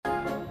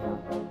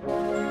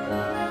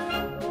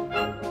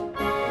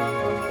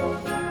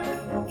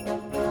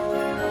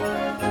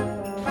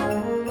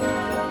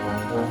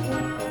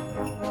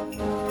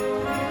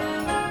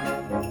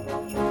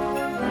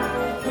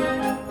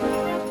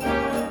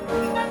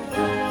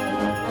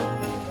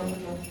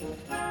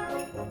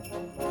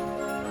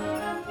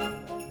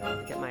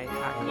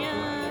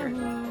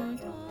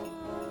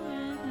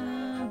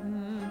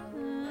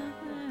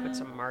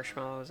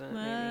marshmallows in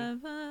it,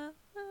 maybe.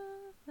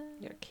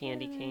 Yeah,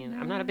 candy cane.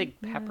 I'm not a big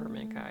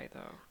peppermint guy,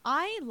 though.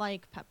 I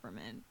like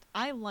peppermint.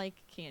 I like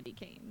candy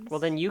canes.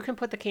 Well, then you can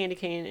put the candy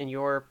cane in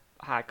your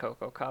hot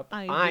cocoa cup.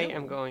 I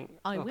am going...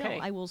 I okay.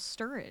 will. I will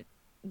stir it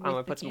with I'm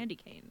gonna the put candy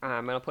cane.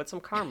 I'm going to put some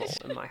caramel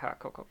in my hot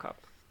cocoa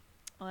cup.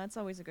 Well, that's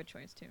always a good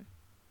choice, too.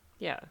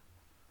 Yeah.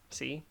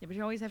 See? Yeah, but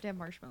you always have to have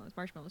marshmallows.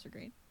 Marshmallows are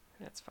great.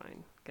 That's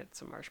fine. Get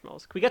some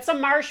marshmallows. Can we get some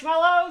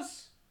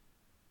marshmallows?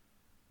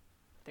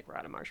 I think we're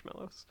out of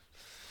marshmallows.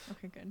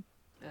 Okay, good.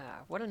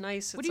 What a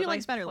nice... What do you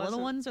like better, the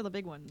little ones or the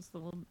big ones? The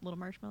little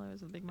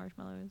marshmallows or the big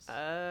marshmallows?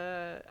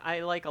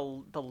 I like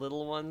the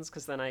little ones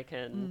because then I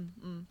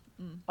can...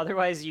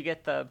 Otherwise, you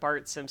get the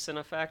Bart Simpson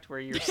effect where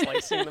you're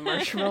slicing the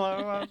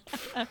marshmallow up.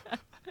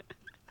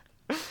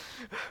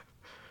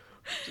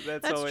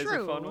 That's always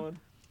true. a fun one.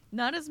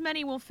 Not as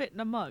many will fit in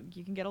a mug.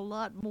 You can get a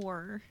lot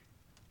more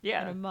in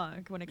a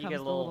mug when it comes to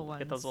the little ones.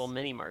 Get those little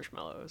mini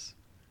marshmallows.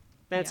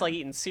 Then it's like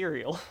eating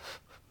cereal.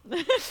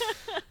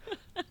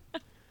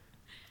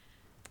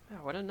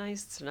 Oh, what a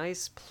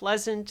nice,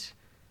 pleasant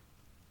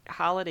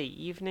holiday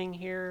evening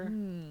here.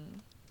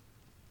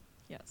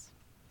 Yes.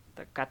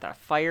 Got the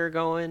fire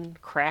going,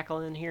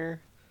 crackling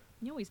here.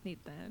 You always need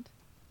that.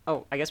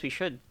 Oh, I guess we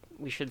should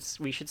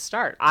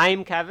start.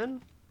 I'm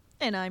Kevin.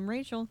 And I'm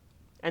Rachel.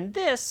 And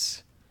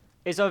this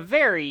is a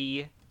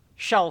very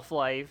shelf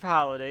life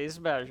holiday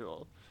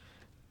special.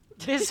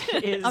 This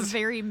is a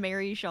very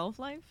merry shelf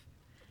life.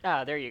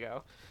 Ah, there you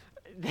go.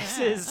 This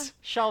is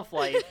Shelf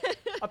Life,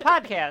 a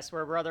podcast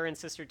where a brother and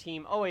sister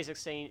team always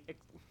exchange...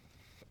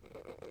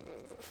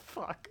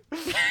 Fuck.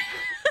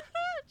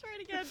 Try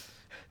it again.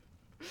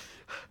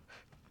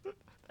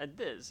 And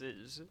this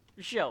is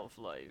Shelf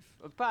Life,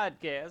 a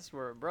podcast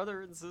where a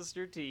brother and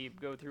sister team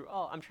go through...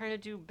 Oh, I'm trying to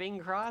do Bing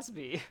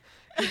Crosby.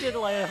 He did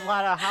like a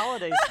lot of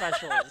holiday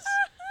specials.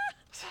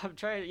 So I'm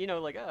trying to,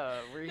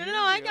 we're here.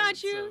 No, I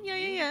got you.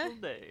 Yeah.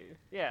 Day.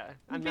 Yeah.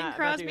 Bing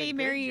Crosby,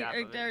 Mary,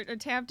 or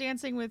tap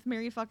dancing with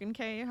Mary fucking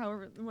K,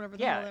 whatever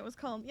the hell that was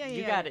called. Yeah.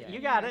 You got it. You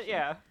got it.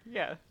 Yeah.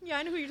 Yeah,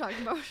 I know who you're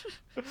talking about.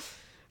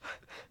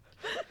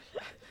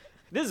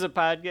 This is a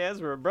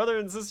podcast where a brother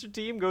and sister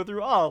team go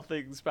through all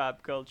things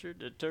pop culture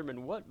to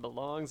determine what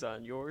belongs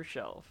on your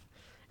shelf.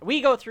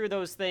 We go through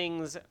those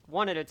things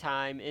one at a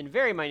time in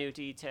very minute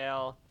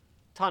detail.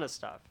 Ton of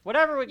stuff.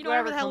 Whatever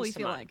the hell we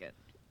feel like it.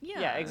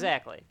 Yeah,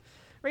 exactly.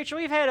 Rachel,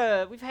 we've had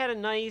a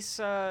nice,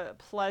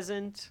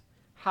 pleasant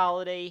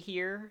holiday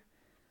here.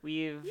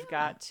 We've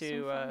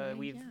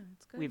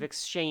we've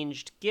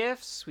exchanged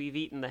gifts. We've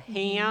eaten the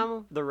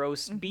ham, the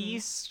roast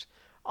beast,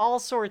 all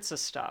sorts of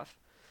stuff.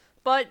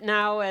 But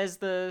now, as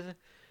the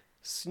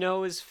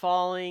snow is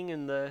falling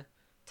and the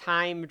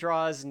time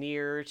draws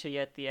near to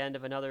yet the end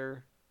of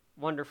another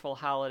wonderful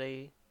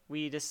holiday,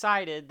 we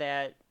decided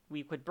that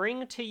we could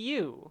bring to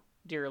you,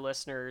 dear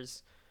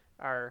listeners,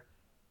 our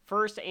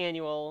first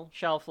annual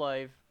Shelf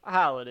Life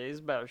holiday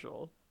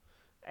special,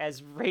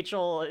 as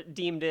Rachel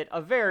deemed it,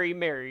 a very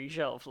merry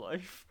shelf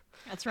life.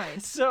 That's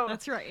right. So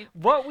that's right.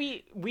 What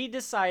we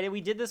decided,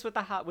 we did this with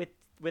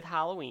with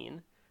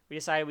Halloween. We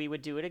decided we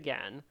would do it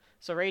again.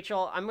 So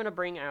Rachel, I'm gonna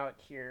bring out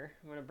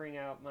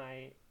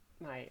my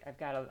I've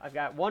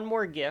got one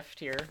more gift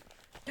here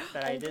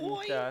that I didn't.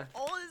 Boy.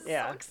 This is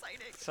so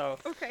exciting. So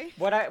okay.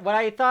 What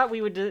I thought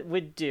we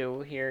would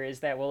do here is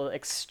that we'll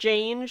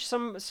exchange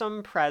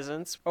some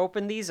presents,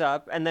 open these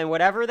up, and then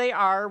whatever they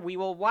are, we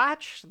will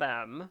watch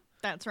them.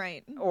 That's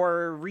right.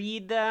 Or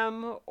read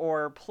them,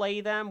 or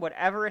play them,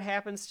 whatever it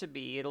happens to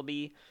be. It'll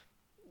be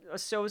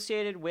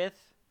associated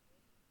with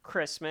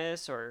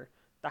Christmas or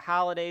the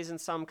holidays in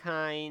some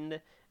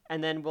kind,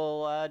 and then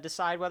we'll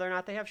decide whether or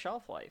not they have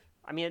shelf life.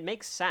 I mean, it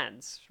makes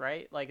sense,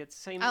 right? Like it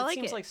seems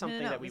like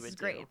something that we would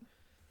do.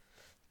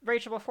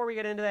 Rachel, before we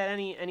get into that,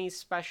 any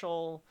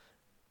special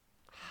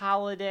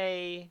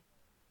holiday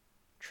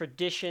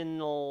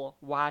traditional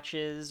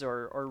watches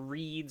or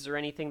reads or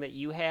anything that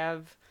you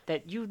have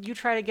that you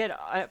try to get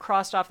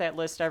crossed off that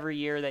list every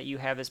year that you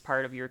have as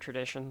part of your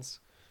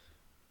traditions?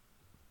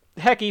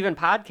 Heck, even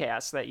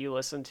podcasts that you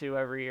listen to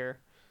every year.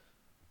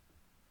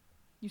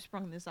 You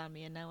sprung this on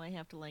me, and now I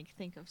have to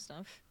think of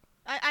stuff.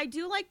 I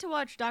do like to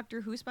watch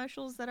Doctor Who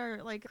specials that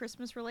are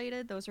Christmas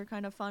related. Those are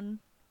kind of fun.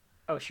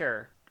 Oh,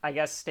 sure. I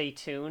guess stay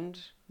tuned.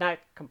 Not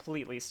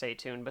completely stay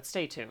tuned, but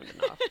stay tuned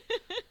enough.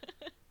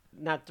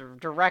 Not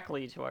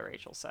directly to what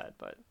Rachel said,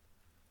 but...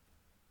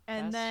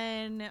 And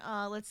then,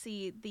 let's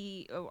see,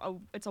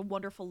 It's a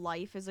Wonderful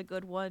Life is a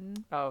good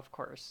one. Oh, of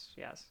course,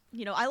 yes.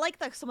 I like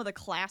that some of the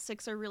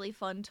classics are really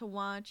fun to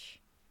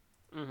watch.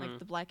 Mm-hmm. Like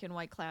the black and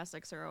white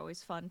classics are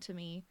always fun to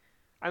me.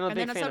 I'm a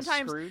big fan of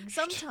Scrooged.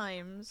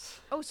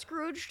 Sometimes. Oh,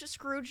 Scrooged.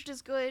 Scrooged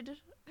is good.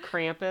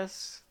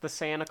 Krampus, the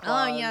Santa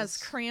Claus. Oh,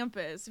 yes,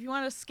 Krampus. If you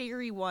want a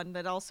scary one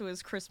that also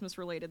is Christmas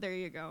related, there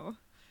you go.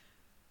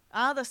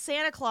 The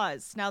Santa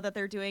Claus, now that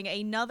they're doing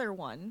another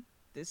one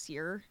this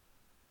year.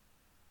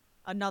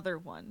 Another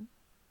one.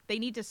 They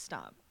need to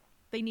stop.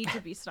 They need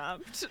to be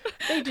stopped.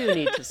 They do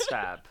need to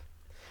stop.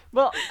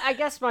 Well, I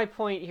guess my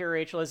point here,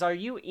 Rachel, is are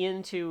you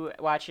into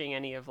watching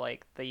any of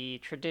like the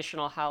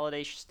traditional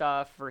holiday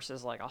stuff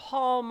versus like a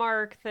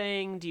Hallmark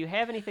thing? Do you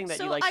have anything that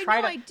you So like I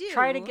know I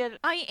try to do. get?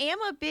 I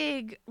am a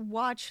big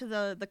watch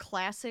the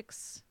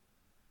classics.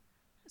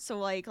 So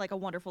like A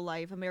Wonderful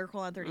Life, A Miracle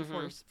on Mm-hmm.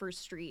 34th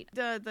Street,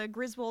 the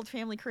Griswold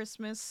Family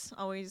Christmas,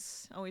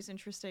 always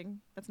interesting.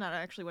 That's not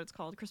actually what it's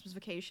called. Christmas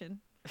Vacation.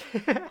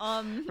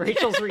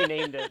 Rachel's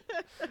renamed it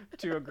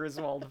to a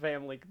Griswold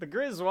family. The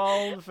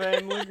Griswold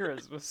family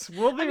Christmas.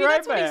 We'll be I mean,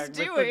 right that's what he's back with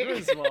the doing.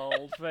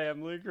 Griswold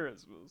family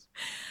Christmas.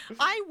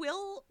 I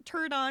will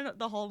turn on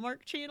the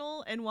Hallmark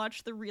channel and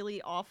watch the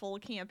really awful,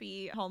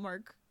 campy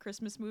Hallmark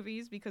Christmas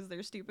movies because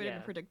they're stupid Yeah.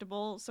 and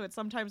predictable. So it's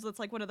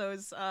like one of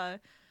those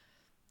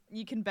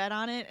you can bet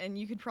on it and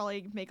you could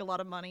probably make a lot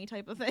of money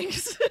type of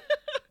things.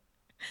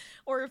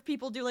 Or if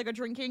people do like a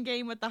drinking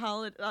game with the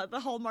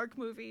Hallmark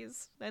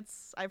movies,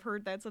 I've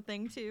heard that's a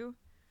thing too.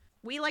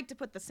 We like to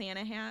put the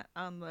Santa hat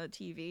on the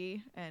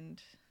TV, and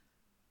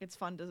it's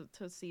fun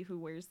to see who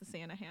wears the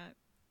Santa hat.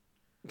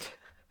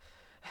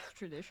 It's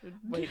tradition.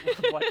 Wait,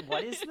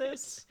 what is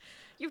this?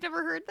 You've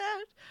never heard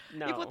that?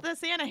 No. You put the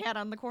Santa hat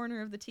on the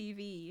corner of the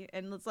TV,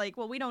 and it's like,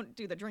 well, we don't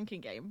do the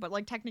drinking game, but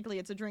like technically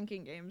it's a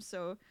drinking game,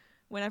 so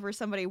whenever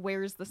somebody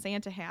wears the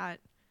Santa hat,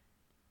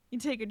 you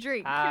take a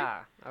drink.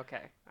 Ah,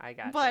 okay. I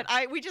got But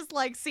we just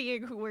like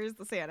seeing who wears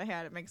the Santa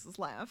hat. It makes us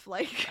laugh.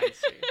 Like, I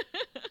see.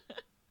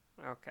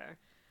 Okay.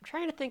 I'm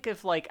trying to think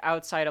of like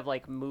outside of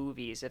like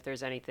movies if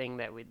there's anything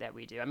that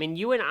we do. I mean,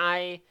 you and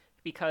I,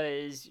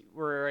 because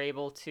we're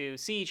able to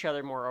see each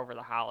other more over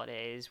the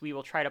holidays, we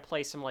will try to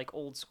play some like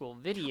old school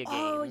video games.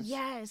 Oh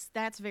yes,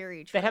 that's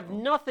very true. That have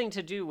nothing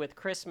to do with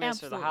Christmas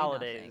Absolutely or the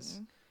holidays.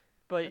 nothing.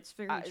 But That's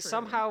very true.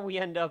 somehow we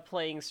end up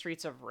playing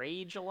Streets of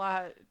Rage a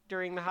lot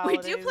during the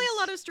holidays. We do play a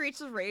lot of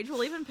Streets of Rage.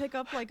 We'll even pick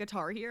up like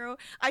Guitar Hero.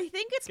 I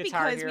think it's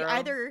Guitar because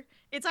Hero.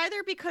 it's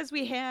either because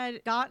we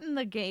had gotten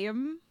the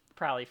game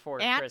Probably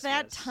for at Christmas.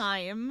 that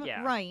time,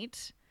 Yeah.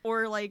 right?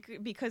 Or like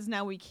because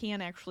now we can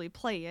actually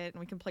play it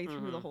and we can play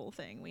through the whole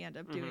thing. We end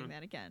up doing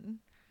that again.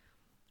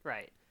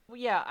 Right. Well,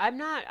 yeah, I'm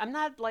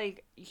not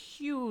like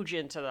huge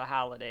into the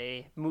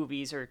holiday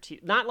movies or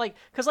not like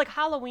because like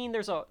Halloween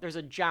there's a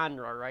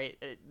genre, right?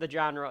 The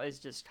genre is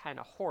just kind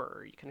of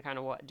horror. You can kind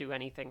of do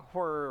anything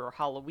horror or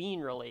Halloween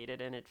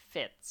related and it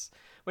fits.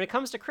 When it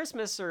comes to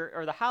Christmas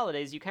or the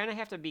holidays, you kind of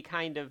have to be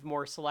kind of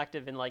more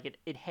selective in like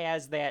it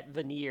has that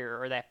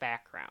veneer or that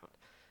background.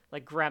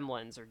 Like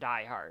Gremlins or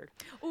Die Hard.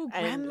 Oh,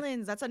 And-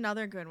 Gremlins! That's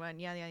another good one.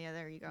 Yeah.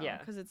 There you go. Yeah.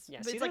 because it's Yeah,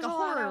 it's see, like a there's a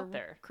lot horror out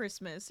there.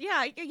 Christmas.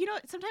 Yeah, you know,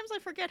 sometimes I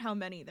forget how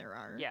many there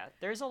are. Yeah,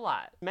 there's a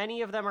lot.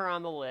 Many of them are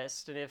on the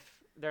list, and if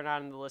they're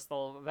not on the list,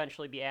 they'll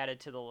eventually be added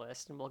to the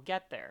list, and we'll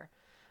get there.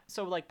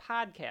 So, like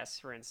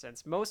podcasts, for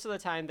instance, most of the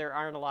time there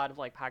aren't a lot of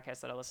like podcasts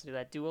that I listen to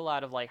that do a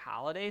lot of like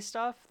holiday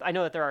stuff. I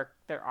know that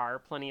there are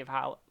plenty of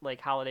like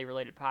holiday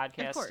related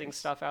podcasting course.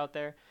 stuff out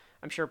there.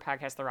 I'm sure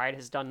Podcast The Ride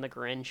has done the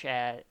Grinch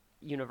at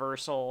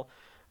Universal.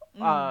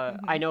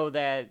 I know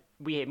that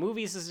We Hate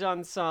Movies has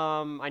done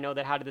some. I know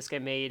that How Did This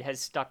Get Made has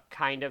stuck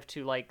kind of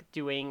to like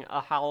doing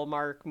a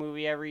Hallmark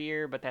movie every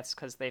year, but that's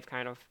because they've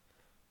kind of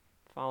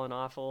fallen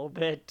off a little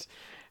bit.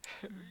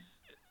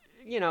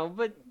 You know,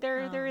 but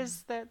there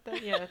is that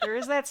yeah, there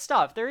is that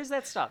stuff. There is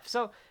that stuff.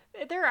 So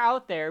they're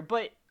out there,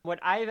 but what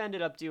I've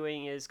ended up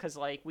doing is because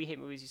like We Hate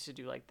Movies used to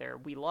do like their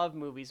We Love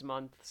Movies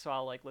month, so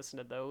I'll like listen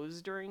to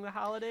those during the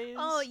holidays.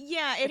 Oh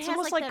yeah, it It's has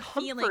almost like like that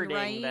feeling, comforting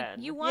right?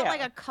 then. You want Yeah.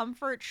 like a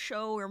comfort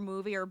show or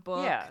movie or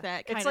book Yeah.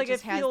 that It's kind of like,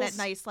 just it has feels- that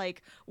nice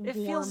like It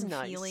warm feels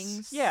nice.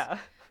 feelings. Yeah.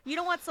 You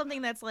don't want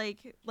something that's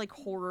like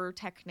horror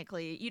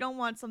technically. You don't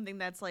want something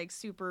that's like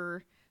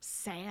super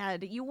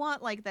sad. You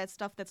want like that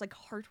stuff that's like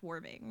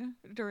heartwarming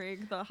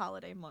during the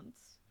holiday months.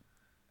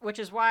 Which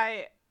is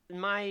why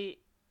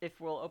if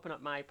we'll open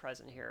up my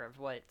present here of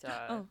what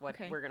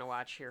okay. we're gonna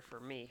watch here for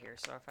me here.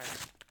 So if I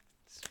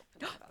just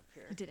open it up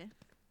here. I did it.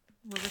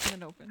 We're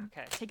ripping it open.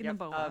 Okay. Taking Yep. the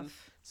bow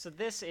off. So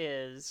this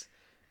is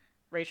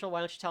Rachel. Why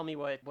don't you tell me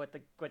what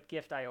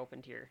gift I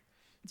opened here?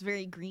 It's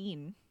very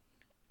green.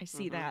 I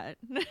see that.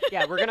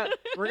 Yeah, we're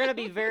gonna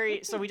be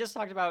very. So we just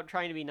talked about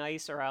trying to be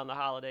nice around the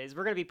holidays.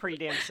 We're gonna be pretty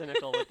damn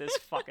cynical with this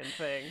fucking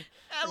thing.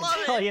 I can love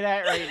tell it. you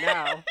that right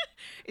now.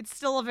 It's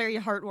still a very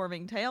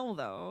heartwarming tale,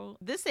 though.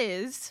 This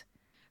is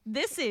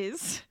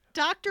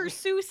Dr.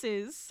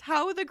 Seuss's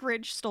How the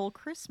Grinch Stole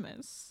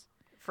Christmas.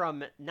 From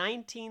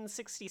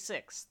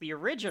 1966, the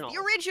original. The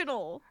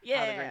original,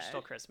 yeah. How the Grinch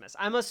Stole Christmas.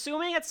 I'm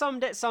assuming at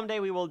someday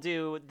we will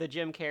do the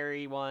Jim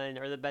Carrey one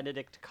or the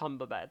Benedict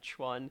Cumberbatch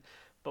one,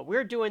 but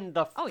we're doing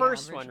the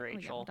first one, Rachel. Oh,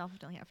 yeah, we'll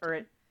definitely have to.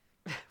 Or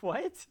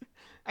what?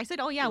 I said,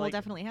 oh yeah, we'll Like-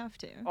 definitely have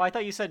to. Oh, I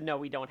thought you said no,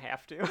 we don't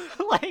have to.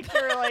 Like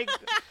we're like,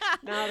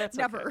 no, that's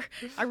okay. Never.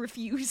 I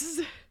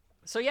refuse.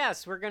 So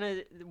yes, we're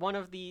gonna one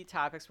of the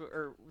topics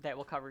that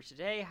we'll cover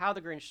today: How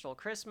the Grinch Stole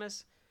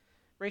Christmas.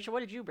 Rachel,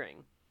 what did you bring?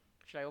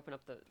 Should I open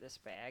up this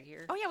bag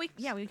here? Oh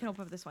yeah, we can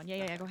open up this one.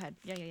 Yeah. Go ahead.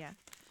 Yeah.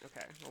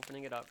 Okay,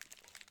 opening it up.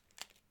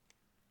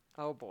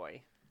 Oh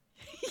boy.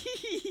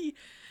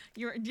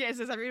 Yes,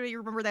 does everybody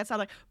remember that sound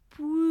like?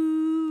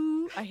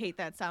 Boo. I hate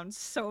that sound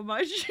so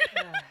much.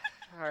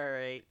 All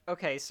right.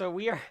 Okay, so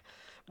we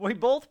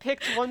both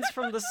picked ones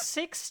from the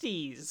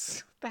 60s.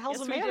 What the hell's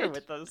Yes, the we matter did.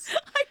 with us?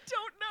 I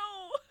don't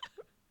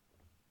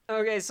know.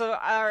 Okay, so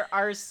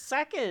our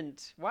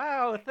second,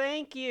 wow,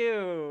 thank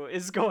you,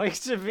 is going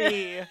to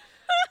be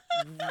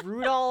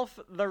Rudolph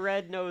the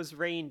Red-Nosed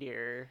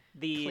Reindeer,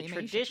 the Claymation.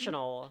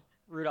 traditional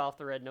Rudolph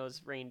the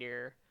Red-Nosed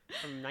Reindeer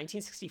from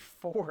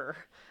 1964,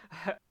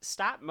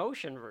 stop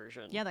motion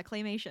version. Yeah, that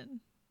claymation.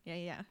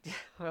 Yeah.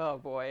 Oh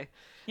boy.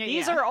 Yeah,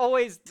 These yeah. are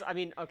always, I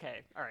mean, okay,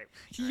 all right.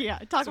 Yeah,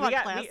 talk So we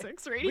about got-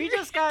 classics, right? We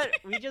just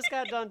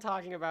got done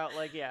talking about,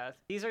 like, yeah,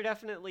 these are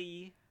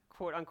definitely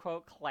quote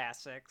unquote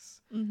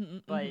classics.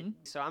 But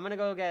so I'm gonna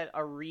go get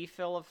a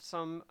refill of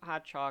some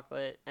hot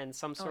chocolate and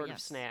some sort of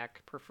yes.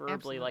 snack,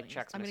 preferably like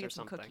Absolutely. Chex I'm Mix gonna or get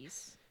some something.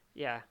 cookies.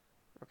 Yeah.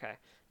 Okay.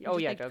 We Oh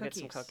just yeah, baked go get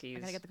some cookies. cookies. I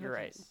gotta get the You're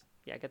right. cookies.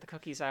 Yeah, get the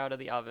cookies out of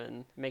the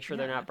oven. Make sure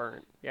they're Yeah. not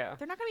burnt. Yeah.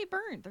 They're not gonna be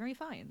burned. They're gonna be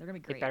fine. They're gonna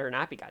be They great. better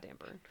not be goddamn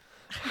burned.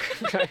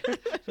 Okay.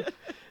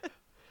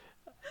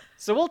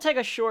 So we'll take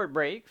a short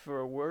break for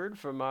a word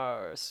from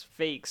our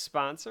fake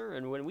sponsor,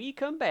 and when we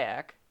come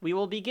back, we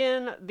will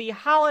begin the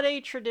holiday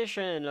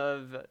tradition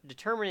of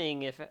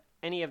determining if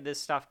any of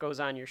this stuff goes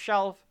on your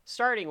shelf,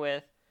 starting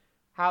with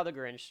How the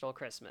Grinch Stole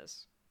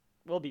Christmas.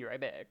 We'll be right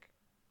back.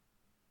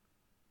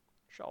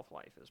 Shelf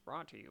Life is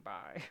brought to you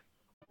by...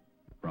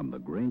 From the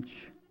Grinch,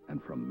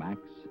 and from Max,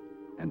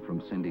 and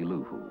from Cindy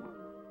Lou Who,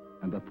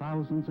 and the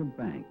thousands of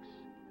banks,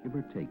 give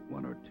or take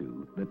one or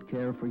two, that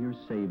care for your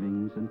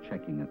savings and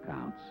checking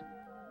accounts,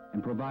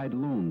 and provide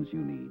loans you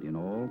need in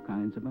all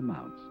kinds of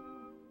amounts.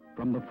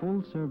 From the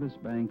full-service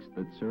banks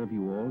that serve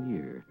you all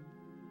year,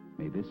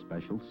 may this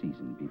special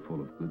season be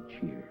full of good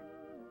cheer.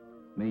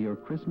 May your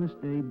Christmas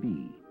day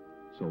be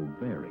so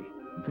very,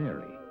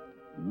 very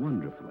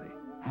wonderfully,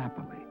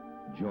 happily,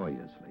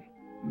 joyously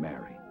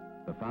merry.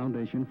 The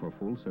Foundation for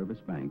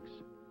Full-Service Banks,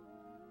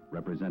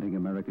 representing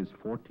America's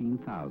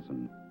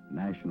 14,000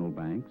 national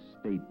banks,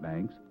 state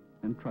banks,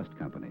 and trust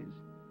companies,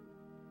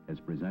 has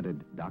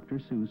presented Dr.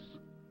 Seuss'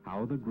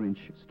 How the Grinch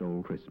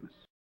Stole Christmas.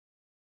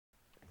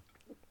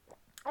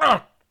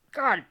 Oh,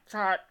 God, it's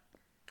hot.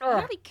 You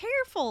gotta be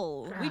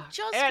careful. We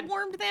just And-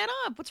 warmed that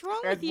up. What's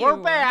wrong And with you? we're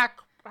back.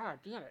 Oh,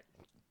 damn it.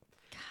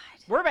 God.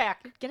 We're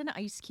back. Get an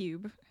ice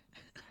cube.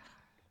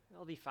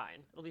 It'll be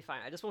fine. It'll be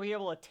fine. I just won't be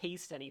able to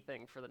taste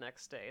anything for the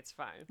next day. It's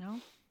fine. No?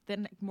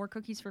 Then more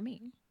cookies for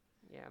me.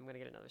 Yeah, I'm gonna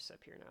get another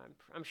sip here now.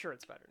 I'm sure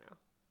it's better now.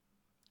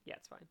 Yeah,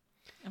 it's fine.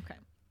 Okay.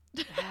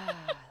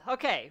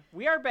 Okay,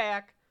 we are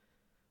back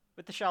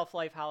with the Shelf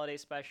Life Holiday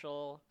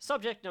Special.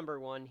 Subject number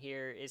 1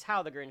 here is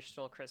How the Grinch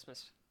Stole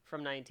Christmas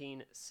from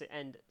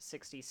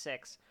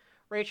 1966.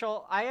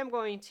 Rachel, I am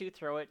going to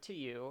throw it to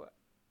you,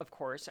 of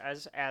course,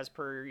 as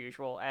per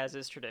usual, as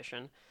is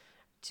tradition,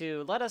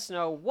 to let us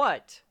know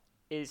what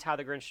is How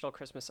the Grinch Stole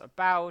Christmas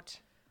about,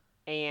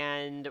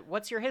 and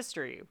what's your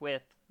history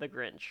with the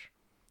Grinch?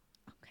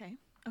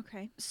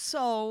 Okay.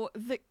 So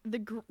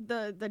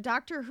the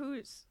Doctor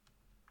Who's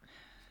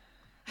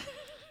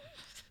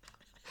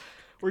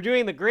We're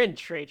doing the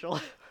Grinch, Rachel.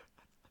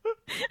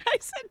 I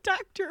said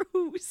Doctor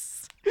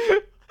Who's.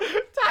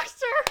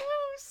 Dr.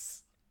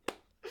 Who's.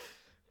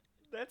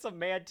 That's a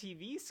Mad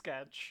TV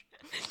sketch.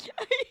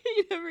 I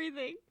hate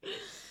everything.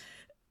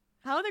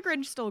 How the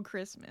Grinch Stole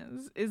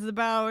Christmas is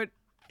about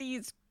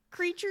these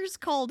creatures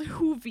called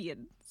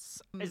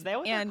Whovians. Is that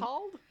what And- they're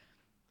called?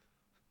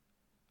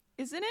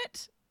 Isn't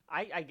it?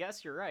 I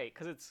guess you're right,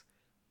 because it's...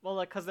 Well,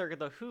 because they're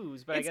the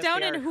Who's, but It's I guess down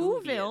they in are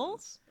Whoville.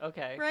 Whovians.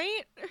 Okay.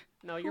 Right?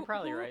 No, you're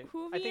probably right.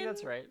 I think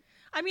that's Whovian? right.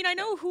 I mean, I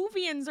know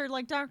Whovians are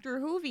like Doctor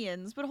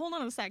Whovians, but hold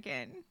on a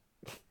second.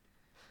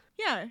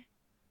 Yeah,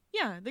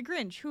 the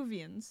Grinch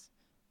Whovians,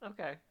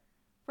 Okay.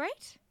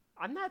 right?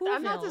 I'm not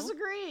Whoville.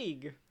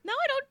 disagreeing. No,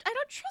 I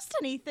don't trust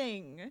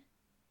anything.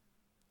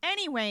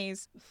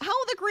 Anyways,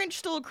 How the Grinch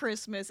Stole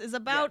Christmas is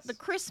about Yes. the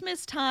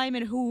Christmas time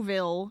in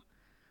Whoville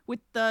with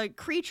the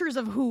creatures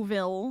of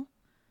Whoville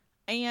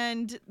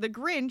and the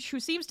Grinch, who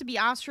seems to be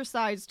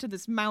ostracized to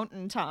this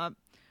mountaintop,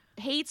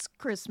 hates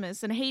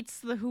Christmas and hates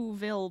the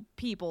Whoville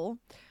people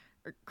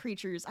or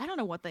creatures. I don't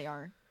know what they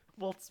are.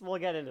 We'll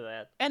get into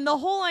that. And the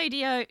whole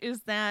idea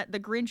is that the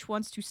Grinch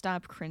wants to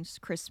stop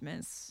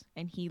Christmas,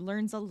 and he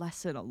learns a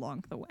lesson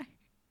along the way.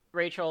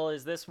 Rachel,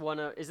 is this one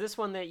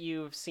that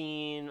you've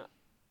seen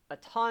a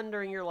ton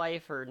during your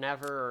life, or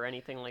never, or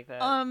anything like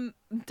that?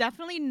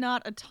 Definitely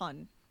not a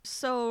ton.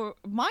 So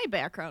my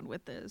background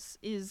with this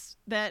is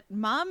that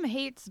Mom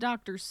hates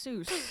Dr.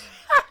 Seuss,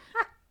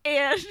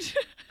 and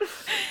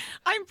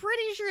I'm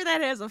pretty sure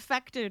that has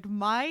affected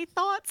my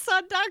thoughts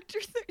on Dr.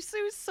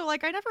 Seuss. So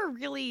like, I never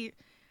really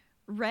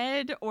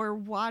read or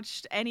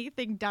watched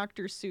anything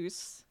Dr.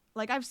 Seuss.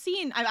 Like I've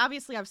seen How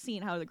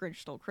the Grinch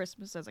Stole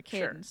Christmas as a kid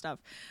Sure. and stuff,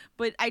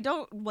 but I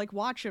don't like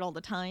watch it all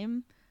the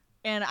time.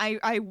 And as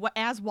I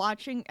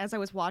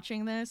was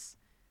watching this,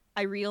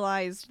 I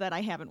realized that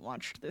I haven't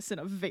watched this in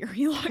a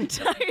very long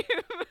time.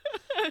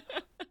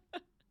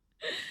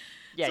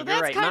 Yeah, so you're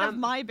that's right. kind Mom, of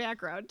my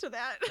background to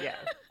that.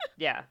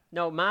 Yeah.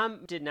 No,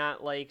 Mom did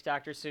not like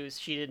Dr. Seuss.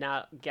 She did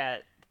not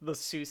get the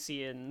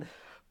Seussian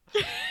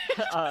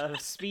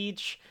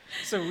speech,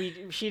 so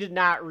she did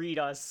not read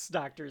us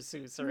Dr.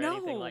 Seuss or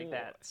anything like No.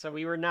 that. So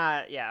we were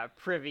not,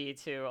 privy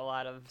to a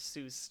lot of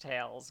Seuss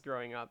tales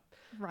growing up.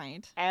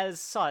 Right. As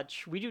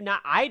such,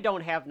 I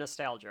don't have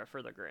nostalgia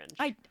for the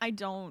Grinch. I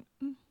don't.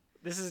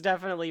 This is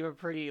definitely a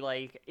pretty,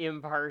 like,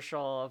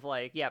 impartial of,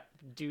 like,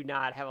 do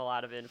not have a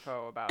lot of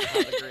info about how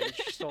the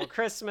Grinch stole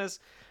Christmas.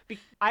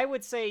 I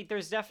would say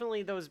there's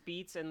definitely those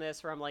beats in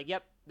this where I'm like,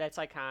 yep, that's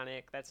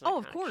iconic. That's an Oh,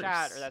 of iconic course.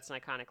 shot, or that's an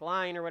iconic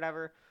line, or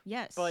whatever.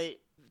 Yes. But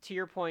to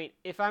your point,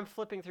 if I'm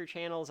flipping through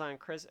channels on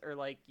or,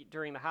 like,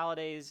 during the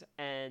holidays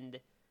and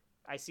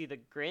I see the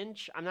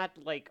Grinch, I'm not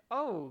like,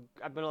 oh,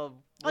 we're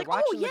like,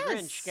 watching oh, yes. the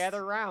Grinch.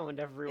 Gather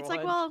around, everyone. It's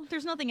like, well,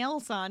 there's nothing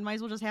else on. Might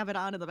as well just have it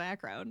on in the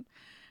background.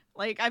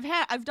 Like,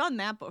 I've done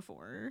that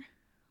before.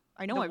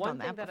 I know I've done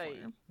that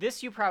before.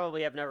 This you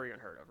probably have never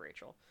even heard of,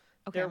 Rachel.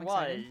 Okay, there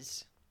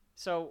was,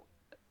 so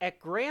at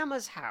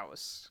Grandma's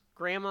house,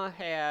 Grandma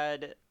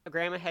had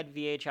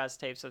VHS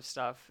tapes of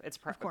stuff. It's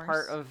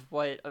part of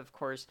what, of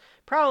course,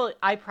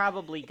 I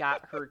probably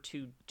got her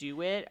to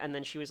do it, and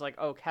then she was like,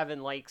 oh,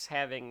 Kevin likes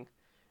having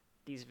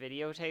these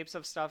videotapes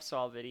of stuff, so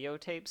I'll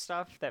videotape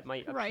stuff that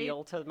might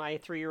appeal to my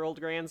 3-year-old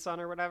grandson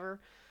or whatever,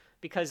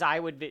 because I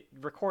would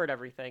record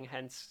everything,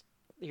 hence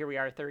here we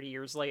are 30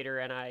 years later,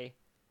 and I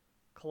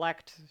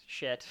collect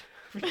shit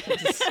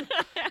because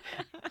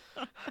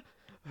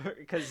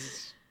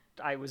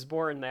I was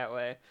born that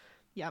way.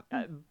 Yep.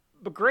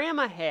 But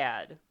Grandma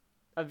had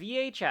a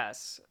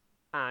VHS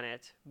on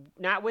it,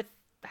 not with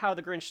How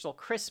the Grinch Stole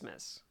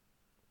Christmas.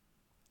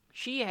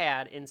 She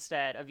had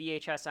instead a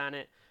VHS on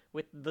it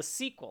with the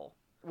sequel,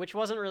 which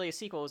wasn't really a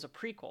sequel, it was a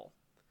prequel.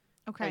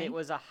 Okay. And it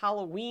was a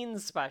Halloween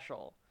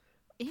special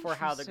for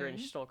How the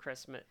Grinch Stole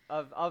Christmas,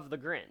 of the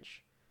Grinch.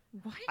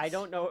 What? I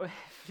don't know.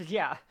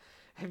 Yeah.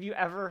 Have you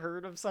ever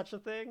heard of such a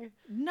thing?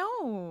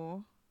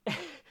 No.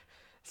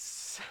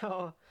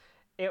 So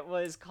it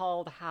was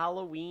called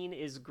Halloween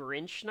is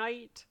Grinch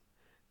Night.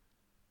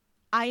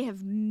 I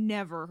have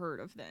never heard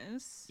of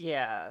this.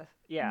 Yeah.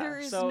 There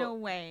is no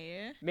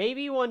way.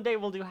 Maybe one day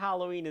we'll do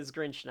Halloween is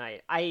Grinch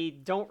Night. I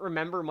don't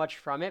remember much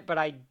from it, but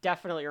I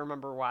definitely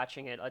remember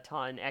watching it a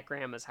ton at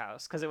Grandma's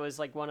house because it was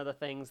like one of the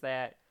things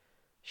that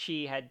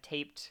she had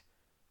taped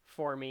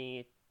for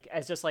me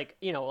as just like,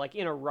 like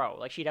in a row.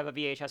 Like she'd have a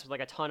VHS with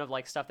like a ton of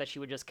like stuff that she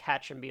would just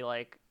catch and be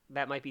like,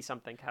 that might be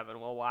something Kevin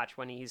will watch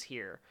when he's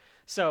here.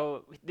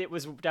 So it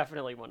was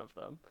definitely one of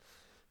them.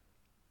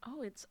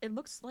 Oh, it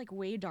looks like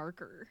way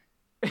darker.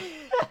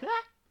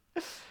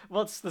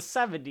 Well, it's the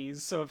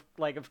 70s, so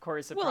of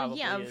course it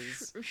probably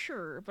is.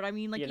 Sure, but I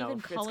mean, like even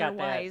it's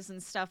color-wise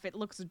and stuff, it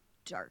looks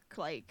dark,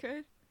 like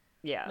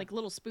yeah, like a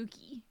little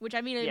spooky. Which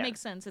I mean, it makes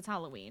sense. It's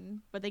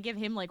Halloween, but they give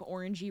him like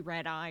orangey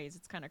red eyes.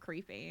 It's kind of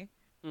creepy.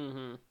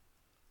 Mm-hmm.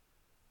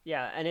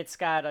 Yeah, and it's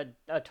got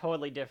a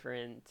totally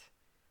different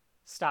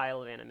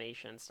style of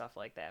animation and stuff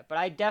like that. But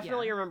I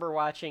definitely remember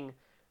watching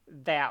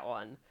that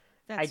one.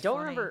 I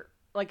don't remember,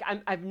 like,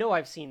 I know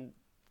I've seen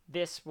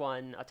this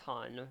one a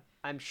ton,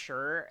 I'm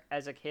sure,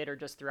 as a kid or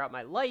just throughout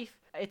my life.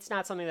 It's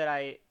not something that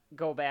I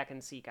go back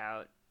and seek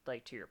out,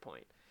 like, to your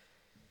point.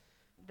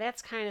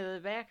 That's kind of the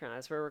background.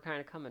 That's where we're kind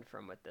of coming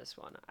from with this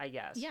one, I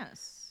guess.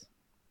 Yes.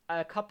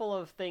 A couple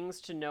of things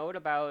to note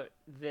about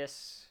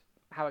this,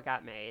 how it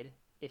got made,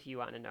 if you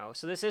want to know.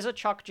 So this is a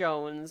Chuck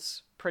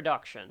Jones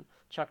production.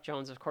 Chuck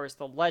Jones, of course,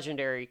 the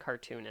legendary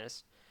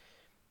cartoonist,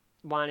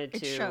 wanted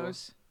to... It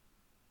shows.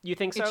 You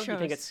think so? It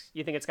shows.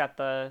 You think it's got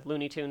the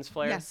Looney Tunes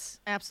flair? Yes,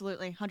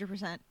 absolutely,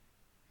 100%.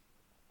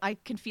 I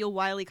can feel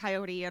Wile E.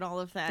 Coyote and all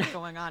of that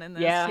going on in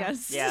this.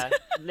 Yes. Yeah.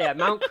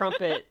 Mount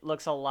Crumpet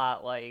looks a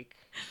lot like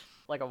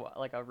a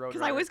Roadrunner.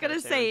 Because I was gonna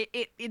say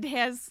it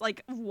has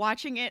like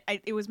watching it.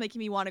 It was making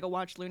me want to go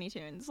watch Looney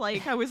Tunes.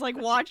 Like I was like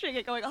watching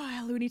it, going,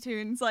 "Oh, Looney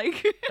Tunes!"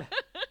 Like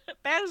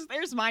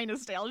there's my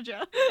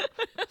nostalgia.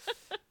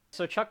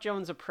 So Chuck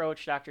Jones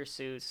approached Dr.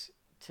 Seuss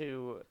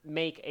to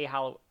make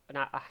now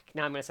I'm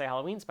going to say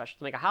Halloween special,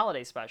 to make a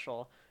holiday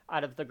special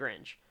out of the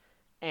Grinch.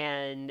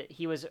 And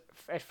he was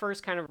at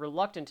first kind of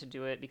reluctant to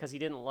do it because he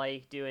didn't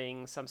like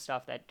doing some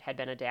stuff that had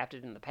been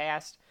adapted in the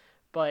past.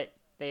 But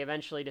they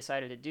eventually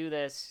decided to do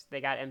this.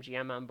 They got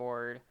MGM on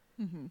board.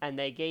 Mm-hmm. And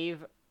they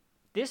gave...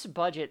 This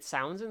budget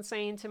sounds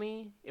insane to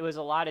me. It was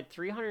allotted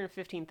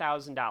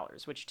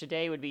 $315,000, which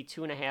today would be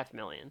 $2.5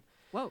 million.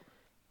 Whoa.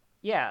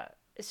 Yeah.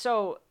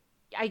 So...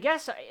 I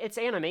guess it's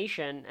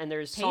animation, and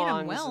there's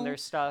songs and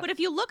there's stuff. But if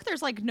you look,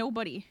 there's like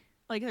nobody.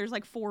 Like there's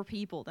like 4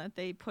 people that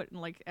they put in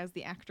like as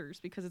the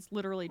actors because it's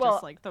literally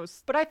just like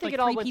those. But I think like, it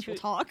all 3 went people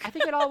to talk. I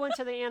think it all went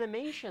to the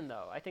animation,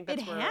 though. I think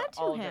that's where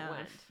all of it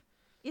went.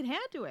 It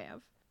had to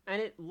have.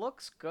 And it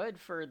looks good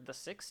for the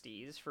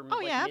 60s. For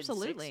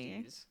absolutely.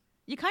 mid-60s,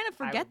 you kind of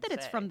forget that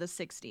it's from the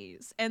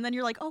 60s, and then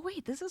you're like, oh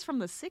wait, this is from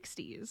the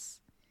 60s.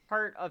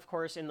 Part, of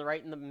course,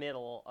 right in the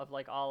middle of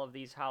like all of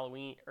these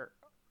Halloween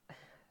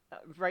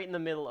right in the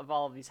middle of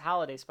all of these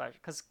holiday specials,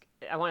 because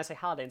I want to say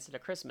holiday instead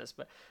of Christmas,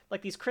 but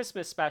like these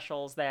Christmas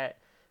specials that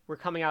were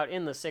coming out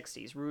in the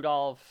 60s,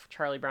 Rudolph,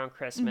 Charlie Brown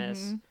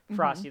Christmas,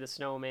 Frosty the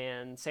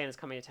Snowman, Santa's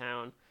Coming to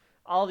Town,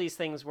 All these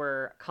things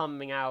were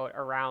coming out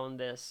around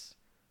this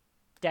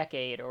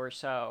decade or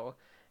so,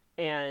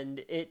 and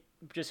it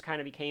just kind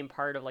of became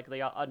part of like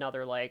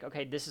another like,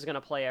 okay, this is going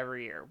to play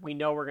every year. We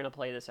know we're going to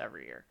play this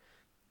every year.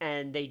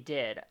 And they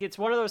did. It's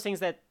one of those things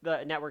that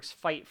the networks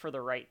fight for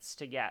the rights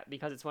to get,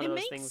 because it's one of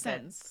those things that...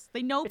 It makes sense.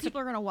 They know people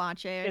are going to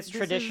watch it. It's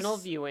traditional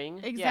viewing.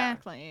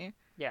 Exactly.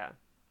 Yeah.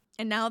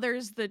 And now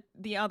there's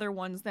the other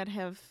ones that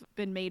have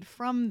been made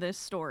from this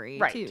story,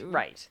 too.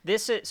 Right.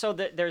 This is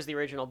there's the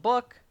original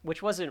book,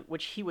 which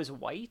he was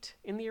white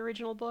in the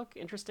original book,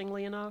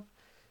 interestingly enough.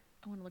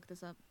 I want to look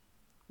this up.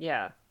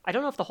 Yeah. I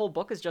don't know if the whole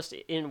book is just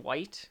in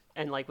white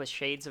and like with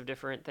shades of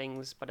different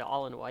things, but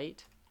all in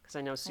white, because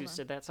I know Seuss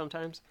did that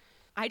sometimes.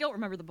 I don't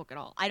remember the book at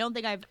all. I don't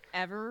think I've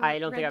ever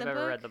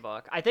read the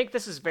book. I think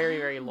this is very,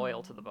 very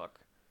loyal to the book.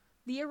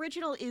 The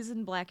original is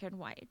in black and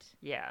white.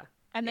 Yeah.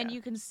 And then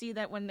you can see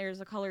that when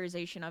there's a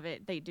colorization of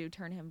it, they do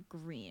turn him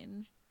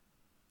green.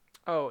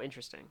 Oh,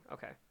 interesting.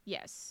 Okay.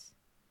 Yes.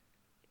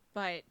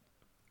 But,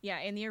 yeah,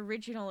 in the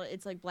original,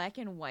 it's like black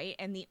and white,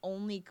 and the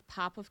only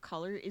pop of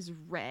color is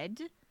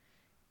red.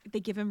 They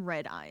give him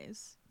red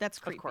eyes. That's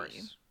creepy. Of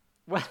course.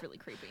 That's really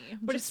creepy.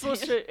 But it's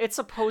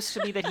supposed to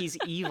be that he's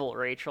evil,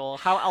 Rachel.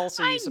 How else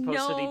are you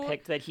supposed to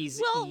depict that he's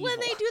evil? Well, when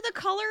they do the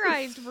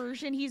colorized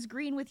version, he's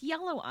green with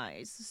yellow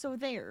eyes. So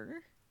there.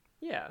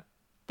 Yeah.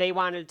 They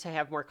wanted to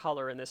have more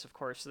color in this, of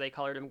course, so they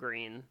colored him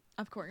green.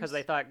 Of course. Because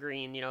they thought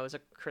green, is a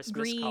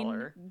Christmas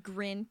color.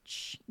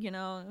 Grinch,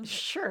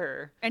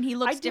 Sure. And he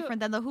looks different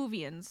than the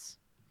Whovians.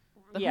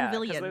 The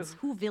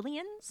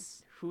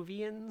Whovillians.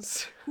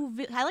 Whovians?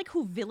 I like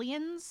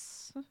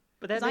Whovillians.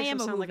 But that makes him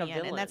sound like a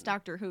villain. And that's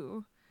Doctor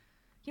Who.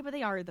 Yeah, but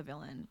they are the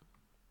villain.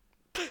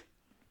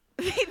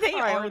 they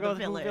are the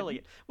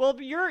villain.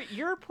 Well,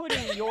 you're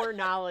putting your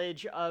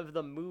knowledge of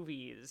the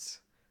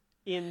movies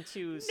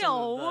into some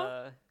of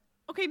the...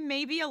 Okay,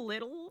 maybe a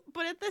little,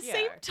 but at the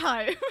same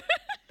time.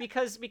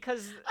 because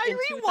I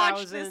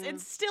rewatched this and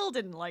still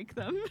didn't like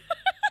them.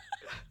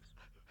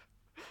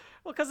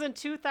 Well, because in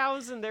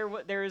 2000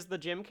 there is the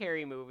Jim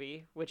Carrey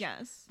movie, which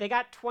they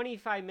got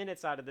 25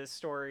 minutes out of this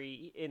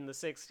story in the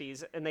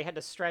 60s, and they had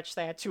to stretch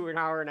that to an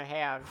hour and a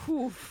half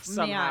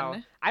somehow.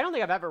 Man. I don't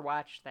think I've ever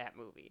watched that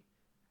movie.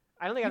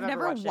 I don't think I've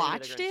ever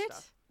watched it.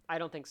 Stuff. I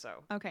don't think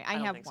so. Okay, I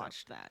have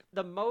watched that.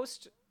 The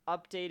most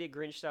updated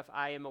Grinch stuff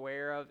I am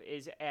aware of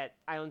is at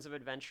Islands of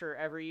Adventure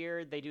every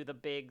year. They do the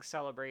big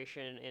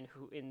celebration in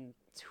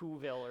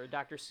Whoville or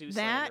Dr. Seuss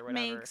Land or whatever.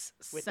 That makes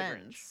with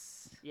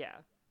sense. The Grinch. Yeah.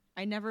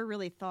 I never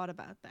really thought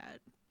about that,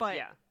 but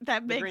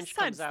that makes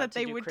sense that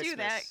they would do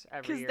that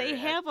because they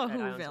have a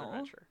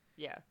Whoville.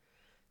 Yeah,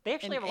 they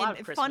actually have a lot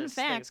of Christmas things.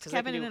 Fun fact: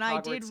 Kevin and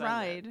I did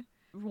ride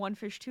One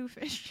Fish, Two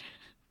Fish.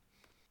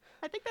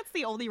 I think that's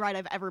the only ride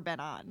I've ever been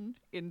on.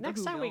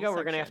 Next time we go,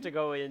 we're gonna have to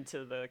go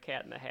into the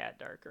Cat in the Hat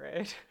dark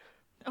ride.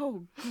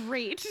 Oh,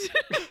 great!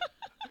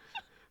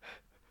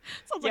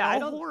 Sounds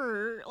like a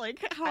horror,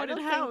 like haunted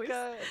house.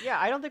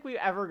 I don't think we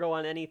ever go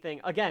on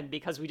anything again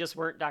because we just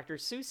weren't Dr.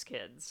 Seuss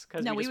kids.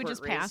 No, we would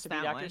just pass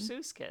that Dr.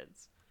 Seuss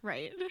kids.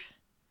 Right.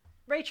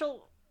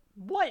 Rachel,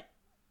 what?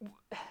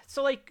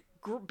 So like,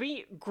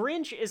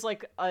 Grinch is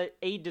like a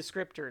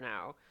descriptor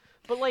now,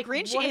 but like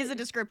Grinch is a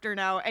descriptor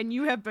now, and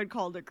you have been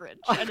called a Grinch,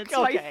 and it's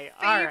my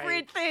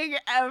favorite thing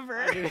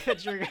ever. I knew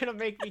that you're gonna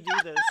make me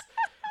do this.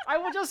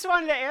 I just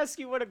wanted to ask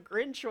you what a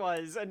Grinch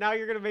was, and now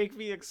you're going to make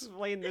me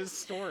explain this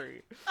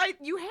story.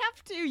 You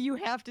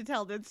have to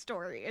tell this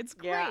story. It's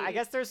great. Yeah, I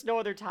guess there's no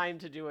other time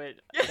to do it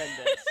than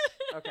this.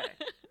 Okay.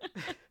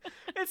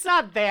 It's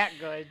not that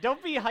good.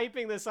 Don't be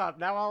hyping this up.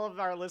 Now all of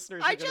our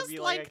listeners are going to be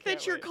like, I just like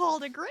that you're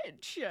called a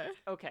Grinch.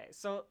 Okay,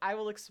 so I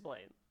will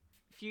explain.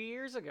 A few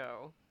years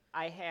ago,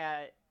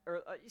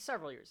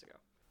 several years ago.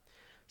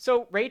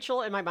 So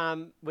Rachel and my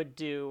mom would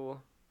do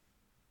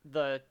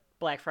the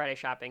Black Friday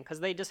shopping because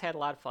they just had a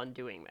lot of fun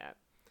doing that.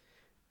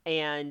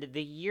 And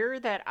the year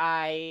that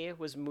I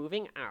was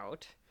moving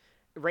out,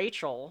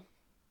 Rachel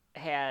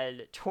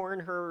had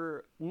torn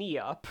her knee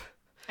up.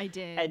 I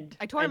did. And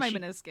I tore my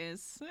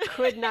meniscus.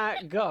 Could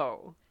not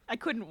go. I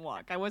couldn't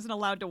walk. I wasn't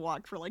allowed to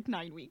walk for like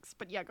 9 weeks.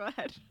 But yeah, go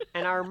ahead.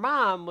 And our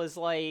mom was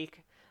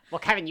like, well,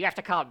 Kevin, you have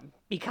to come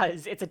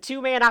because it's a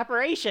 2-man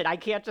operation. I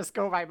can't just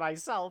go by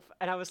myself.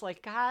 And I was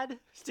like, God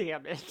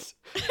damn it.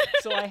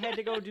 So I had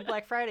to go do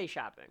Black Friday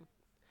shopping.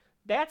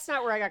 That's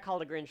not where I got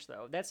called a Grinch,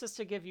 though. That's just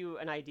to give you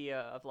an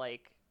idea of,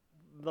 like,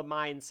 the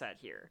mindset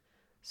here.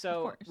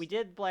 So we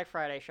did Black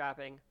Friday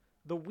shopping.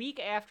 The week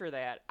after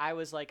that, I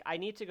was like, I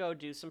need to go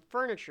do some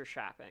furniture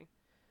shopping.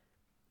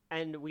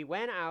 And we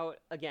went out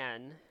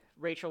again.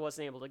 Rachel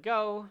wasn't able to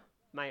go.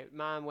 My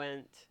mom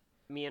went,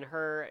 me and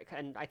her,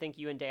 and I think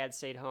you and Dad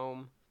stayed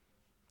home.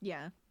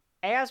 Yeah.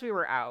 As we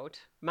were out,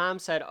 Mom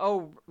said,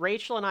 oh,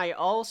 Rachel and I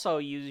also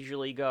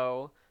usually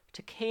go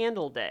to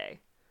Candle Day.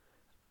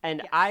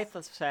 And I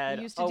said,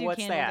 we used to do what's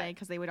Candle that? Day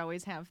because they would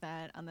always have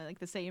that on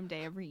the same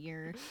day every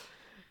year.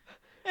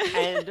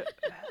 And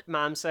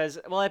Mom says,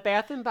 well, at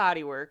Bath &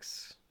 Body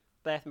Works,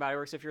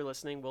 if you're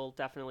listening, we'll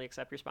definitely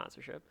accept your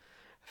sponsorship.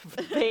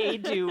 They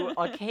do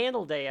a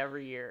Candle Day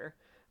every year.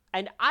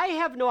 And I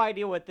have no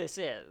idea what this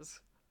is.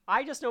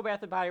 I just know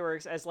Bath and Body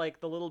Works as like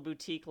the little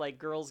boutique, like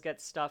girls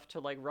get stuff to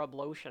like rub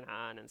lotion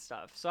on and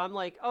stuff. So I'm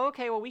like, oh,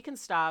 okay, well we can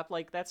stop.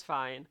 Like that's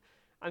fine.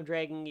 I'm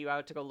dragging you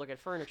out to go look at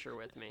furniture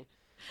with me.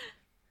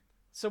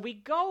 So we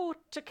go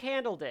to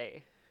Candle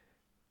Day.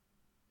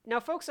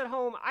 Now, folks at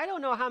home, I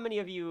don't know how many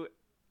of you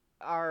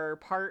are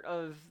part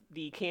of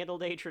the Candle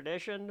Day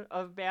tradition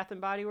of Bath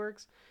and Body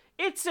Works.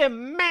 It's a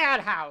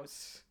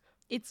madhouse.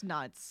 It's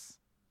nuts.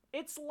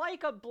 It's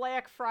like a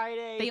Black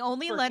Friday. They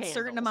only for let candles.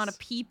 certain amount of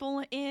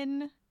people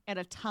in at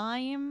a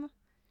time.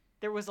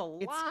 There was a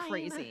line. It's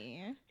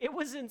crazy. It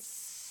was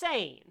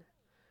insane.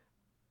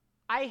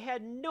 I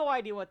had no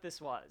idea what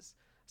this was.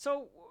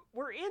 So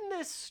we're in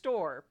this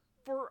store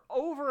for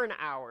over an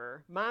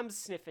hour. Mom's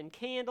sniffing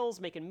candles,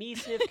 making me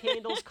sniff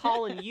candles,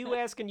 calling you,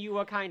 asking you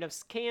what kind of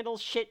candle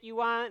shit you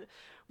want.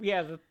 We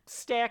have a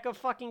stack of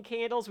fucking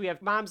candles.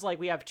 Mom's like,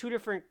 we have 2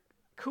 different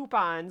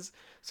coupons.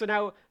 So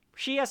now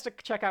she has to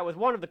check out with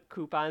one of the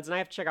coupons, and I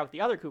have to check out with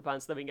the other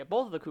coupons so that we can get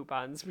both of the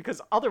coupons, because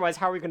otherwise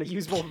how are we going to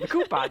use both of the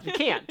coupons? We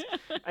can't.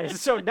 And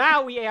so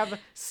now we have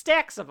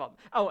stacks of them.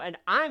 Oh, and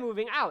I'm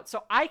moving out,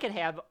 so I can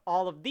have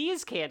all of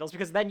these candles,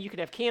 because then you can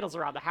have candles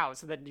around the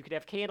house, and then you can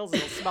have candles,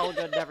 and it'll smell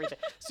good and everything.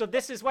 So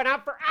this went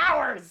on for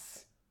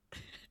hours!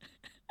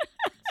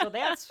 So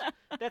that's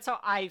how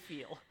I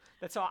feel.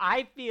 That's how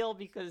I feel,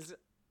 because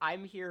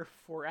I'm here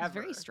forever. It's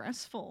very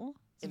stressful.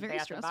 It's very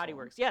Bath stressful. and Body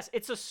Works. Yes,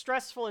 it's a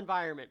stressful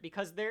environment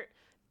because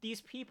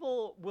these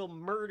people will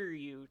murder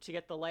you to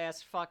get the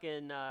last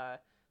fucking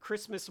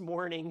Christmas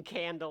morning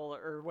candle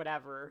or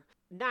whatever.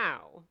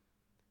 Now,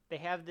 they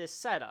have this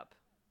setup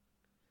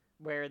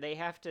where they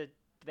have to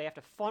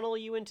funnel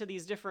you into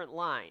these different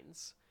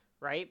lines,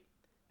 right?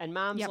 And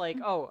Mom's like,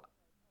 "Oh,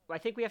 I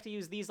think we have to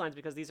use these lines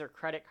because these are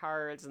credit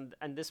cards,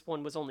 and this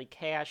one was only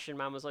cash." And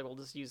Mom was like, "Well,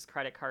 just use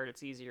credit card.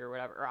 It's easier," or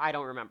whatever. Or I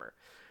don't remember.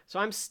 So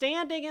I'm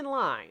standing in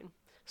line,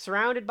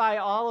 surrounded by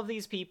all of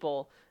these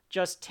people,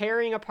 just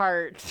tearing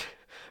apart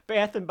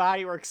Bath and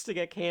Body Works to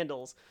get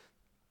candles.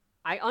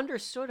 I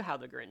understood how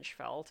the Grinch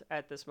felt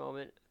at this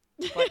moment,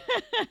 but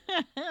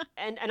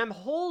and I'm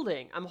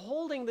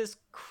holding this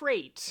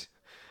crate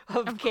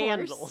of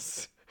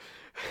candles.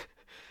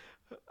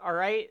 All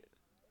right.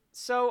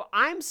 So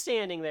I'm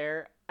standing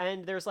there,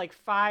 and there's like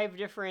 5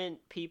 different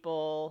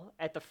people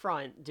at the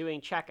front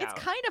doing checkout. It's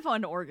kind of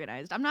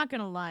unorganized. I'm not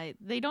going to lie.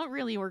 They don't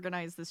really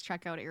organize this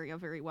checkout area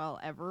very well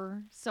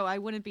ever. So I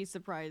wouldn't be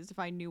surprised if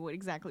I knew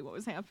exactly what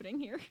was happening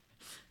here.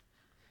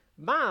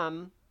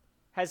 Mom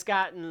has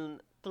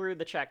gotten through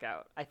the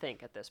checkout, I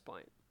think, at this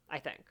point. I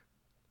think.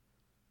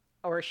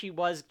 Or she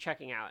was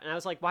checking out. And I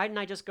was like, why didn't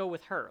I just go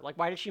with her? Like,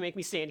 why did she make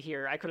me stand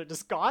here? I could have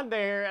just gone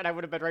there, and I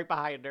would have been right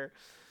behind her.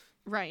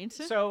 Right.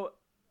 So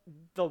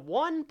the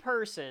one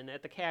person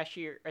at the cash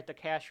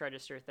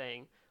register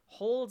thing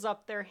holds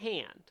up their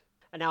hand.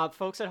 And now,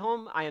 folks at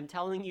home, I am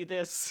telling you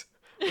this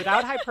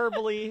without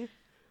hyperbole.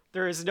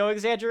 There is no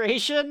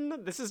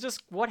exaggeration. This is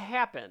just what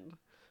happened.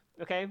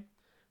 Okay?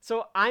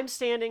 So I'm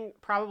standing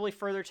probably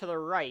further to the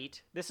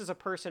right. This is a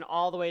person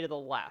all the way to the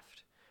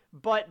left.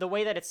 But the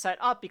way that it's set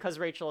up, because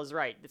Rachel is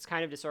right, it's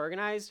kind of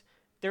disorganized.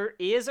 There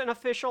is an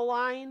official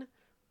line,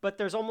 but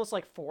there's almost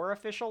like 4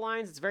 official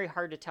lines. It's very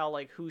hard to tell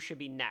like who should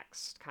be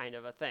next, kind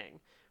of a thing.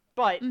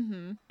 But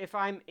if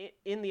I'm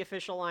in the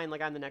official line,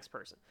 like I'm the next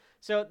person.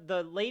 So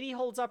the lady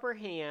holds up her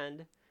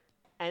hand,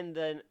 and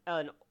then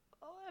an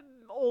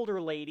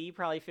older lady,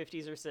 probably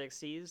 50s or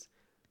 60s,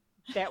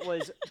 that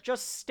was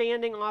just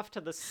standing off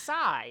to the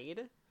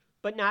side,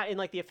 but not in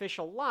like the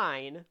official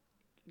line,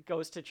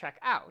 goes to check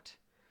out.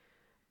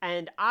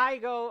 And I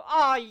go,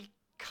 "Oh,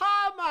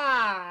 come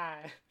on!"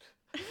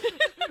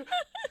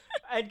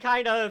 and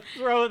kind of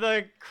throw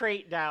the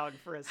crate down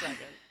for a second.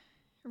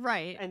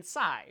 Right. And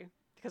sigh.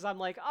 Because I'm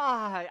like,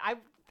 I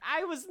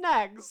was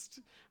next.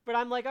 But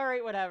I'm like, all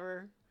right,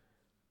 whatever.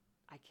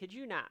 I kid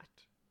you not.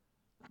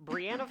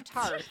 Brienne of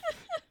Tarth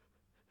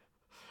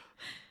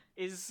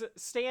is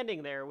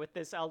standing there with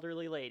this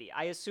elderly lady.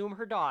 I assume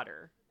her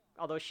daughter,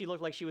 although she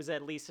looked like she was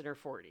at least in her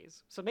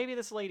 40s. So maybe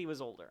this lady was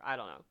older. I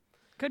don't know.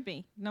 Could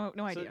be. No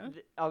idea.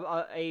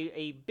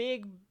 A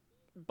big,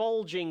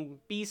 bulging,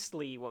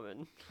 beastly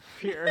woman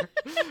here.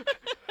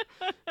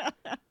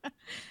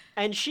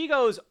 And she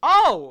goes,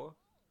 "Oh,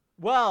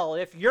 well,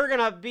 if you're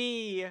going to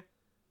be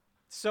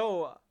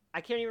so..."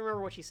 I can't even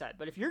remember what she said,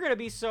 but if you're going to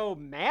be so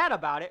mad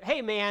about it,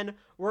 hey, man,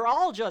 we're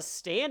all just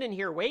standing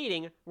here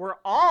waiting. We're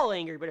all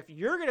angry, but if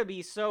you're going to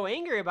be so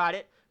angry about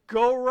it,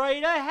 go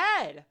right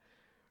ahead.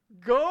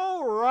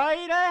 Go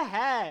right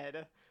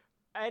ahead.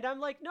 And I'm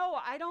like, "No,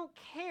 I don't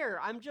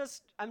care. I'm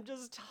just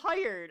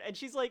tired." And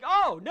she's like,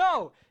 "Oh,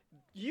 no,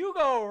 you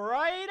go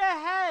right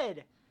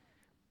ahead,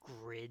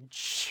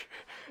 Grinch."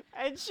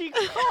 And she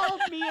called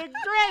me a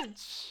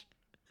Grinch.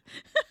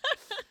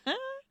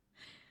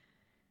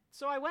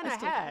 So I went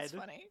ahead. It's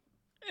funny.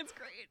 It's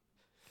great.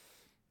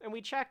 And we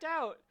checked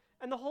out.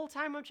 And the whole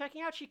time I'm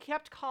checking out, she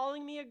kept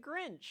calling me a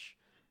Grinch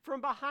from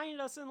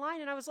behind us in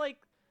line. And I was like,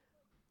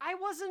 I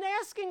wasn't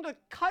asking to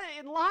cut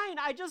in line.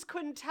 I just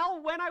couldn't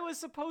tell when I was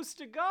supposed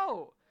to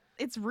go.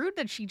 it's rude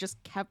that she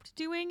just kept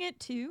doing it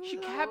too. She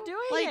though. kept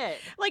doing it.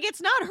 Like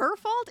it's not her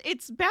fault.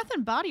 It's Bath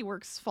and Body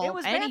Works' fault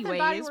was Bath and anyways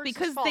Body Works'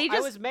 because fault. they I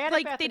just was mad at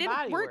like Bath they and didn't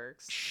Body weren't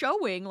Works.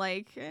 showing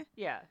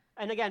Yeah,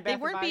 and again, Bath they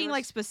and weren't Body being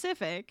like Works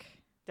specific.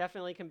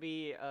 definitely can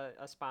be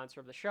a sponsor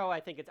of the show. I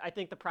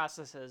think the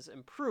process has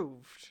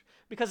improved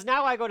because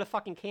now I go to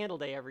fucking Candle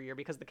Day every year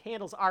because the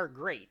candles are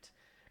great,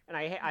 and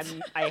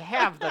I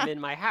have them in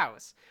my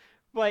house.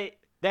 But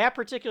that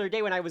particular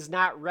day when I was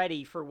not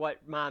ready for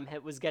what Mom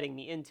was getting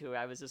me into,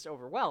 I was just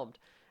overwhelmed.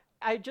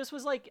 I just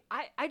was like,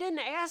 I didn't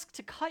ask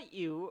to cut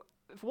you.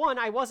 One,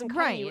 I wasn't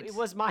cutting you. Right. It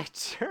was my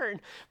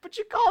turn. But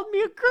you called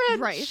me a Grinch.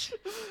 Right.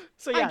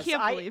 So yes, I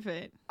can't believe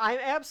it. I'm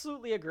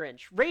absolutely a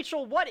Grinch.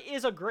 Rachel, what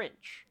is a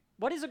Grinch?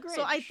 What is a Grinch?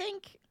 So I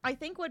think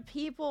what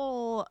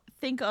people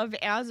think of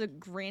as a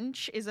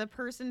Grinch is a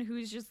person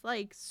who's just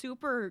like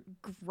super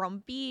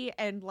grumpy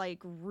and like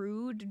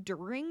rude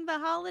during the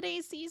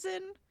holiday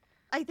season.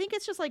 I think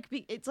it's just like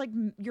it's like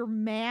you're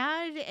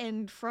mad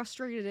and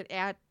frustrated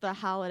at the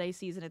holiday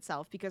season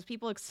itself because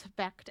people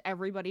expect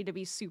everybody to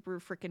be super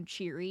freaking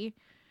cheery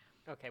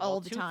okay,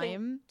 all the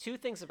time. Two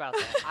things about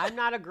that. I'm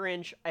not a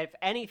Grinch. If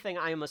anything,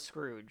 I'm a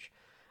Scrooge.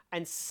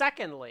 And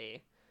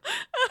secondly,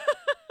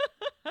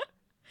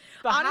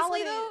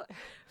 honestly though,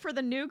 for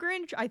the new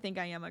Grinch, I think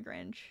I am a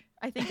Grinch.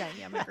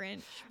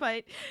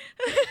 But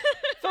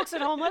folks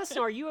at home, let us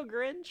know: are you a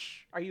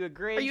Grinch? Are you a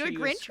Grinch? Are you a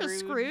Grinch or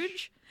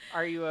Scrooge?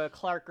 Are you a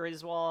Clark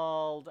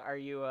Griswold? Are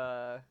you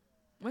a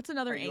what's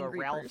another angry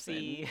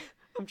Ralphie? person?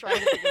 I'm trying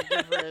to think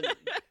of different.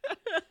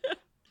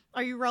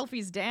 Are you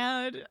Ralphie's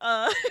dad?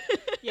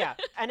 Yeah,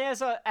 and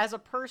as a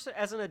person,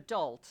 as an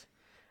adult,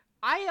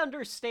 I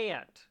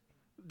understand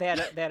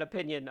that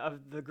opinion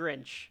of the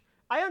Grinch.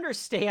 I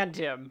understand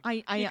him.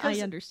 I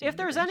understand. If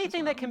there's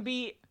anything that can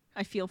be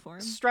I feel for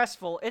him.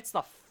 stressful, it's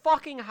the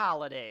fucking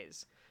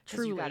holidays.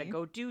 Because you Truly. gotta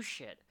go do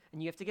shit,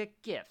 and you have to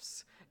get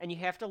gifts, and you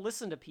have to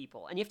listen to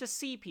people, and you have to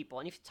see people,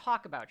 and you have to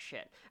talk about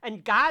shit.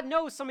 And God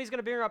knows somebody's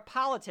gonna bring up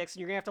politics,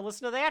 and you're gonna have to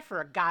listen to that for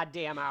a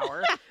goddamn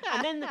hour.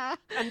 and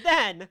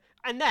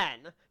then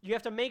you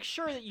have to make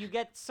sure that you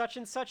get such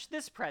and such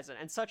this present,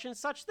 and such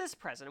this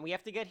present, and we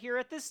have to get here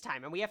at this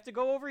time, and we have to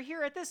go over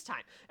here at this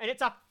time, and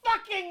it's a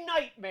fucking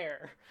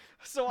nightmare.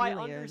 So I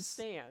Really is.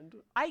 understand.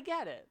 I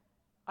get it.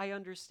 I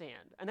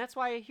understand. And that's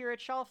why here at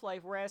Shelf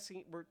Life we're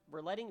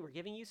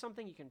giving you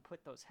something. You can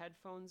put those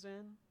headphones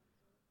in.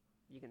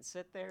 You can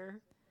sit there.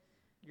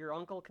 Your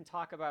uncle can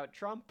talk about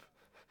Trump.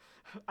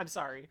 I'm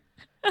sorry.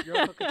 Your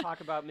uncle can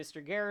talk about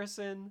Mr.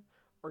 Garrison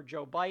or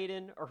Joe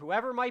Biden or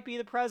whoever might be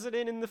the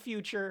president in the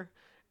future,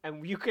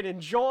 and you can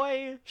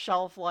enjoy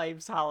Shelf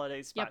Life's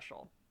holiday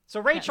special. So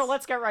Rachel, Yes.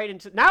 let's get right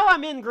into. Now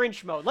I'm in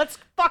Grinch mode. Let's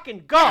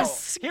fucking go.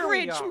 Yes, Here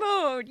we Grinch go.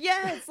 mode.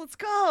 Yes, let's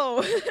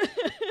go.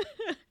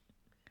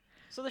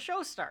 So the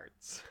show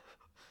starts,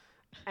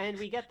 and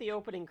we get the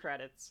opening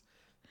credits.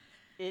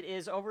 It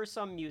is over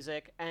some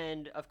music,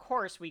 and of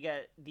course we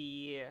get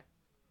the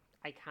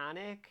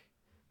iconic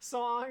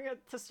song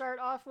to start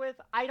off with.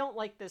 I don't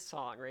like this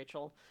song,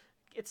 Rachel.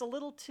 It's a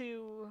little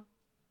too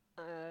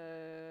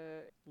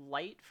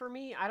light for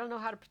me. I don't know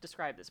how to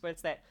describe this, but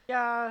it's that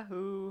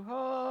Yahoo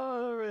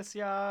Horus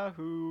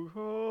Yahoo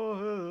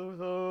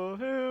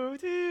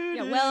Horus.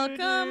 Yeah,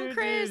 welcome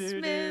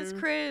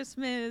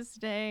Christmas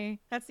Day.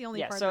 That's the only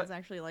Yeah, part so- that's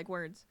actually like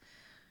words.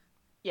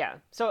 Yeah.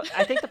 So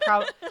I think the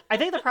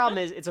problem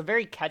is it's a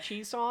very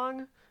catchy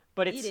song,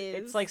 but It is.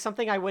 it's like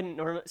something I wouldn't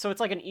normally. So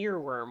it's like an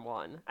earworm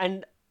one,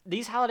 and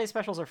these holiday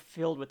specials are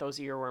filled with those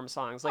earworm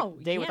songs, like Oh,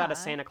 Day Without a yeah.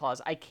 Santa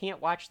Claus. I can't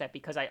watch that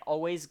because I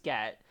always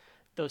get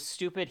those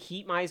stupid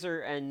Heat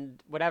Miser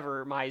and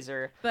whatever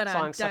Miser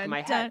songs stuck in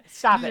my head.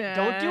 Stop it!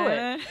 Don't do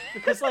it,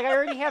 because like I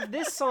already have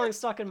this song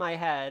stuck in my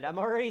head. I'm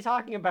already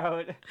talking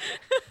about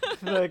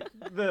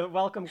the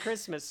Welcome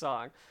Christmas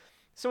song.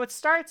 So it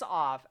starts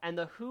off, and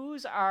the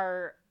Who's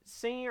are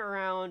singing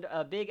around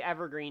a big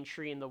evergreen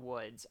tree in the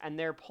woods, and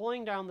they're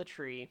pulling down the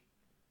tree,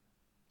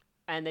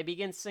 and they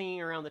begin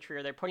singing around the tree,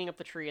 or they're putting up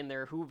the tree in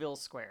their Whoville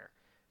Square.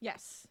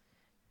 Yes.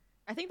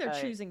 I think they're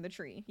choosing the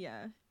tree.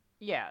 Yeah.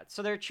 Yeah,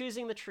 so they're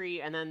choosing the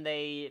tree, and then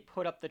they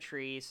put up the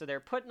tree. So they're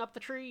putting up the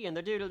tree, and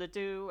they're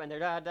doodle-da-doo, and they're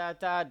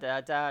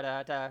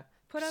da-da-da-da-da-da-da.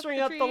 Put up String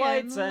the up tree the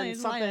lights and light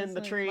something in lights the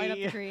and tree. Light up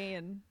the tree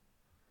and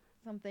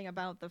something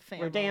about the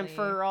family. We're damned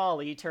for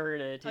all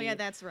eternity. Oh yeah,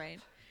 that's right.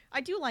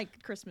 I do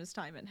like Christmas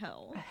Time in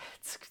Hell.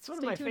 It's one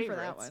Stay of my tuned favorites.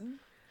 for that one.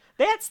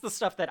 That's the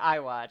stuff that I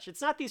watch.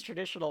 It's not these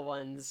traditional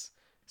ones.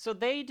 So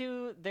they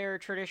do their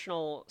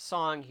traditional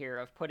song here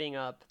of putting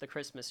up the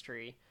Christmas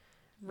tree.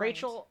 Right.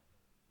 Rachel,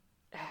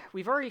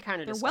 we've already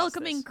kind of They're discussed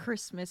welcoming this.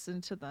 Christmas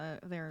into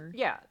their.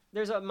 Yeah,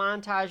 there's a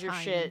montage of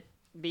Time. shit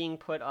being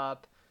put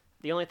up.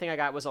 The only thing I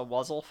got was a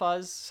wuzzle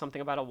fuzz,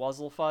 something about a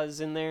wuzzle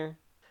fuzz in there.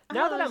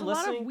 Now that there's I'm a lot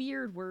listening, of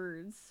weird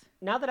words.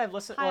 now that I've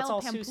listened, well, it's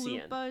all Pile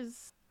Susian.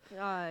 Pamplupas.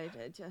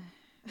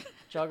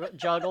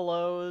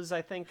 Juggalos,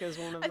 I think, is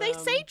one of them. They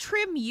say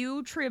trim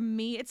you, trim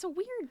me. It's a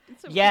weird.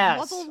 It's a Yes,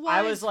 wuzzle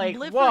I wise, was like,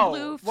 bliffer whoa,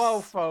 bloofs.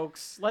 whoa,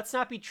 folks, let's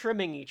not be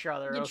trimming each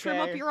other, You okay? trim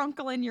up your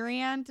uncle and your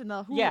aunt and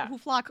the Yeah.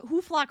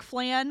 who flock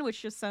flan,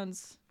 which just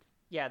sounds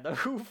Yeah, the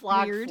Who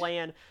Flock Weird.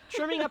 Flan.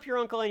 Trimming up your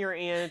uncle and your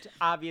aunt,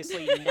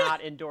 obviously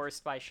not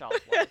endorsed by Shelf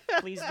Life.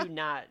 Please do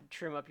not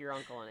trim up your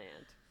uncle and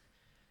aunt.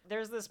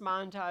 There's this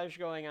montage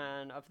going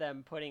on of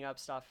them putting up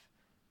stuff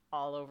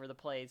all over the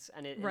place,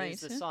 and it Right.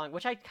 is the song,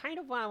 which I kind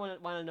of want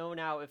to know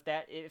now if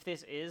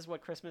this is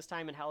what Christmas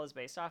Time in Hell is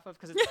based off of,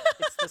 because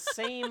it's the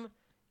same.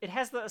 It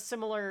has the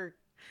similar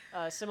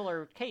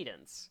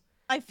cadence.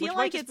 I feel Which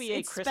might like just be a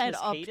it's sped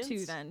Christmas up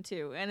cadence.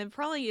 too, and it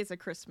probably is a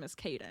Christmas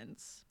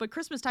cadence. But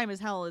Christmas Time is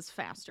Hell is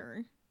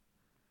faster.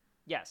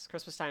 Yes,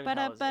 Christmas Time in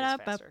Hell is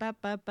faster.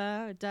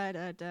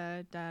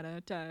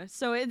 Ba-da-ba-da-ba-ba-ba-da-da-da-da.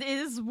 So it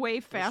is way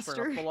faster.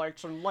 Turn up the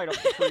lights and light up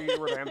the tree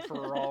with them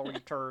for all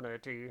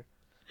eternity.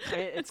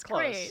 It's close.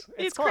 Great.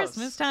 It's close.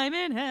 Christmas Time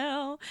in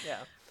Hell. Yeah.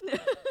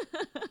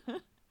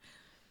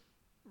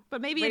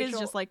 But maybe it is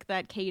Rachel- just like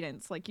that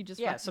cadence, like you just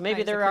Yeah, so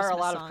maybe recognize there a are a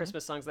Christmas lot song. of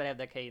Christmas songs that have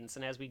that cadence,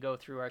 and as we go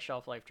through our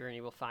Shelf Life journey,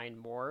 we'll find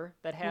more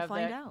that We'll have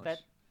find out.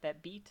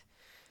 that beat.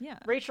 Yeah.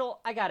 Rachel,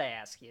 I gotta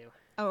ask you.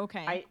 Oh,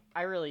 okay.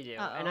 I really do.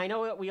 Uh-oh. And I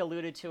know that we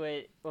alluded to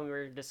it when we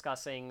were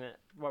discussing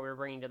what we were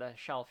bringing to the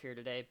shelf here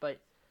today, but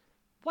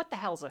what the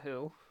hell's a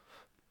Who?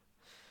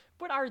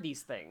 What are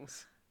these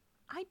things?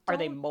 Are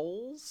they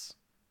moles?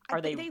 Are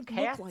they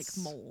cats? look like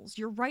moles.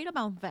 You're right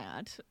about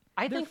that.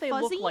 I They're think they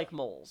fuzzy. look like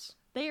moles.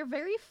 They are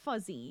very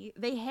fuzzy.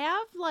 They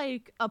have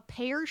like a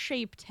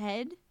pear-shaped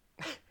head.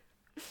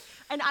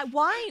 And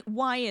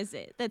why is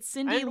it that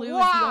Cindy And Lou is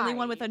the only why?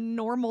 one with a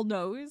normal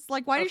nose?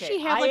 Like, why does Okay,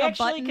 she have like I a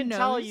actually button can nose?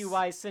 tell you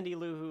why Cindy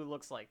Lou Who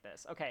looks like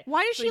this. Okay.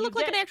 Why does so she you look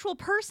like get an actual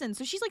person?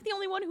 So she's like the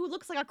only one who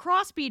looks like a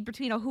crossbreed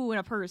between a Who and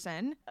a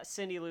person.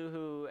 Cindy Lou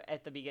Who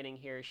at the beginning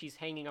here, she's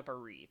hanging up a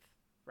wreath,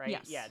 right?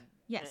 Yes. Yeah.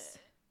 Yes.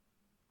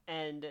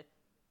 And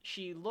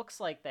she looks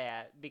like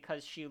that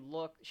because she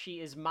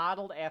is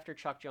modeled after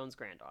Chuck Jones'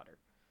 granddaughter,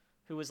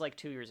 who was like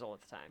 2 years old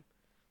at the time.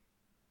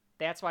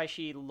 That's why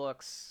she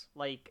looks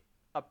like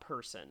a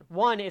person.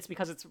 One, it's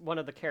because it's one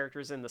of the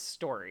characters in the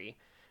story.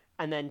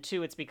 And then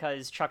two, it's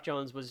because Chuck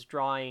Jones was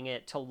drawing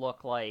it to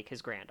look like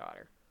his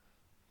granddaughter.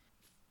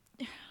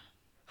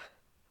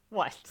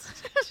 What?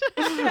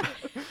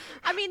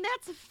 I mean,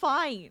 that's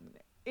fine.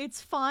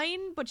 It's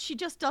fine, but she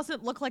just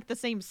doesn't look like the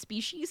same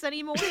species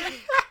anymore.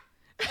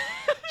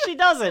 She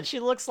doesn't. She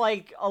looks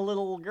like a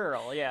little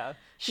girl, yeah.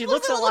 She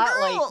looks looks a like a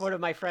little lot girl. like one of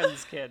my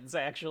friend's kids,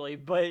 actually,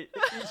 but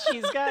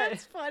she's got...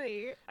 That's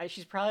funny.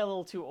 She's probably a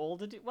little too old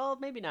to do... Well,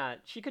 maybe not.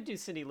 She could do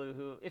Cindy Lou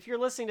Who. If you're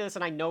listening to this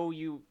and I know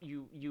you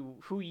know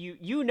who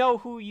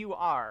you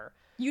are,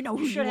 You know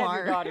who you should have are.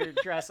 your daughter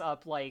dress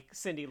up like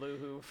Cindy Lou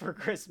Who for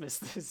Christmas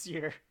this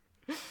year.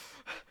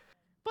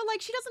 But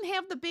like, she doesn't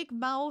have the big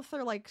mouth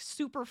or like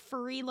super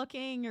furry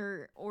looking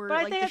or But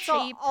I like think the it's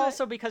shape.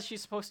 also because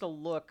she's supposed to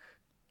look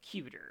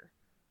cuter.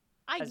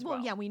 as well.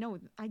 Yeah, we know.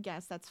 I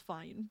guess that's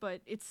fine,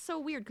 but it's so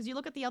weird because you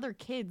look at the other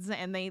kids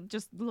and they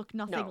just look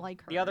nothing No,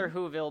 like her. the other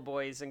Whoville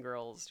boys and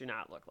girls do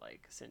not look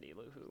like Cindy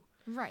Lou Who.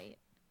 right?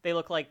 They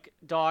look like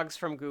dogs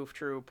from Goof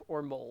Troop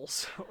or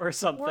moles or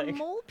something. Or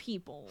mole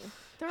people.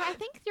 I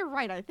think you're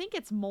right. I think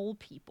it's mole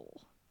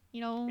people. You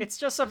know, It's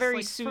just a very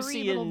like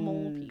furry little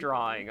mole Seussian people.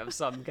 drawing of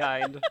some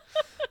kind.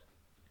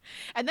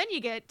 And then you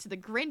get to the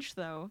Grinch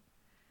though,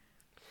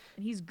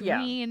 and he's Yeah.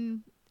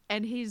 green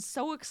and he's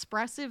so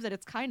expressive that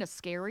it's kind of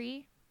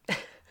scary.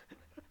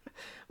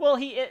 Well,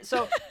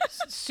 so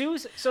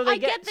they I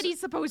get that he's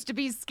supposed to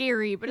be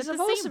scary, but he's at the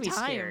supposed same to be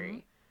time,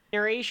 scary.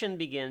 Narration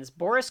begins.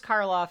 Boris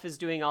Karloff is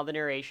doing all the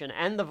narration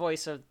and the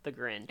voice of the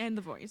Grinch. and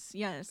the voice,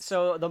 yes.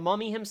 So the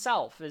mummy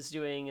himself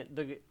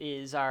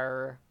is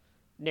our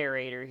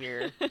narrator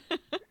here.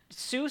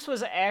 Seuss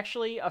was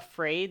actually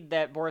afraid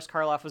that Boris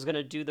Karloff was going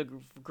to do the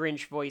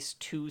Grinch voice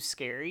too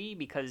scary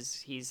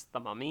because he's the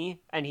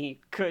mummy and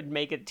he could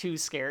make it too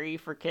scary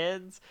for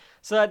kids.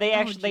 So they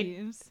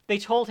actually they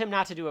told him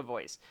not to do a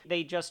voice.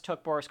 They just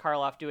took Boris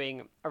Karloff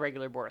doing a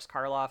regular Boris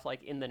Karloff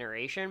like in the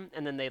narration,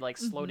 and then they like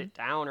slowed it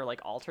down or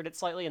like altered it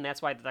slightly, and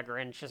that's why the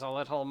Grinch is a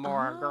little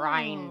more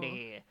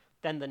grindy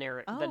than the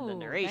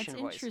narration that's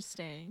voice.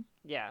 interesting.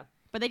 Yeah.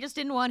 But they just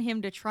didn't want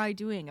him to try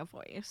doing a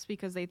voice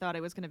because they thought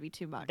it was going to be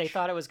too much. They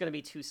thought it was going to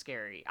be too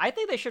scary. I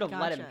think they should have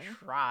let him Gotcha.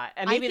 try.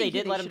 And maybe they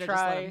did let him should've just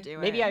try. let him do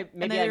maybe it. I and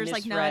maybe then I there's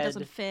misread. like, no, it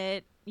doesn't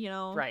fit. You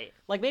know, Right.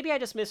 Like maybe I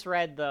just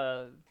misread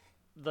the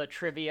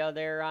trivia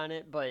there on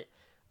it, but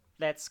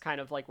that's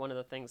kind of like one of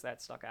the things that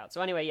stuck out.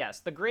 So anyway, yes,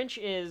 the Grinch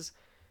is,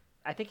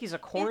 I think he's a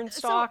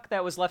cornstalk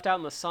that was left out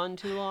in the sun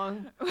too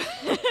long.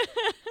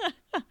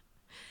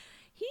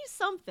 He's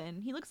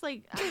something. He looks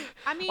like.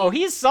 I mean, Oh,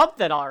 he's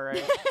something, all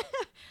right.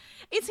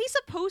 is he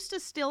supposed to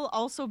still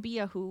also be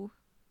a Who?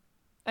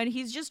 And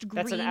he's just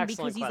green That's an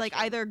excellent because he's like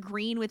question. either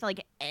green with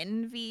like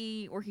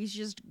envy or he's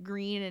just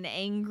green and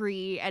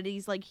angry and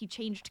he's like he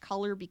changed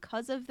color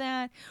because of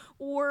that,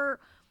 or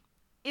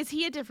is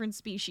he a different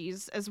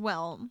species as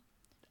well?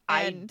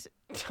 And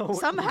Don't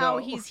somehow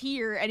know. he's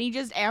here and he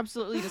just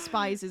absolutely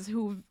despises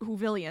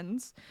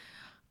Whovillians.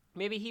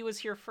 Maybe he was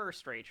here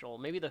first, Rachel.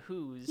 Maybe the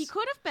Who's He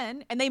could have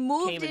been, and they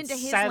moved came and into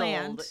his settled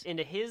land.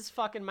 into his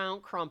fucking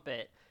Mount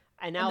Crumpet,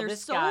 And now they're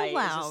this so guy is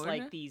just loud.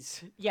 like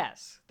these.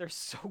 Yes, they're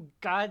so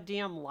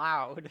goddamn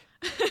loud.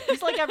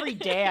 He's like every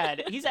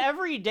dad. He's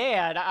every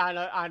dad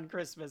on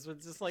Christmas.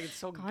 It's just like it's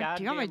so God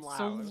goddamn damn, it's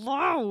loud. so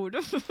loud.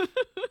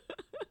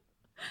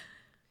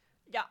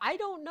 Yeah, I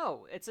don't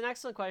know. It's an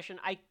excellent question.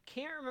 I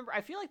can't remember. I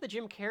feel like the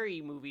Jim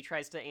Carrey movie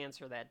tries to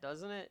answer that,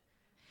 doesn't it?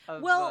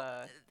 Of,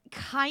 Well,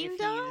 kind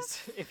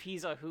of. if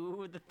he's a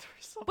who or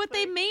something. But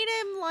they made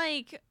him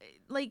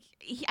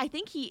I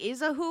think he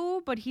is a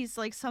who, but he's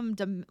like some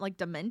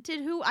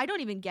demented who. I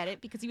don't even get it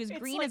because he was It's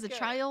green like as a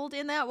child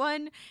in that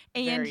one,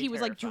 and Very he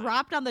was like terrifying.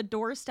 dropped on the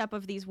doorstep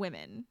of these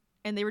women,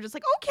 and they were just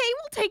like, "Okay,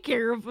 we'll take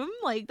care of him.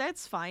 Like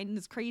that's fine." And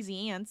his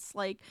crazy aunts,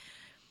 like,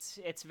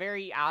 It's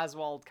very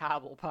Oswald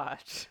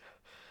Cobblepot.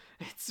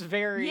 It's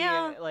very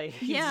like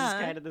he's yeah. just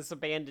kind of this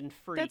abandoned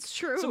freak. That's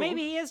true. So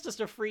maybe he is just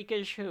a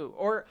freakish who,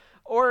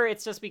 or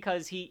it's just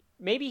because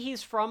maybe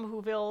he's from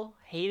Whoville,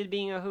 hated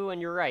being a who,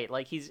 and you're right.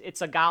 Like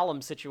it's a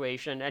Gollum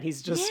situation, and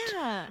he's just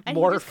and he just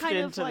morphed kind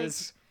of, into like,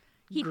 this.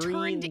 he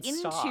green turned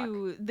stalk.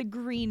 into the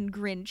green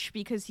Grinch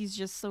because he's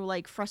just so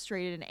like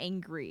frustrated and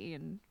angry,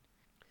 and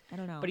I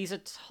don't know. But he's a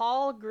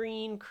tall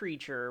green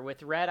creature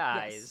with red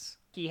eyes.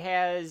 He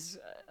has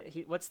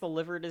what's the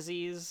liver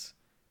disease?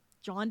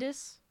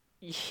 Jaundice.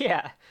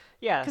 Yeah,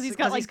 Because he's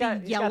got like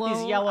these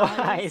yellow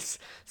eyes.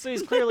 So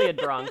he's clearly a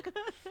drunk,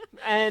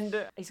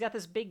 and he's got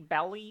this big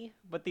belly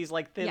with these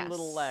like thin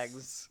little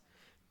legs.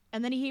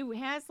 And then he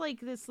has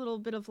like this little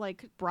bit of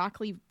like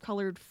broccoli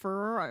colored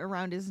fur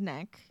around his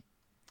neck.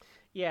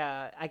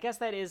 Yeah, I guess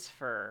that is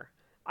fur.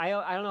 I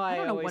don't know. I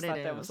don't know always what thought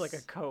it that was like a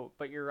is. coat,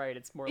 but you're right.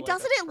 It's more. It like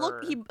doesn't a it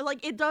look fur.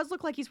 it does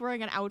look like he's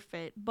wearing an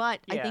outfit,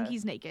 but I think Yeah.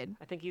 he's naked.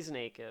 I think he's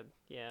naked.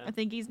 Yeah, I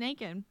think he's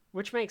naked.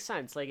 which makes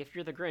sense. Like if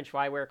you're the Grinch,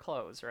 why wear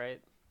clothes,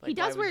 right? Like, He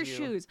does why would wear you-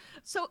 shoes.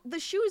 So the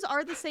shoes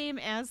are the same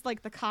as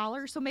like the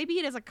collar. So maybe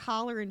it is a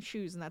collar and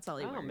shoes, and that's all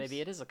he wears. Oh,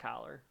 maybe it is a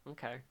collar.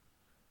 Okay.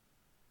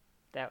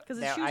 Because his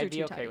that shoes I'd are be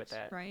too okay tight, with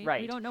that. right?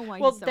 Right. We don't know why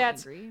Well, he's so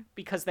that's angry.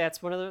 because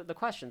that's one of the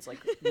questions. Like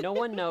no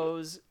one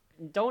knows.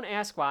 Don't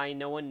ask why.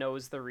 No one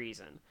knows the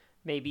reason.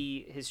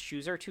 Maybe his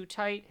shoes are too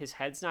tight. His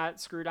head's not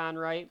screwed on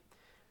right.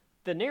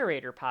 The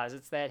narrator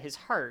posits that his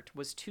heart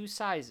was 2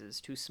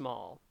 sizes too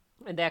small,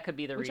 and that could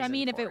be the Which reason. I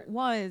mean, if for it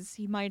was,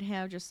 he might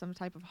have just some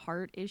type of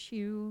heart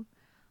issue.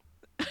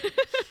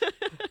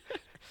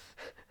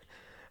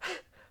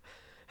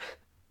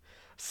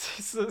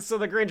 So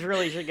the Grinch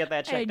really should get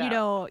that checked And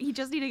out. he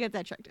just need to get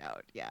that checked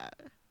out. Yeah,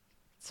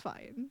 it's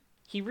fine.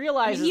 He I mean,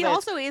 realizes he that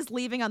also is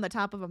leaving on the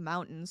top of a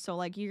mountain, so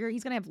like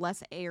he's gonna have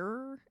less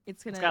air.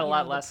 It's got a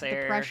lot less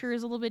air. The pressure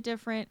is a little bit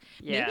different.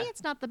 Yeah. Maybe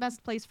it's not the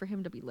best place for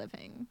him to be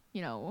living.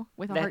 With a heart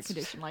That's-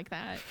 condition like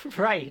that.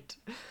 right.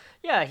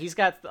 Yeah, he's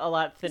got a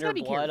lot thinner gotta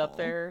be blood up careful.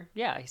 there.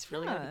 Yeah, he's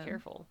really got to Yeah. be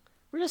careful.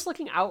 We're just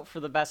looking out for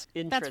the best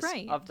interests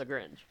right. of the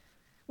Grinch.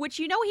 Which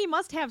he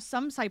must have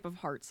some type of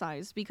heart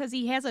size because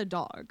he has a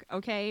dog.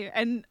 Okay,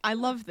 and I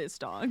love this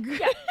dog.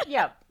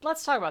 Yeah,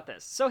 let's talk about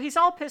this. So he's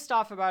all pissed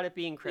off about it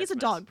being Christmas. He's a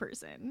dog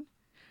person.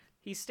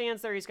 He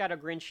stands there, he's got a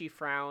Grinchy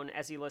frown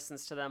as he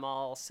listens to them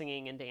all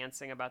singing and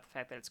dancing about the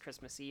fact that it's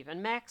Christmas Eve.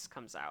 And Max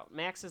comes out.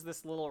 Max is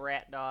this little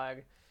rat dog.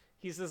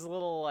 He's this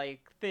little,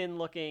 like,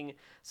 thin-looking...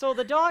 So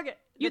the dog...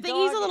 You think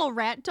he's a little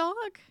rat dog?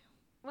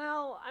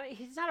 Well, I mean,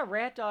 he's not a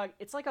rat dog.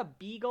 It's like a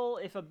beagle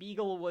if a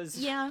beagle was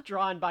Yeah.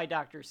 drawn by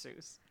Dr.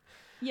 Seuss.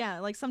 Yeah,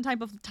 like some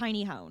type of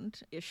tiny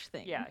hound-ish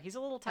thing. Yeah, he's a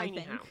little I tiny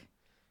think. hound.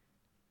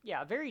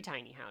 Yeah, very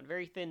tiny hound.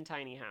 Very thin,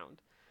 tiny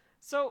hound.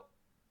 So,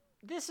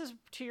 this is,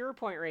 to your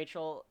point,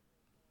 Rachel,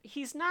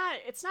 it's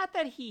not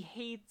that he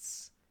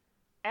hates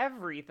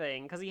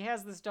everything, because he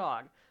has this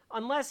dog.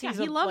 Unless he's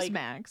he loves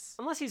Max.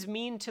 Unless he's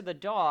mean to the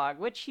dog,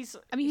 which he's...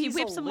 I mean, he he's a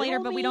whips him later,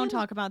 little but we don't mean.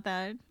 talk about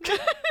that.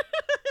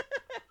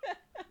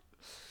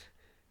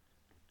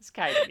 He's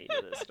kind of mean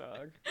to this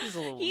dog. He's a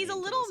little He's a mean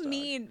to little this dog.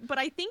 mean, but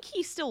I think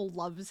he still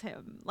loves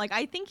him. Like,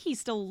 I think he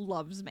still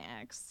loves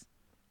Max.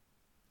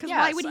 Because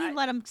why Yes, would he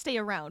let him stay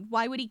around?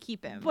 Why would he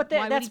keep him? But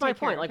Why would that's he my take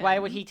care point. of Like, why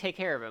him? would he take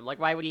care of him? Like,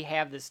 why would he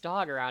have this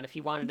dog around if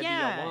he wanted to be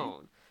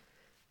alone?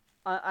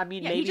 I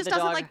mean, Yeah, maybe he just the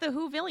doesn't dog, like the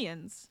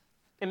Whovilians.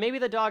 and maybe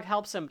the dog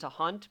helps him to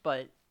hunt,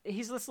 but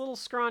he's this little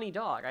scrawny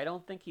dog. I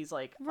don't think he's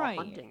like Right.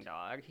 a hunting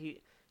dog.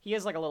 He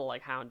is like a little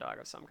like hound dog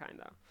of some kind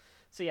though.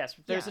 So yes,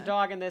 there's a Yeah.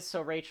 dog in this.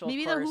 So Rachel,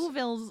 Maybe of the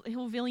course,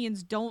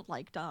 Whovilians don't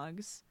like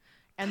dogs,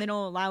 and they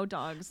don't allow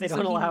dogs. they and so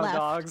don't he allow left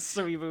dogs,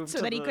 so he moved so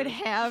to that he the- could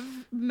have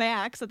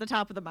Max at the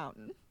top of the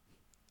mountain.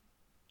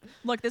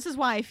 Look, this is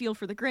why I feel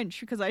for the Grinch,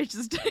 because I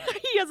just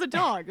he has a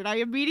dog, and I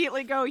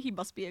immediately go, he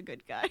must be a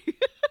good guy.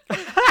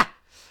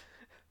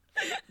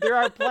 There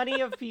are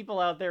plenty of people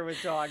out there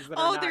with dogs that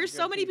are Oh, not there's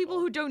so good many people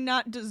who do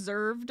not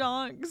deserve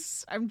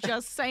dogs. I'm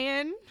just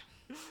saying.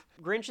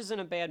 Grinch is in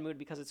a bad mood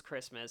because it's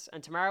Christmas,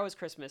 and tomorrow is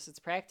Christmas. It's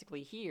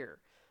practically here.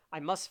 I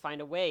must find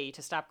a way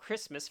to stop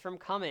Christmas from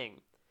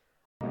coming.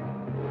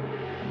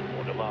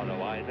 For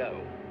tomorrow I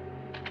know.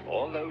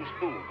 All those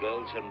school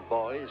girls and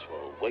boys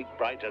will wake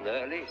bright and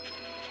early.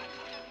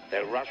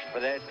 They'll rush for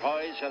their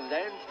toys and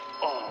then,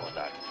 oh,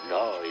 the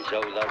noise,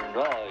 the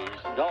noise,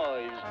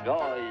 noise,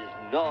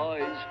 noise,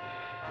 noise.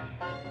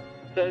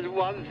 There's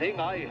one thing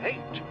I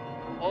hate.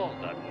 All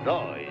the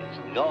noise,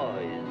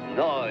 noise,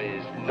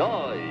 noise,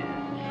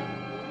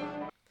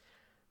 noise.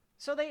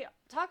 So they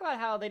talk about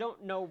how they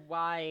don't know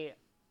why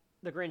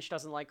the Grinch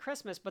doesn't like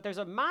Christmas, but there's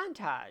a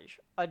montage,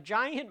 a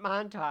giant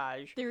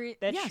montage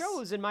that yes.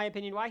 shows, in my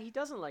opinion, why he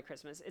doesn't like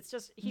Christmas. It's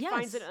just he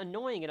finds it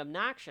annoying and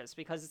obnoxious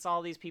because it's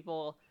all these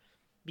people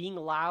being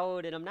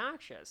loud and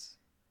obnoxious.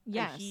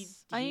 Yes, and he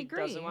I agree.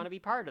 Doesn't want to be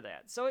part of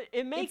that. So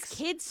it makes it's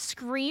kids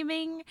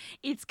screaming.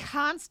 It's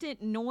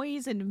constant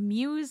noise and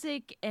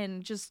music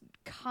and just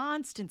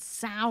constant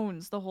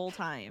sounds the whole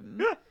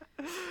time.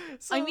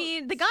 So, I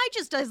mean, the guy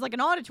just does like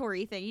an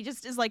auditory thing. He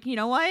just is like, you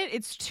know what?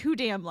 It's too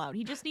damn loud.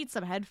 He just needs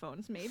some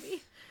headphones,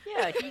 maybe.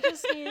 Yeah, he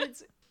just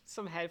needs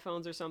some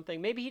headphones or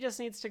something. Maybe he just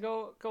needs to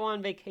go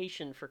on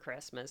vacation for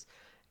Christmas.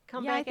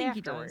 Come back I think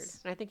afterward. he does.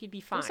 And I think he'd be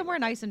fine. Or somewhere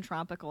nice and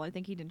tropical. I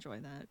think he'd enjoy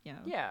that.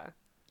 Yeah.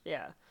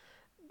 Yeah.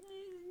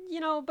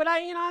 But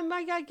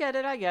I get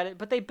it.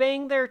 But they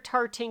bang their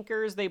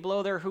tar-tinkers, they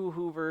blow their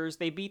hoo-hoovers,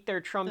 they beat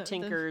their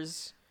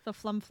trum-tinkers. The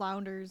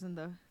flum-flounders and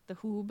the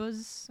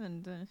hoobas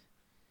and the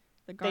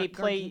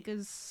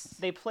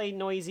They play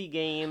noisy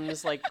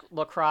games like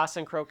lacrosse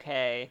and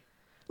croquet.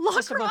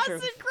 Lacrosse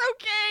and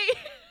croquet!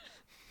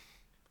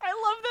 I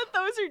love that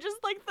those are just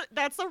like,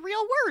 that's a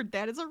real word.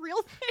 That is a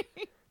real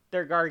thing.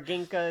 They're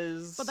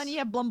garginkas. But then you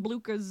have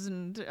blumblukas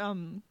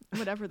and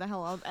whatever the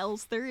hell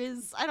else there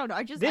is. I don't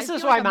know. This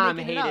is why Mom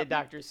hated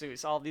Dr.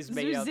 Seuss. All these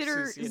made up Seussian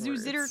words.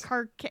 Zoozitter,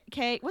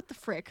 Carcay. What the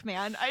frick,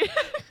 man?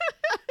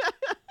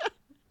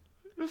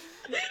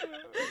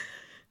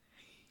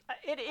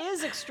 It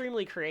is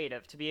extremely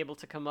creative to be able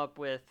to come up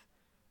with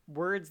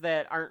words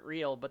that aren't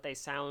real, but they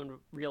sound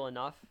real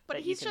enough. But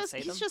that he's you can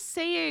say just them.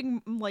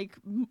 saying like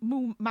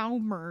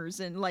moumers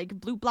and like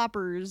blue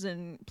bloppers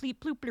and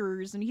pleep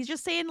ploopers, and he's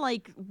just saying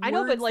like words I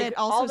know, but like that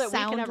all also that we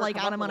can sound ever like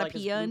come up with,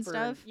 onomatopoeia like, and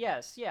stuff.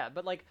 Yes, yeah,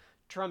 but like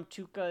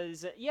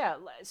Trumtukas,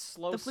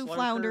 slow The flue slunkers,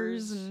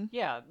 flounders and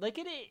like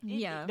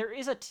yeah.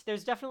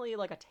 There's definitely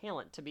like a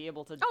talent to be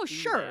able to. Oh do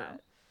sure,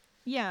 that.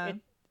 yeah.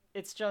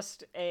 It's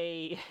just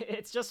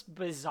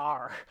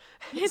bizarre.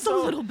 It's a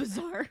little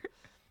bizarre.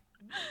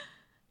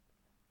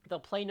 They'll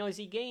play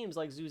noisy games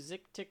like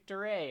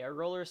Zuziktiktere, a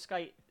roller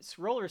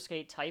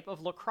skate type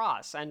of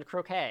lacrosse and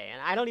croquet.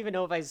 And I don't even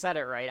know if I said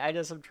it right. I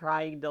just am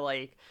trying to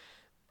like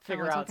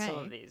figure out some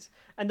of these.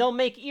 And they'll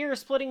make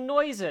ear-splitting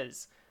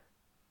noises.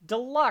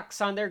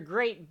 Deluxe on their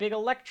great big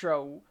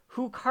electro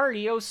who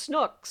cardio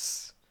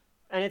snooks.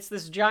 And it's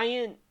this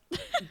giant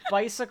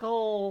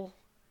bicycle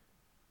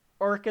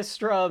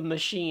orchestra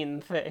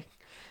machine thing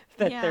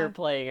that they're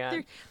playing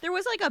on. There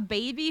was like a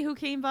baby who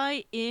came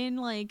by in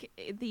like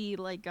the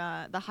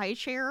high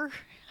chair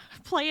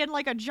playing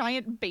like a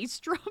giant bass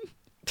drum.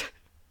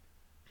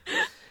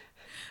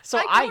 So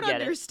I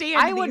get understand it.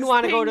 I wouldn't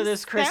want to go to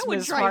this that Christmas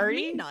would drive party.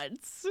 Me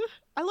nuts.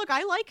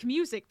 I like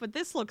music, but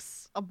this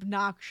looks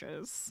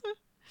obnoxious.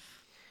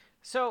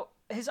 So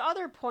his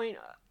other point,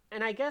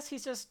 and I guess he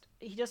just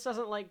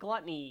doesn't like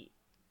gluttony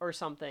or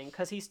something,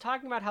 because he's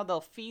talking about how they'll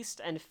feast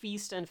and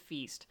feast and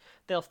feast.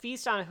 They'll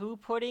feast on who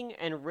pudding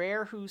and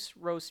rare who's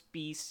roast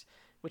beast,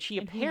 which he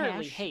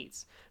apparently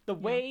hates. The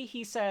way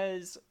he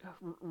says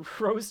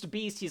roast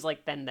beast, he's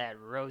like, then that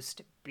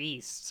roast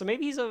beast. So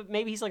maybe he's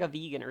like a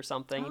vegan or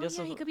something.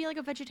 Oh, he could be like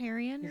a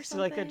vegetarian or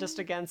something. Like just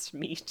against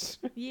meat.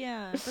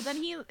 Yeah,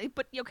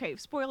 but okay,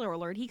 spoiler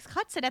alert, he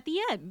cuts it at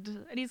the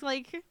end, and he's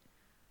like,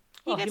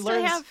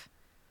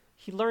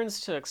 He learns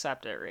to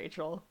accept it,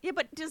 Rachel. Yeah,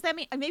 but does that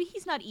mean maybe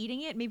he's not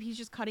eating it? Maybe he's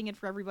just cutting it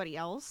for everybody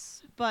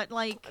else. But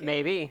like,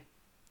 maybe.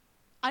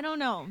 I don't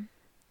know.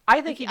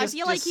 I think I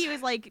feel like he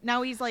was like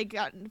now he's like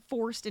gotten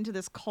forced into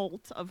this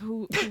cult of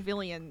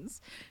Whovillians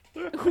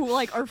who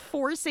like are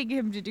forcing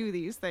him to do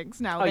these things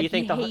now that he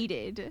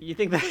hated. You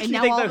think that? And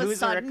now all of a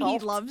sudden he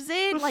loves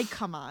it? Like,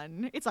 come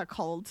on, it's a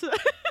cult.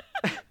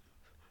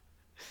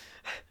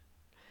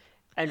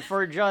 And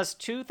for just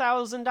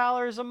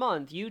 $2,000 a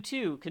month, you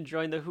too can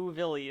join the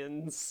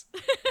Whovillians.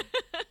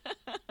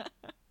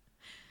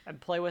 And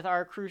play with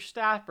our crew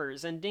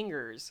staffers and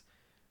dingers.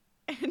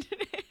 And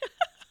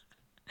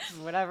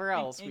whatever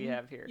else we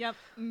have here. Yep.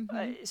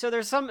 Mm-hmm. So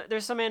there's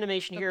some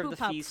animation here of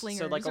the feast.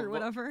 So like or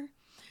whatever.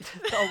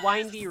 A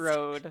windy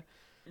road.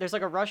 There's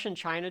like a Russian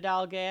China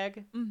doll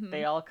gag. Mm-hmm.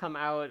 They all come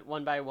out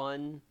one by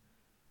one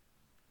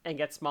and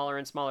get smaller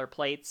and smaller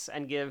plates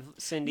and give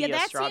Cindy a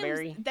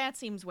strawberry. That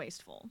seems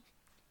wasteful.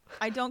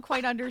 I don't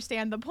quite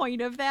understand the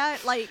point of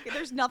that. Like,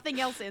 there's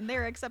nothing else in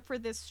there except for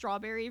this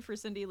strawberry for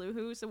Cindy Lou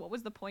Who. So what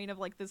was the point of,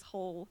 like, this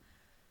whole...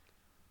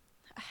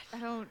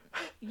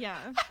 Yeah.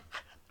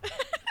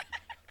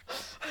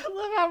 I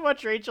love how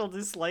much Rachel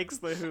dislikes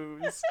the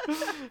Who's.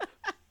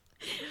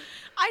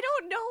 I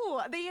don't know.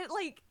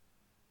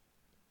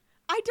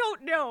 I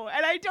don't know.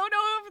 And I don't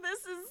know if this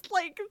is,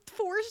 like,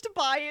 forced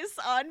bias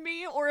on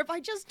me or if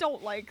I just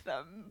don't like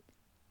them.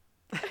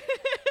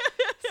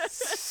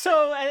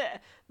 So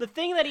the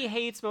thing that he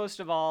hates most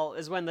of all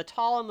is when the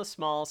tall and the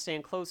small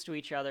stand close to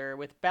each other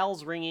with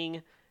bells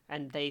ringing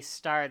and they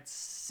start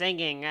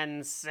singing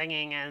and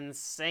singing and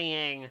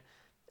singing.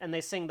 And they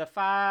sing the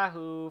fa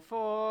who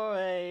for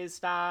a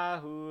star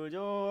who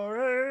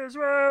door is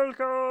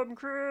welcome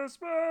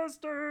Christmas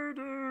do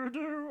do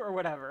do or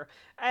whatever.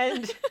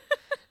 And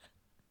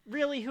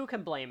really, who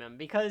can blame him?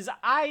 Because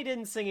I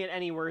didn't sing it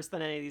any worse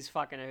than any of these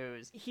fucking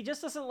Who's. He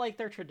just doesn't like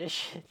their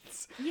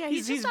traditions. Yeah,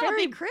 he's just not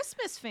very a big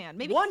Christmas fan.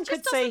 Maybe one he just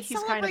could say doesn't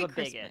he's kind of a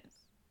celebrate bigot. Christmas.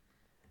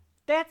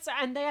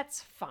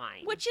 That's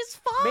fine. Which is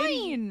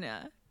fine.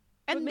 But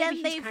And maybe then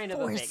he's they kind of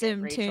a force bigot,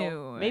 him Rachel.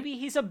 to. Maybe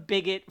he's a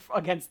bigot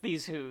against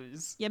these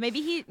Who's. Yeah,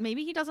 maybe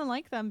he doesn't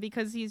like them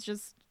because he's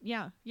just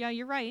yeah,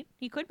 you're right.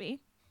 He could be.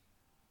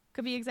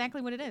 Could be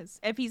exactly what it is.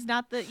 If he's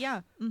not the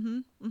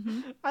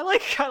I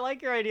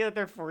like your idea that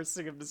they're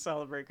forcing him to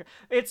celebrate.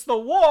 It's the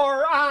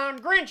war on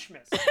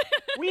Grinchmas.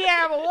 We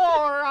have a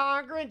war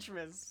on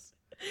Grinchmas.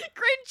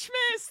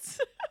 Grinchmas.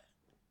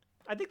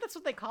 I think that's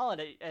what they call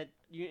it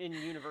in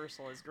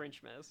Universal is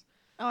Grinchmas.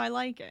 Oh, I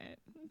like it.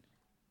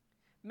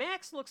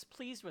 Max looks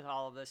pleased with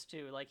all of this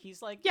too. Like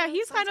he's like, Yeah, "That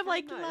he's kind sounds of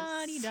like kinda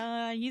nice."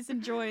 la-di-da. He's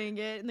enjoying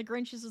it, and the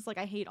Grinch is just like,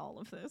 I hate all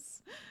of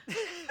this.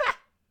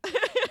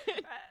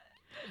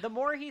 The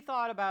more he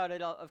thought about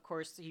it, of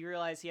course, he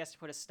realized he has to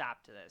put a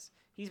stop to this.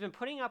 He's been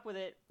putting up with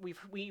it.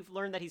 We've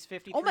learned that he's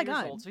 53 Oh my years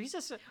God. old, so he's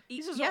just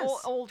Yes.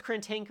 old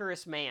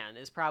cantankerous man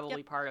is probably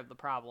Yep. part of the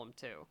problem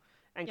too.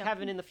 And Yep.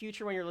 Kevin, in the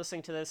future when you're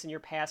listening to this and you're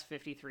past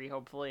 53,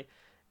 hopefully,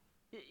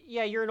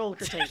 yeah, you're an old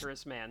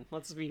cantankerous man.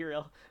 Let's be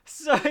real.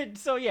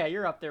 So yeah,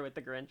 you're up there with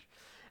the Grinch,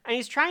 and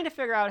he's trying to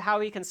figure out how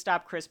he can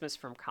stop Christmas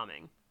from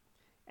coming,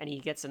 and he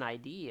gets an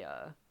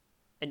idea,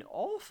 an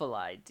awful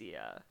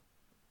idea.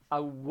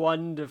 A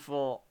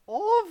wonderful,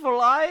 awful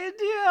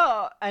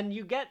idea, and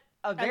you get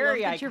a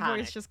very I love that iconic. your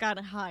voice just got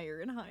higher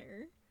and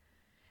higher.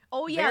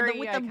 Oh yeah, Very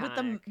with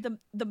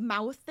the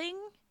mouth thing.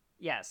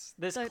 Yes,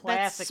 this That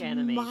classic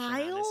animation on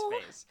smile?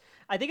 his face.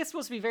 I think it's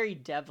supposed to be very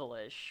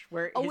devilish,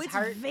 where Oh, his it's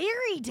heart,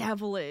 very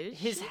devilish.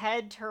 his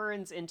head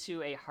turns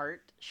into a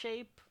heart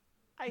shape.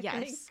 I think.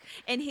 Yes,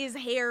 and his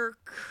hair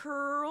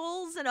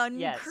curls and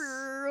Yes.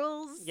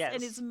 uncurls. Yes.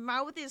 And his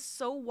mouth is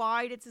so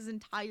wide, it's his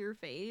entire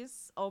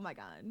face. Oh my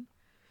god.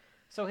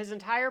 So his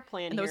entire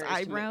plan And here those is to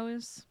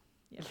eyebrows.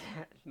 Yeah.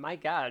 my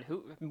God,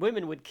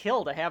 women would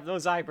kill to have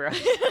those eyebrows.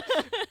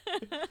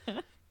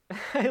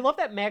 I love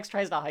that Max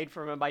tries to hide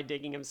from him by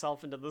digging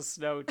himself into the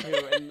snow too,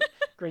 and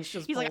Grinch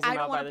just He's pulls like, him I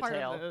don't out by want a the part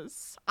tail. of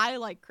this. I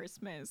like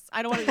Christmas.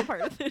 I don't want to be a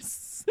part of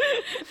this.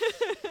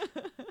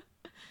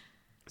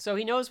 So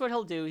he knows what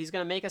he'll do. He's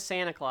going to make a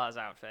Santa Claus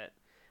outfit.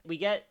 We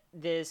get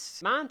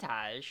this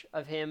montage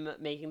of him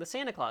making the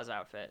Santa Claus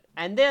outfit.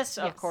 And this,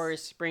 of Yes.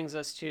 course, brings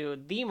us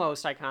to the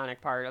most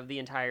iconic part of the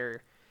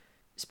entire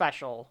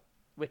special,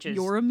 which is...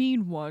 You're a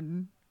mean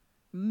one,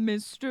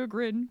 Mr.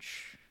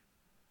 Grinch.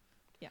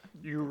 Yeah.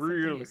 You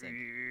that's like the music.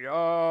 really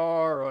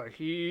are a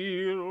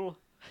heel.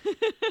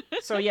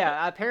 So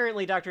yeah,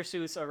 apparently Dr.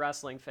 Seuss a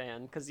wrestling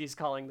fan, because he's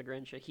calling the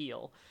Grinch a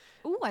heel.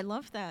 Ooh, I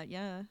love that.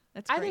 Yeah,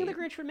 that's I great. think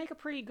the Grinch would make a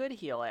pretty good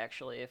heel,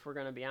 actually, if we're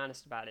going to be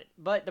honest about it.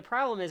 But the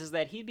problem is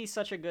that he'd be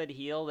such a good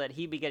heel that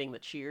he'd be getting the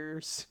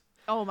cheers.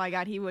 Oh my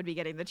god, he would be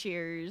getting the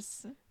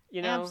cheers.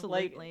 You know,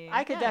 Absolutely. like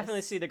I could definitely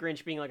Yes. see the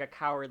Grinch being like a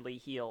cowardly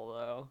heel,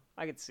 though.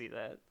 I could see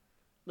that.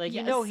 Like you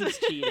Yes. know he's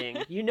cheating.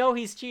 You know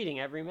he's cheating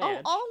every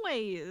match. Oh,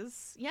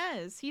 always.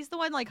 Yes, he's the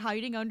one like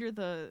hiding under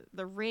the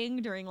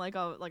ring during like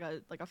a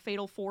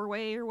fatal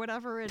 4-way or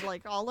whatever, and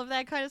like all of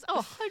that kind of.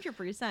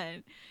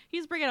 100%.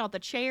 He's bringing out the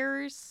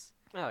chairs.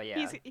 Oh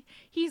yeah.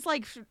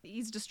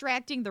 He's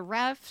distracting the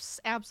refs.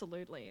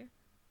 Absolutely.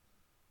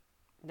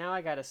 Now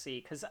I gotta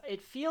see, because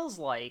it feels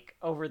like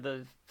over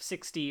the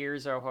 60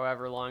 years or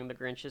however long the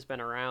Grinch has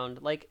been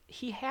around, like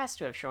he has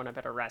to have shown up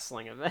at a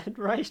wrestling event,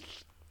 right?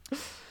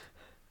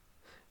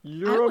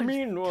 You're a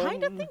mean one. I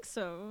kind of think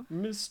so.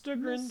 Mr.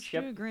 Grinch. Mr.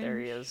 Yep, there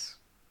he Grinch. is.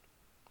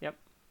 Yep.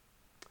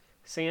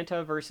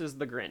 Santa versus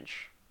the Grinch.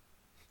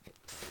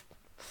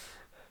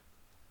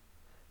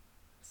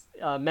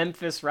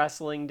 Memphis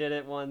Wrestling did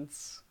it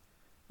once.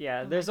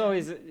 Yeah, there's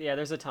always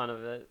there's a ton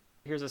of it.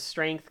 Here's a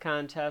strength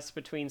contest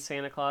between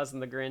Santa Claus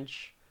and the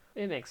Grinch.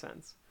 It makes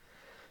sense.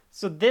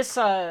 So this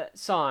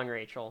song,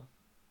 Rachel.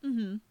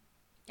 Mm-hmm.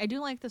 I do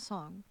like the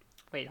song.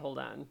 Wait, hold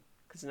on,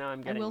 because now I'm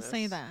I getting will this.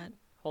 say that.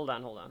 Hold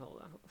on.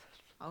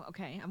 Oh,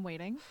 okay. I'm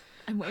waiting.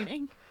 I'm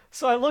waiting.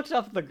 So I looked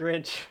up the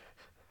Grinch.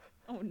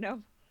 Oh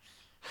no.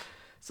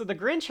 So the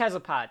Grinch has a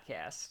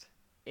podcast.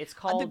 It's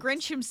called The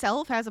Grinch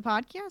himself has a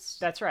podcast?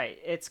 That's right.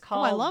 It's I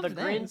called love the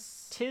Grinch.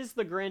 this. Tis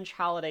the Grinch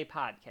Holiday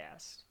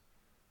Podcast.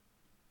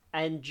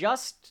 And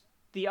just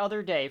the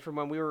other day, from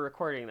when we were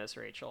recording this,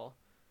 Rachel,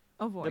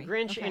 Oh boy. the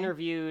Grinch Okay.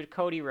 interviewed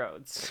Cody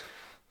Rhodes.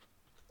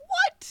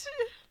 What?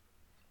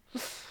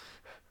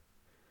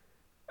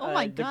 Oh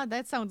my the- god,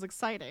 that sounds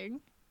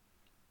exciting.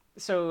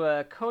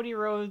 So Cody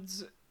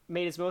Rhodes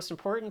made his most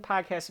important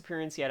podcast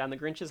appearance yet on the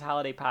Grinch's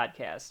Holiday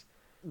Podcast.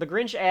 The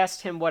Grinch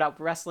asked him what a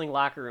wrestling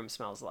locker room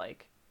smells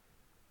like.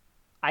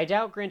 I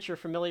doubt, Grinch, you're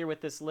familiar with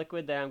this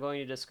liquid that I'm going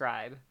to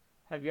describe.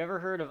 Have you ever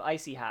heard of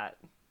Icy Hot?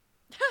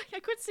 I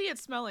could see it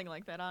smelling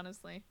like that,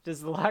 honestly.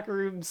 Does the locker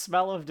room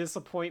smell of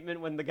disappointment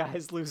when the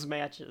guys lose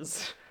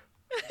matches?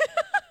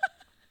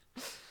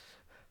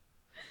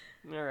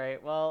 All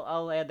right. Well,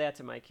 I'll add that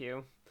to my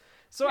queue.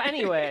 So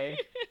anyway,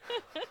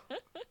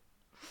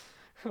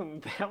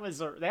 that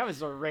was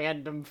a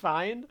random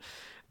find.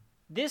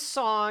 This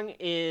song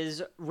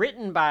is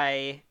written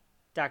by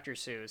Dr.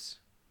 Seuss.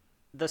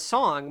 The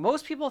song,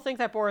 most people think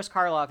that Boris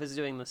Karloff is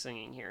doing the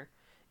singing here.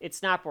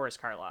 It's not Boris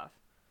Karloff.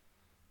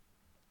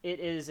 It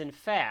is, in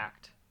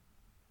fact,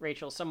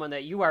 Rachel, someone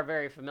that you are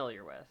very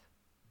familiar with.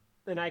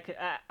 And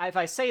if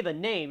I say the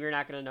name, you're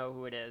not going to know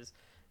who it is.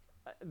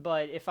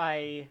 But if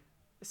I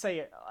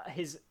say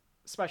his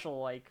special,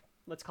 like,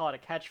 let's call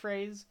it a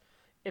catchphrase.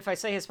 If I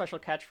say his special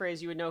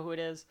catchphrase, you would know who it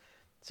is.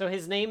 So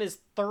his name is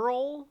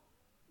Thurl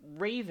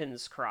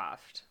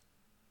Ravenscroft.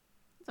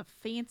 That's a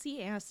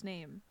fancy ass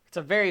name. It's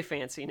a very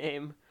fancy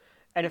name.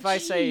 And if Jeez. I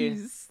say,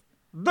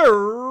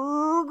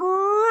 they're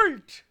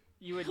great,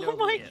 you would know Oh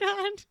my who he is.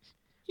 god.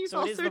 He's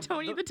So it is also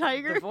Tony the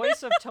Tiger. The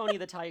voice of Tony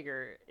the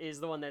Tiger is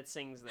the one that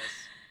sings this.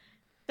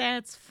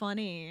 That's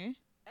funny.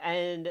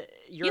 And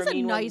you're He's a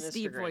mean nice one, Mr.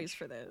 deep Grinch. voice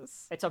for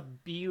this. It's a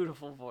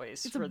beautiful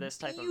voice It's for a this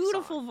type of song.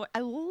 beautiful voice. I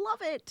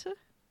love it.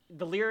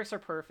 The lyrics are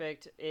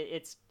perfect.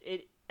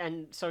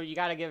 And so you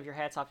got to give your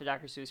hats off to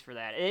Dr. Seuss for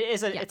that.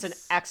 It's an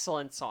Yes.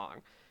 excellent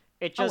song.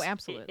 It just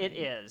absolutely. it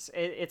is.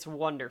 It's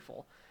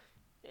wonderful.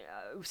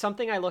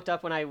 Something I looked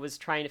up when I was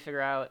trying to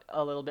figure out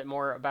a little bit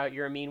more about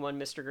You're a Mean One,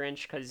 Mr.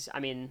 Grinch, because I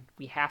mean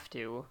we have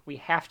to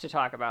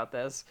talk about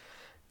this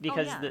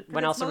because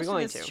when else are we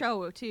going this to?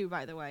 show too,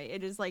 by the way.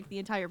 It is like the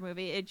entire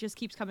movie. It just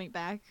keeps coming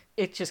back.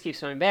 It just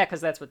keeps coming back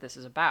because that's what this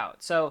is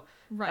about. So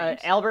Right.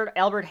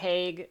 Albert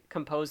Haig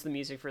composed the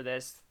music for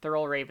this.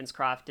 Thurl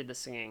Ravenscroft did the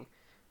singing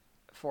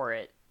for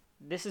it.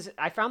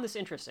 I found this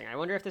interesting. I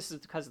wonder if this is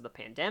because of the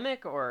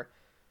pandemic or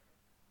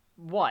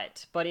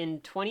what. But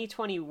in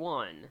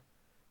 2021,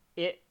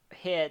 it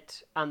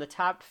hit on the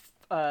top,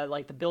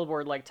 like the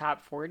Billboard, like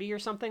top 40 or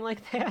something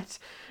like that.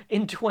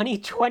 In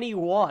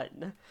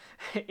 2021,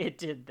 it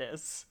did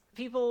this.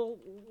 People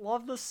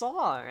love the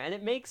song, and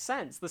it makes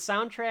sense. The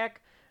soundtrack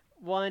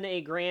won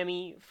a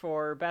Grammy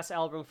for Best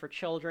Album for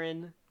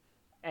Children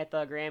at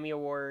the Grammy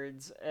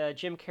Awards.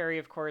 Jim Carrey,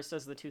 of course,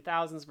 does the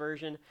 2000s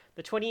version.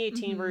 The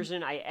 2018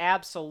 version, I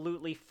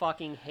absolutely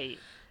fucking hate.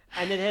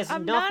 And it has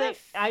I'm nothing. not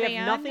a I have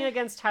fan, nothing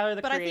against Tyler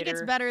the but Creator. I think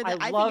it's better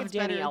than I I love think it's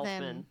Danny better Elfman,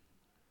 than.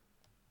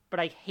 but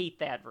I hate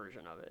that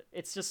version of it.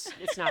 It's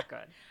not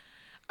good.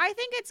 I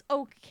think it's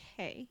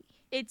okay.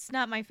 It's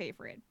not my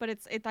favorite, but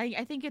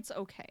I think it's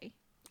okay.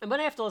 I'm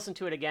gonna have to listen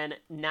to it again,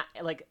 not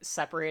like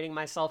separating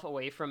myself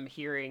away from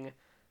hearing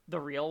the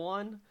real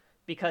one,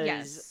 because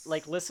Yes.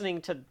 like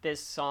listening to this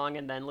song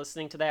and then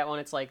listening to that one,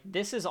 it's like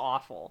this is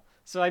awful.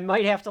 So I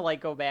might have to like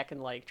go back and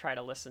like try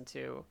to listen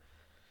to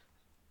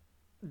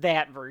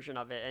that version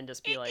of it and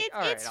just be like,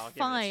 all right, it's I'll give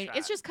fine. it a shot.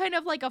 It's just kind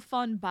of like a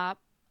fun bop.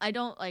 I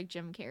don't like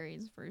Jim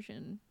Carrey's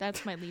version.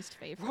 That's my least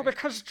favorite. well,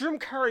 because Jim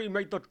Carrey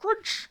made the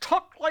Grinch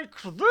talk like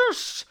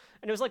this,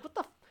 and it was like, what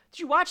the. Did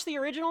you watch the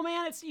original,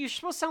 man? You're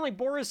supposed to sound like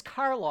Boris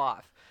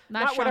Karloff,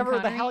 Not Sean whatever the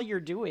Connery. hell you're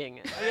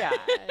doing. Yeah.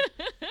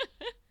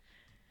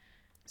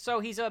 So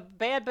he's a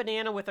bad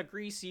banana with a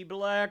greasy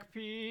black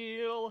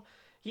peel.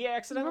 He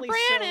accidentally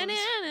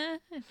sews...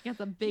 Got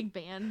the big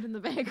band in the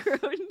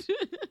background.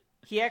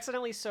 He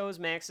accidentally sews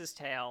Max's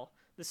tail.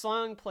 The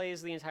song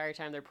plays the entire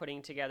time they're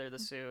putting together the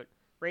suit.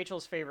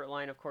 Rachel's favorite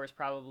line, of course,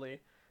 probably,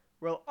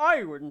 well,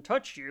 I wouldn't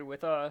touch you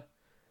with a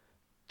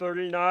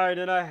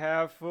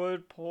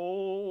 39.5-foot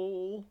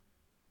pole.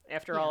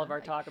 After all Yeah, of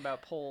our talk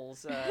about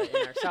poles in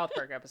our South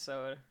Park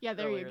episode. Yeah,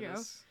 there you earlier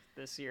go.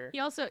 This year. He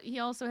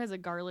also has a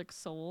garlic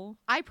soul.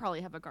 I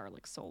probably have a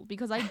garlic soul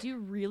because I do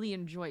really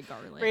enjoy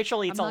garlic.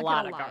 Rachel eats I'm a not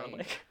lot gonna of lie.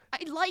 garlic.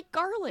 I like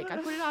garlic. I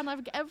put it on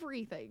like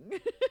everything.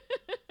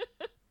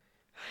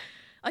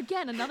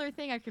 Again, another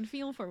thing I can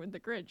feel for with the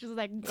Grinch is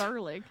that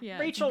garlic. Yeah, it's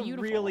Rachel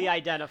beautiful. really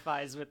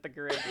identifies with the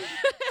Grinch.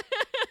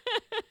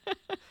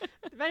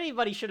 If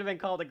anybody should have been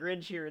called a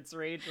Grinch here, it's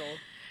Rachel.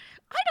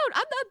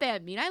 I'm not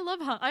that mean. I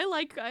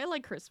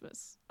like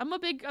Christmas. I'm a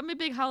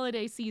big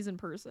holiday season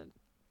person.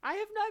 I've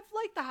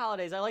liked the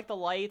holidays. I like the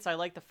lights. I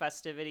like the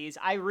festivities.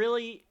 I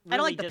really I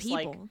don't like the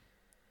dislike... people.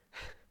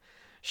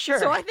 Sure.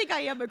 So I think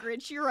I am a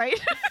Grinch. You're right.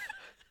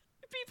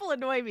 People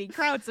annoy me.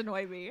 Crowds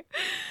annoy me.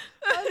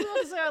 I was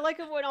gonna say, I like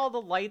it when all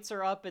the lights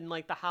are up and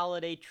like the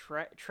holiday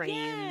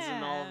trains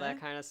and all of that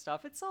Yeah. kind of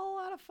stuff. It's all a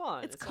lot of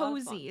fun. It's a lot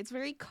of fun. cozy. It's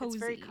very cozy.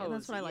 And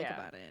that's what I cozy, like yeah.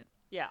 about it.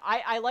 Yeah,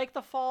 I like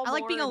the fall. I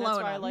like more, being and that's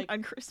alone why I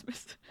on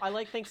Christmas. I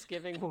like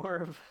Thanksgiving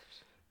more.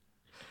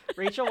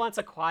 Rachel wants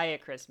a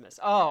quiet Christmas.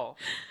 Oh,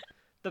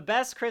 the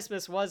best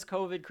Christmas was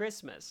COVID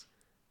Christmas.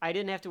 I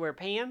didn't have to wear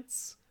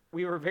pants.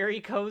 We were very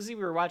cozy.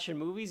 We were watching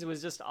movies. It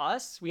was just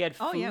us. We had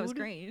food. Oh yeah, it was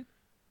great.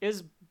 It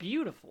was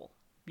beautiful.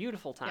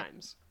 Beautiful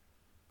times.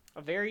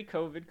 A very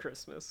COVID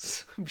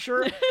Christmas. I'm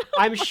sure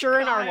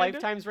in our God.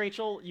 lifetimes,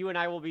 Rachel, you and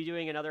I will be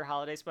doing another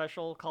holiday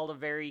special called A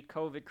Very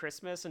COVID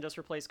Christmas and just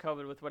replace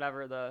COVID with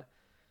whatever the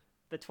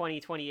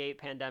 2028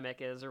 pandemic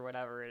is or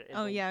whatever it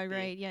Oh will yeah, be.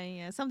 right.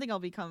 Yeah. Something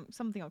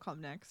will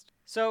come next.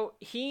 So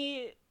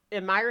he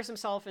admires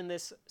himself in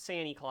this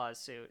Santa Claus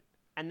suit,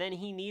 and then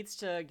he needs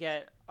to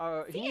get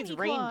he needs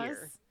Santa reindeer.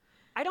 Claus.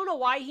 I don't know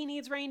why he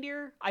needs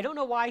reindeer. I don't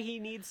know why he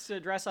needs to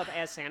dress up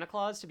as Santa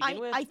Claus to begin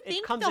with. I It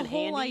think comes the in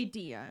whole handy.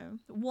 idea.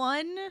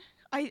 One,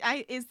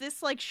 I is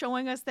this like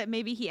showing us that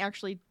maybe he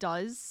actually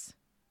does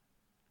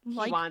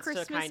like wants to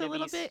Christmas kind a of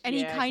little be- bit, and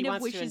yeah, he he kind of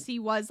wants to wishes he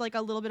was like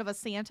a little bit of a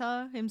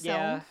Santa himself.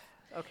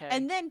 Yeah. Okay.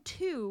 And then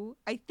two,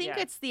 I think Yeah.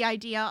 it's the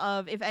idea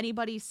of if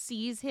anybody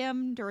sees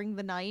him during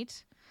the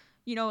night,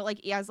 you know,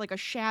 like as like a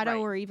shadow Right.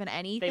 or even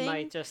anything, they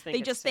might just think they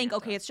it's just think,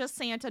 Santa. okay, it's just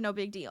Santa, no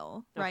big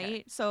deal, Okay.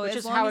 right? So Which as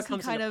is long how as it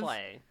comes he kind into of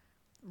play.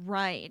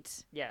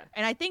 right, Yeah.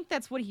 and I think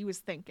that's what he was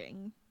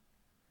thinking.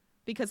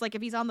 Because like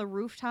if he's on the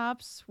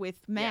rooftops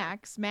with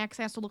Max, Max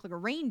has to look like a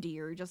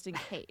reindeer just in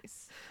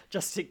case.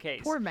 Just in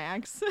case. Poor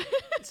Max.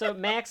 So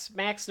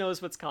Max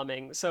knows what's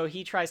coming, so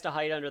he tries to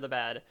hide under the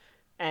bed,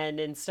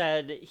 and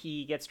instead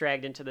he gets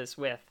dragged into this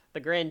with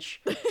the Grinch.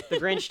 The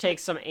Grinch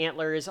takes some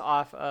antlers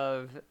off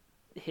of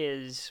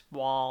his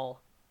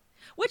wall.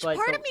 Which But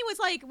part the- of me was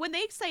like, when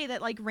they say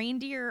that like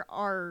reindeer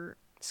are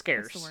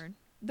Scarce. what's the word?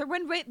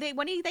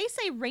 They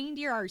say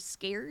reindeer are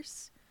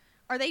scarce,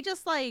 are they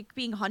just like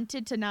being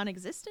hunted to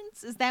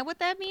non-existence? Is that what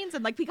that means?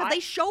 And like because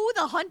they show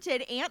the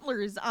hunted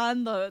antlers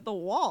on the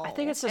wall. I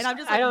think it's just and I'm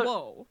just I like, don't,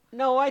 whoa.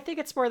 No, I think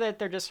it's more that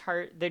they're just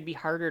hard. They'd be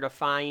harder to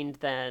find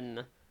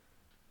than,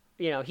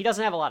 he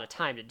doesn't have a lot of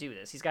time to do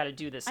this. He's got to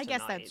do this I tonight.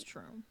 guess that's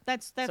true.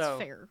 That's So-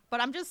 fair. But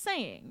I'm just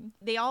saying,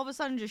 they all of a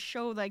sudden just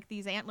show like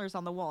these antlers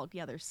on the wall.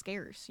 Yeah, they're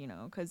scarce,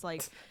 because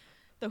like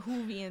the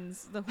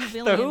Whovians, the The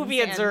Whovillians,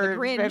 Whovians and are the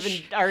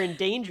Grinch. are in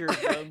danger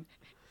of them.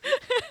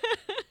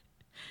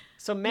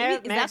 So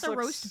Maybe, Max is that the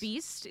looks- roast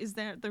beast? Is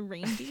that the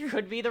reindeer?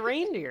 Could be the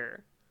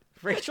reindeer.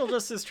 Rachel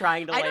just is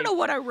trying to. I don't know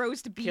what a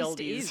roast kill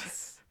beast these.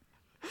 is.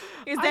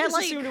 Is I that just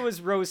like assumed it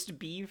was roast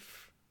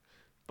beef,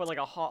 but like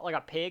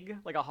a pig,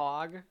 like a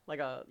hog, like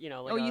a like.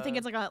 oh, you think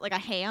it's like a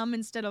ham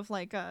instead of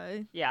like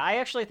a Yeah, I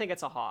actually think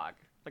it's a hog,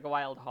 like a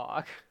wild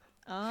hog.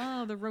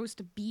 oh, the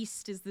roast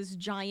beast is this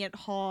giant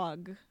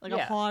hog, like a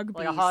Yeah, hog beast.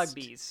 like a hog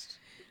beast.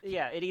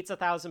 Yeah, it eats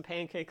 1,000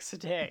 pancakes a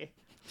day.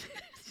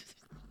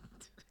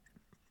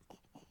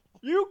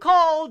 You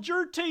called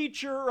your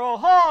teacher a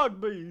hog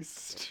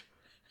beast.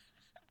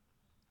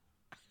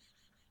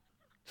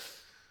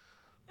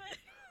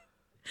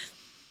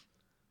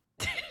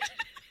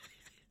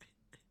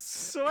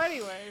 So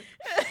anyway,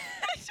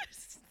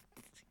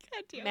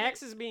 God damn it.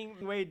 Max is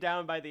being weighed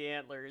down by the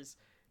antlers,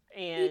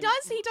 and He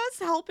does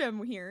help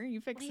him here. He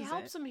fixes He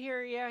helps it. him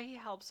here. Yeah, he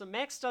helps him.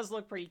 Max does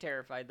look pretty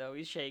terrified though.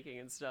 He's shaking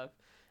and stuff.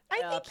 I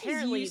think he's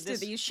apparently used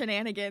this- to these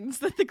shenanigans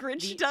that the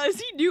Grinch The- does.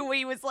 He knew what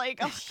he was like.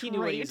 Oh, He knew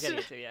what he was great.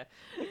 getting to, yeah.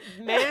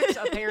 Max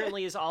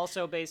apparently is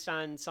also based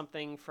on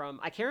something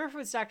from, I can't remember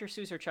if it's Dr.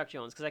 Seuss or Chuck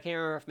Jones, because I can't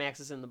remember if Max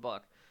is in the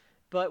book.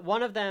 But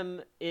one of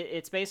them,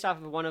 it's based off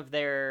of one of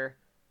their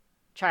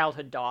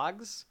childhood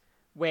dogs,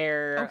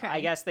 where Okay. I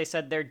guess they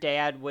said their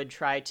dad would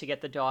try to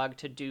get the dog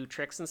to do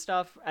tricks and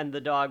stuff, and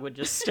the dog would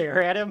just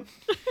stare at him.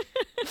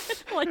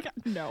 Like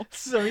no.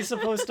 So he's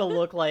supposed to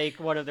look like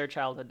one of their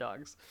childhood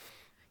dogs.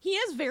 He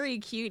is very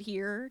cute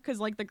here because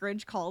like the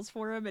Grinch calls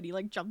for him and he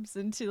like jumps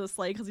into the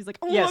sleigh because he's like,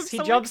 oh, Yes, I'm he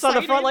so jumps on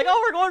the front excited." like, oh,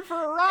 we're going for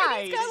a ride.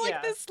 And he's got like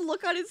Yeah. this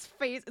look on his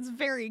face. It's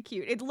very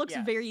cute. It looks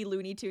Yeah. very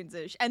Looney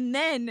Tunes-ish. And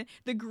then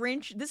the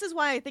Grinch. This is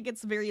why I think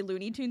it's very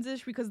Looney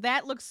Tunes-ish because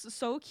that looks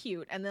so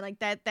cute. And then like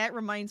that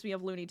reminds me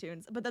of Looney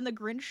Tunes. But then the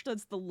Grinch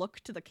does the look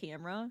to the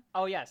camera.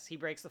 Oh, yes, he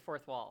breaks the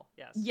fourth wall.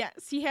 Yes.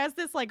 Yes, he has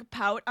this like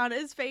pout on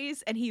his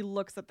face, and he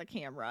looks at the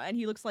camera, and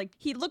he looks like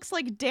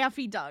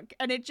Daffy Duck,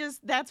 and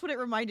that's what it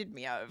reminded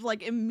me of,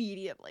 like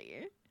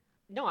immediately.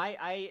 No,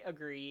 I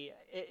agree.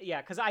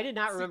 Yeah, because I did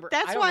not remember.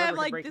 that's I don't why I'm remember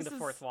him like, breaking this the is-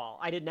 fourth wall.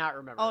 I did not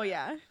remember. Oh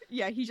that.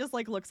 yeah, he just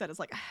like looks at us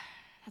like,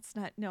 that's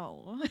not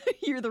no,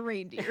 you're the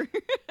reindeer,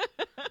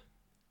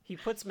 He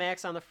puts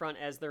Max on the front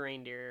as the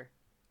reindeer.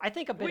 I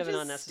think a bit which of an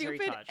is unnecessary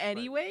stupid touch. but-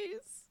 anyways.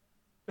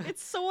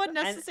 It's so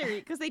unnecessary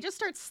because they just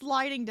start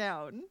sliding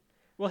down,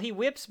 Well, he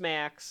whips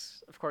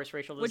Max. Of course,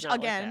 Rachel does which not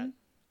again,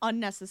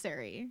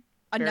 unnecessary.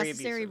 Very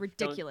Unnecessary, abusive.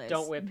 Don't- ridiculous.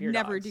 don't whip your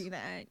Never dogs. do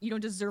that. You don't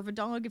deserve a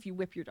dog if you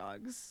whip your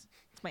dogs.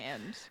 It's my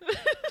end. like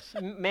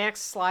that. Max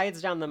slides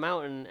down the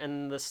mountain,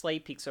 and the sleigh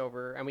peeks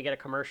over, and we get a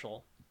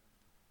commercial.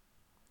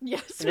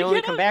 Yes. And then when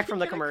we get come a- back from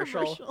the get a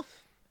commercial,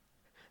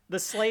 The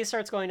sleigh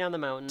starts going down the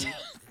mountain,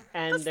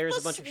 and there's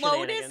a bunch of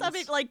slowness shenanigans. of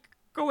it like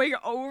going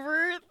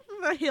over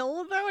the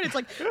hill though, and it's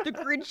like the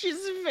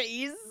Grinch's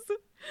face.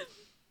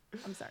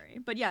 I'm sorry,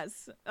 but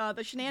yes,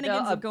 the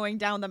shenanigans a- of going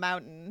down the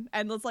mountain,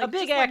 and let's like a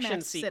big just let action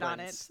Max sit on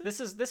it.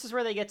 sequence. This is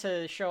where they get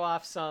to show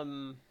off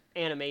some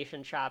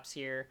animation chops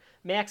here.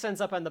 Max ends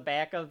up on the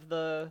back of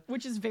the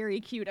Which is very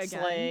cute again.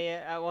 sleigh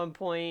at one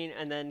point,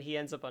 and then he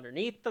ends up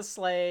underneath the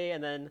sleigh,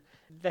 and then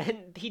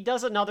he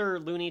does another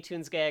Looney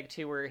Tunes gag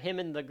too, where him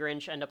and the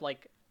Grinch end up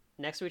like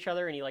next to each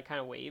other, and he like kind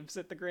of waves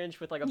at the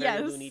Grinch with like a very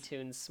Yes. Looney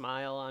Tunes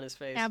smile on his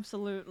face.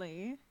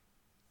 Absolutely.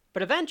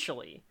 But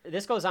eventually,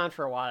 this goes on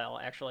for a while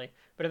actually,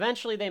 but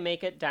eventually they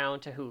make it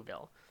down to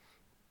Whoville.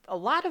 A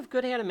lot of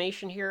good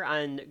animation here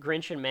on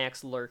Grinch and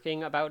Max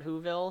lurking about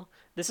Whoville.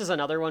 This is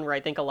another one where I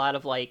think a lot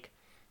of like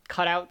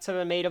cutouts have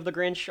been made of the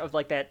Grinch of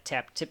like that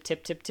tap tip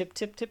tip tip tip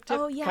tip tip tip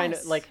Oh, kind of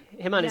yes. like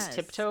him on his Yes,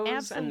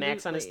 tiptoes and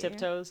Max on his absolutely.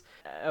 tiptoes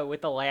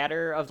with the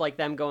ladder of like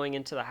them going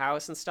into the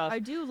house and stuff. I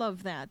do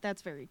love that.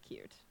 That's very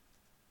cute.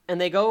 And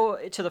they go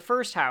to the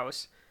first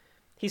house.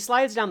 He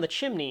slides down the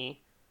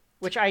chimney,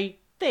 which I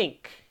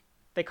think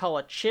they call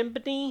a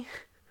chimney.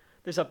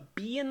 There's a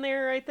B in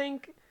there, I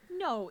think.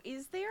 No,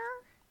 is there?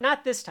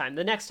 Not this time.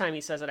 The next time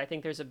he says it, I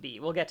think there's a B.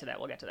 We'll get to that.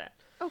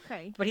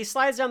 Okay. But he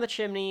slides down the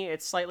chimney.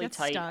 It's slightly Gets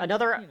tight. stuck,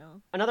 Another you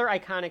know. another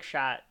iconic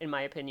shot, in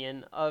my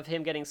opinion, of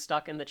him getting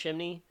stuck in the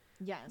chimney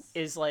Yes.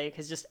 is like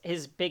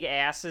his big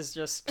ass is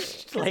just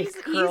 'Cause like he's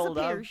a curled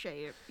up, pear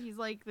shape. He's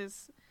like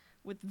this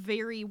with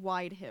very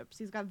wide hips.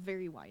 He's got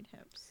very wide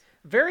hips.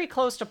 very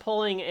close to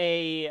pulling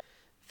a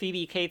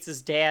Phoebe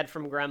Cates' dad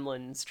from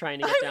Gremlins trying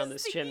to get down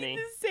this chimney.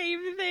 The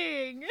same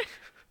thing.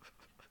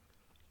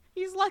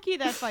 He's lucky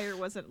that fire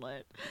wasn't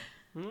lit.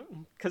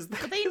 Because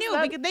But they knew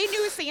because they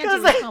knew Santa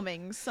 'cause was they-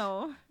 coming.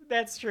 So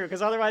That's true,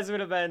 because otherwise it would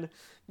have been,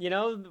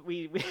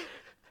 we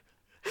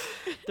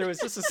there was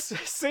just a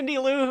Cindy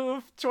Lou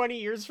who 20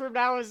 years from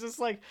now is just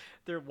like,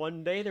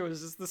 one day there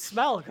was just the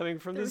smell coming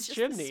from there was this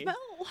just the chimney.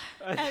 smell.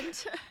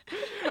 And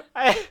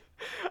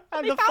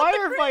And They the found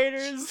the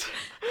firefighters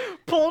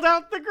pulled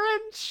out the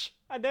Grinch.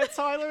 And that's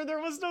how I learned there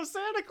was no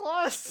Santa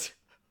Claus.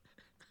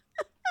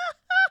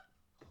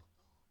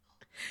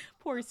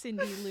 poor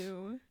Cindy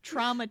Lou,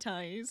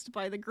 traumatized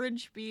by the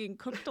Grinch being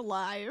cooked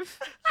alive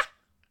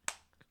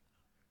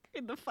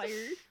in the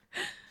fire.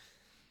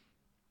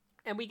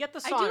 And we get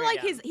the I song do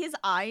like again. his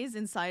eyes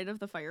inside of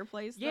the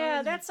fireplace. Though. Yeah,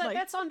 It's that's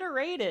that's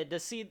underrated to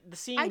see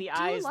seeing I the do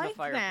eyes like in the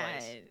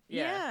fireplace. that.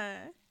 Yeah.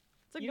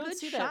 It's a You good don't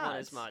see shot. that one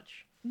as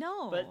much.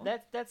 No.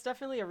 But that's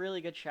definitely a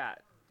really good shot.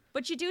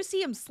 But you do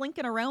see him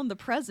slinking around the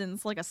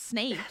presents like a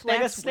snake. Like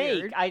That's a snake.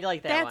 weird. I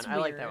like that That's one. I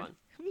like that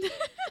weird.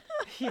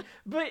 one.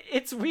 But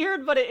it's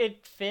weird, but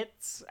it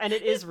fits, and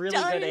it is really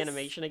good does.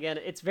 animation. Again,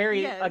 it's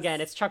very Yes. again,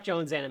 it's Chuck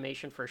Jones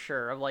animation for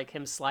sure of like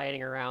him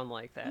sliding around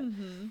like that.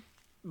 Mm-hmm.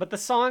 But the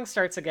song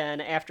starts again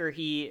after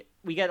we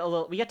get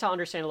to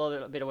understand a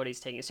little bit of what he's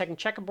taking. He's taking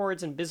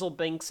checkerboards and bizzle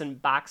binks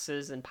and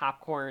boxes and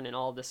popcorn and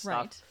all this stuff.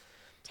 Right.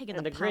 Taking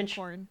And the the Grinch-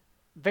 popcorn.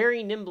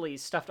 Very nimbly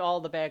stuffed all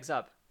the bags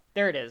up.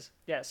 There it is.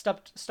 Yeah,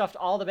 stuffed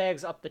all the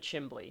bags up the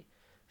chimbley.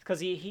 Because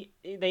they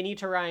need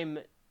to rhyme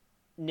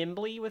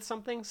nimbly with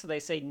something, so they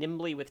say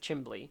nimbly with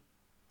chimbley.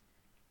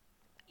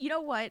 You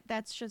know what?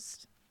 That's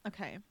just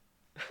okay.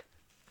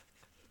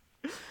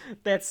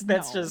 That's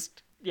No.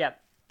 just yeah.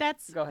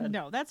 That's Go ahead.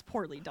 No, that's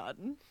poorly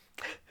done.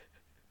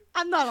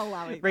 I'm not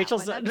allowing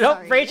Rachel's that one. I'm no.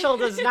 sorry. Rachel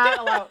does not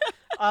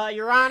allow.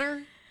 Your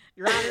Honor,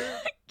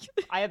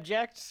 I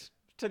object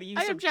to the use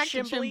I of object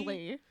to chimbley.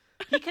 chimbley.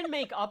 He can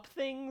make up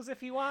things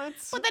if he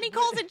wants. But then he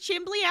calls it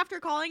chimbley after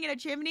calling it a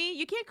chimney.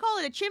 You can't call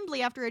it a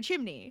chimbley after a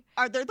chimney.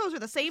 Those are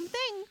the same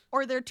thing,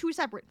 or they're two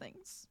separate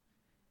things?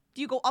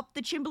 Do you go up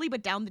the chimbley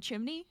but down the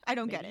chimney? I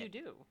don't get Maybe it.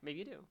 you do. Maybe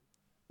you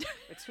do.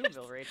 It's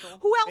Whoville, Rachel.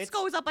 Who else It's-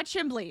 goes up a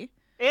chimbley?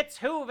 It's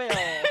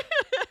Whoville.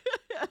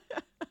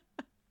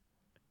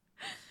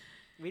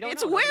 We don't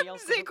It's know. Nobody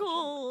else goes up the chimbley.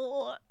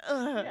 whimsical.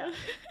 Ugh. Yeah,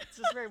 it's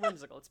just very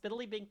whimsical. It's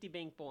biddly binkty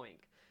bink boink,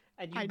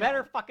 and you I better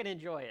know. fucking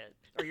enjoy it,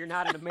 or you're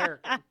not an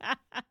American.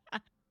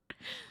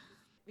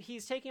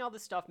 He's taking all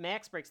this stuff.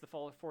 Max breaks the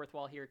fourth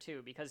wall here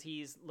too because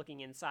he's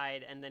looking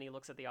inside, and then he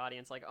looks at the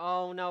audience like,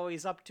 "Oh no,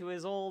 he's up to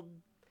his old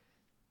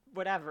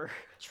whatever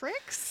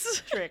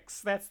Tricks?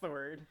 tricks." That's the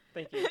word.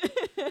 Thank you.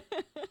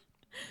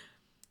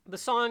 The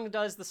song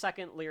does the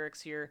second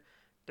lyrics here.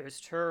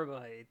 There's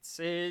termites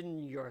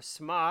in your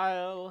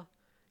smile.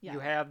 Yeah. You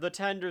have the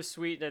tender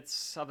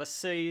sweetness of a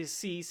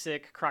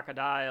seasick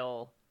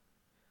crocodile.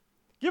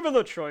 Given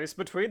the choice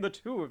between the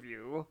two of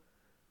you,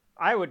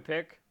 I would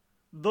pick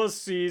the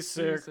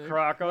seasick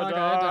crocodile.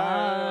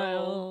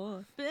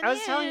 I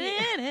was telling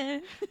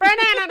you.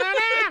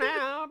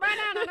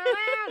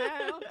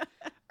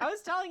 I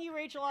was telling you,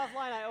 Rachel,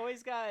 offline, I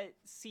always got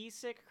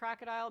seasick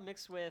crocodile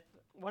mixed with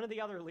one of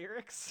the other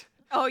lyrics.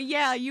 Oh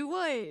yeah, you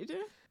would.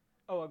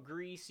 Oh, a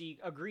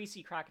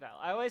greasy crocodile.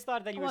 I always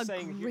thought that you were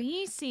saying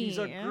greasy. he's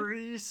a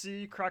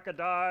greasy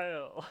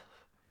crocodile.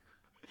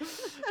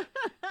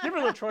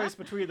 Given the choice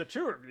between the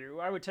two of you,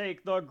 I would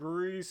take the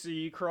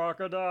greasy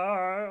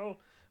crocodile.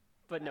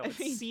 But no, it's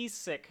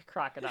seasick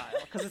crocodile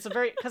because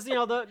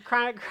the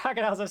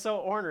crocodiles are so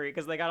ornery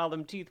because they got all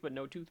them teeth but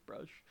no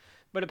toothbrush.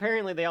 But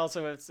apparently they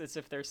also it's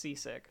if they're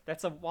seasick.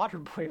 That's a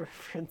Waterboy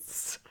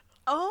reference.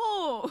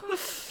 Oh,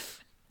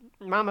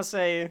 Mama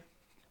say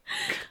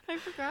I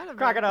forgot about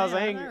crocodiles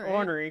that. ain't All right.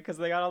 ornery because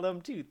they got all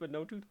them teeth but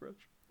no toothbrush.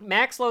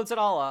 Max loads it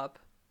all up,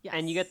 Yes.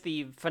 and you get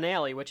the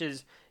finale, which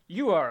is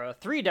you are a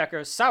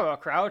 3-decker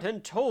sauerkraut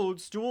and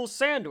toadstool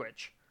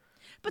sandwich.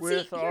 But see,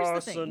 with here's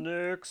the thing.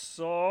 arsenic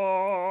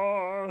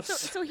sauce.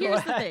 So Go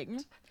here's the ahead.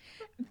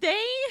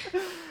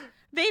 thing.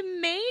 They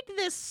made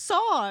this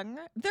song.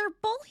 They're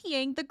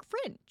bullying the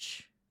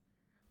Grinch.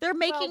 They're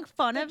making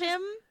fun of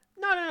him.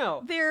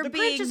 No. They're the Grinch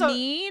being is a,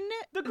 mean.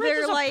 The Grinch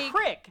They're is a like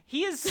prick.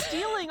 He is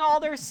stealing all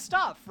their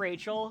stuff,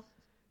 Rachel.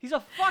 He's a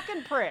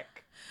fucking prick.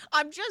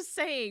 I'm just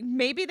saying,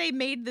 maybe they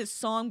made this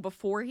song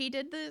before he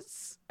did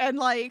this, and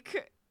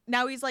like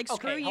now he's like,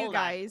 screw Okay, you hold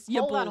guys, on.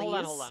 you Hold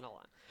bullies. on.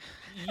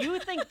 You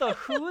think the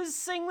Who's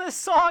sing this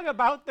song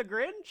about the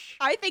Grinch?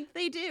 I think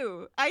they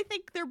do. I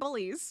think they're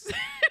bullies.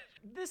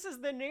 This is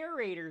the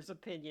narrator's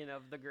opinion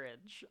of the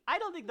Grinch. I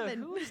don't think the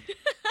Then- Who's.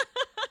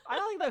 I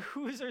don't think the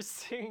Who's are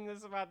singing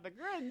this about the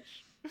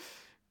Grinch.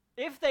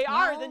 If they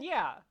are, Well, then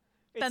yeah.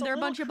 It's then they're a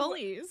little bunch of cru-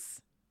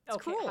 bullies. It's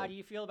Okay, cruel. how do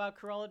you feel about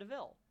Cruella de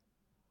Vil?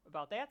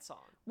 About that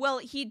song? Well,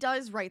 he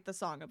does write the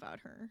song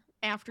about her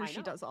after I she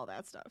know. does all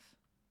that stuff.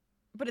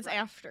 But it's Right.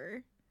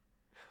 after.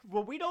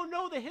 Well, we don't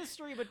know the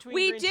history between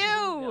We Grinch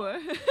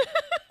and do!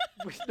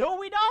 Whoville. No,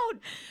 we don't.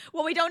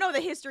 Well, we don't know the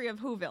history of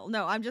Whoville.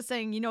 No, I'm just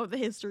saying you know the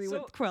history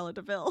So- with Cruella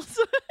de Vil.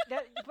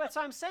 That's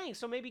what I'm saying.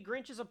 So maybe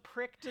Grinch is a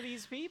prick to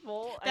these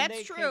people, and That's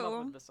they came up true.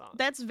 with the song.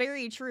 That's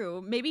very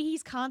true. Maybe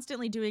he's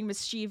constantly doing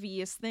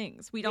mischievous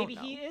things. We don't Maybe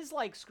know. he is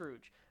like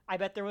Scrooge. I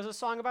bet there was a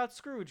song about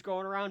Scrooge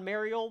going around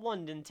merry old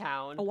London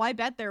town. Oh, I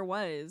bet there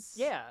was.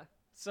 Yeah.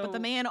 So But the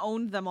man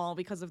owned them all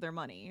because of their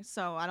money.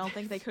 So I don't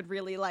think they could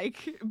really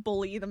like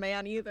bully the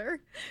man either.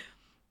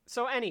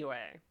 So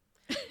anyway,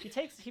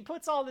 he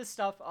puts all this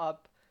stuff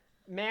up.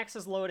 Max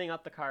is loading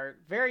up the cart.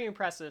 Very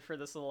impressive for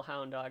this little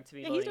hound dog to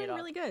be Yeah, loading he's doing it up.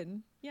 really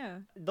good. Yeah.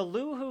 The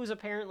Lou-Who's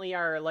apparently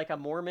are like a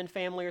Mormon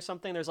family or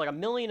something. There's like a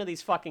million of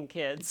these fucking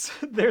kids.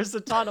 There's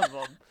a ton of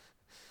them.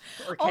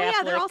 Or Oh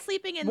yeah, they're all Catholic,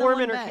 sleeping in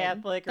Mormon the or one bed.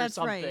 Catholic or That's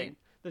something. right.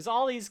 There's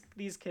all these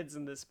kids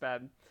in this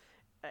bed.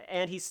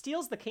 And he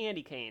steals the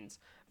candy canes.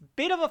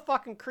 Bit of a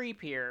fucking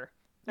creep here.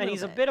 And Little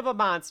he's a bit. bit of a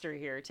monster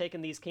here,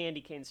 taking these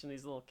candy canes from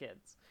these little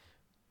kids.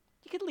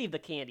 You could leave the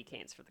candy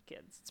canes for the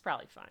kids. It's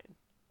probably fine.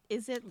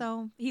 Is it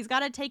though? He's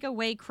got to take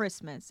away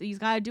Christmas. He's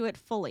got to do it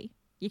fully.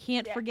 You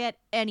can't Yeah. forget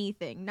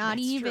anything, not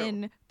That's true.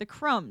 even the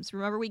crumbs.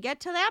 Remember, we get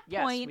to that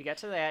Yes, point. we get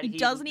to that. He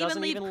doesn't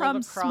even leave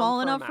crumbs crumb small for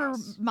a enough for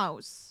mouse.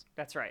 mouse.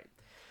 That's right.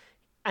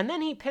 And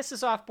then he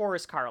pisses off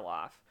Boris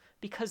Karloff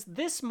because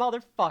this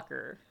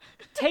motherfucker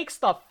takes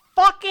the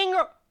fucking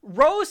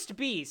roast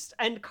beast.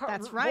 And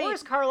That's right.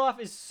 Boris Karloff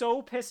is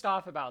so pissed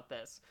off about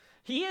this.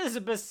 He is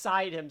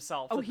beside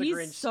himself. Oh, that the he's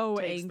Grinch so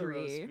takes angry. The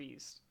roast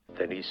beast.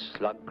 Then he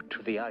slunk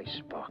to the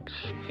icebox.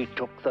 He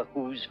took the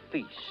Who's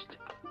feast.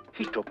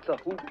 He took the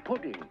Who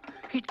pudding.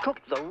 He took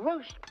the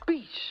roast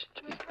beast.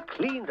 He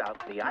cleaned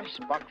out the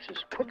icebox as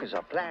quick as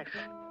a flash.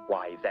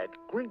 Why, that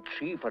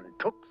Grinch even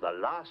took the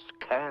last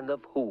can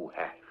of Who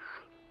hash.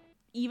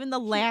 Even the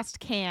last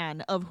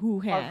can of Who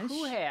hash. Of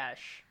Who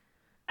hash.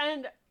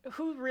 And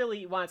who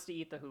really wants to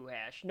eat the Who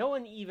hash? No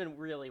one even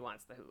really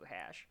wants the Who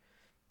hash.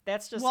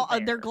 That's just Well,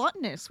 there. they're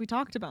gluttonous. We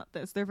talked about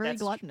this. They're very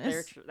That's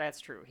gluttonous. That's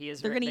true. He is.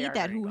 They're going to eat are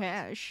that very Who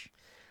gluttonous. hash.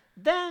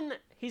 Then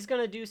he's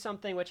going to do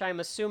something which I'm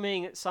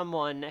assuming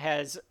someone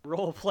has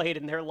role played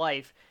in their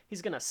life.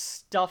 He's going to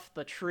stuff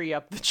the tree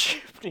up the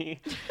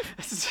chimney.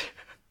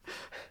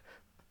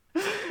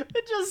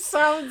 It just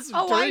sounds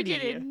Oh, dirty. I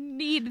didn't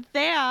need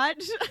that.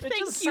 Thank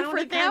just you for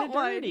sounded that kinda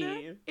one.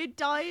 dirty. It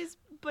does,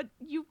 but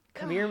you.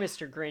 Come here,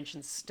 Mr. Grinch,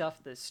 and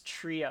stuff this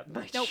tree up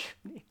my Nope.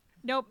 chimney.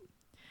 Nope.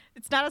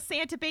 It's not a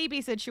Santa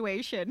baby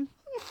situation.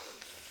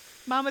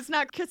 Mama's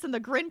not kissing the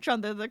Grinch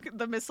under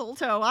the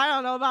mistletoe. I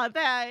don't know about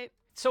that.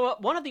 So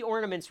one of the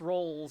ornaments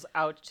rolls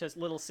out to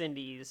little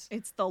Cindy's.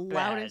 It's the Bad.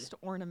 loudest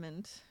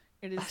ornament.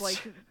 It is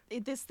like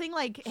this thing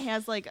like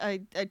has like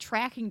a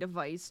tracking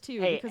device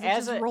too Hey, because it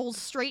as just a- rolls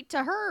straight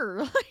to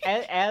her.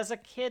 As a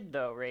kid,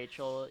 though,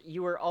 Rachel,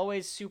 you were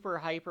always super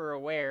hyper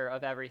aware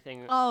of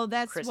everything. Oh,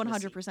 that's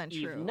Christmas 100%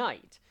 Eve true.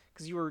 night,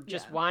 because you were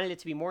just Yeah. wanted it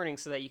to be morning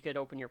so that you could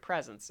open your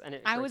presents. And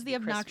I was the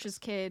obnoxious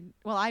kid.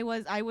 Well, I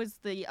was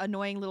the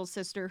annoying little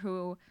sister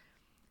who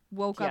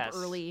woke up Yes,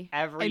 early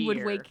every and would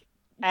year. wake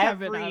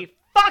Kevin every up.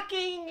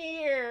 fucking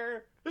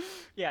year.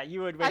 Yeah,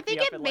 you would. Wake I think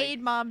me up it at, made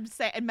mom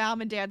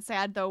and dad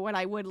sad though when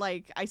I would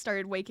I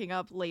started waking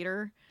up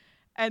later,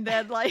 and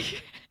then I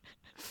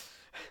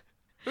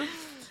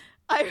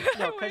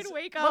No, would 'cause-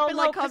 wake up well, and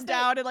no, 'cause come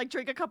down and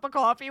drink a cup of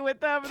coffee with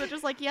them, and they're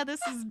just like, yeah,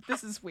 this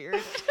is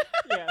weird.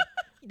 yeah,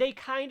 they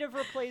kind of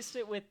replaced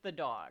it with the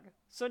dog.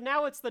 So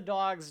now it's the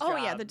dog's Oh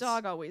yeah, the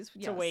jobs dog always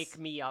to wake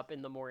me up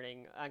in the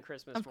morning on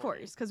Christmas. Of morning.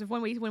 course, because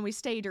when we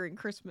stay during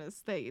Christmas,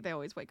 they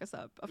always wake us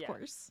up. Of Yeah.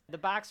 course. The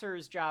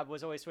boxer's job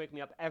was always to wake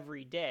me up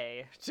every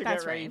day to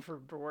That's get ready right. for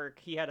work.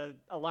 He had an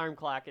alarm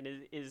clock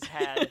in his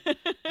head.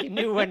 He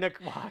knew when to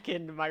walk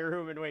into my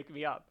room and wake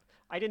me up.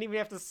 I didn't even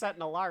have to set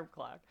an alarm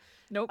clock.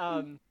 Nope.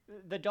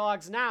 The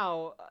dogs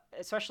now,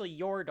 especially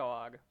your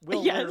dog,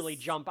 will Yes. literally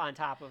jump on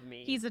top of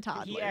me. He's a He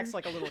toddler. acts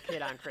like a little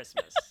kid on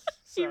Christmas.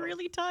 He So,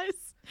 really does,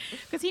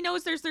 because he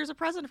knows there's a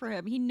present for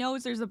him. He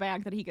knows there's a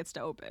bag that he gets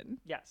to open.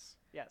 Yes,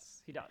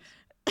 he does.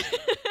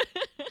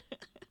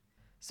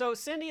 So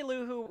Cindy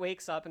Lou Who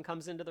wakes up and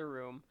comes into the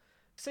room.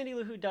 Cindy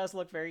Lou Who does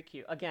look very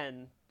cute.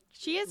 Again,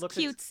 She is looks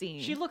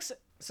cutesy. she looks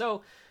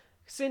so.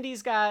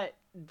 Cindy's got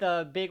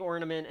the big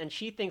ornament, and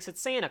she thinks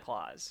it's Santa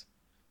Claus.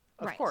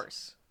 Of Right.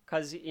 course,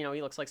 because he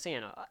looks like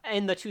Santa.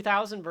 In the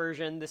 2000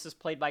 version, this is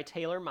played by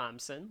Taylor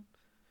Momsen,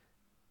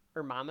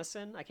 or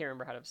Momsen. I can't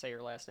remember how to say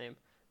her last name.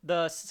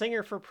 The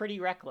singer for Pretty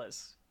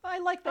Reckless. I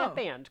like that Oh.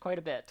 band quite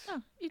a bit.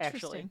 Oh,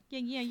 actually.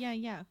 interesting.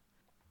 Yeah.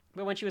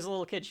 But when she was a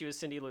little kid, she was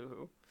Cindy Lou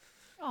Who.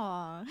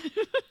 Aw.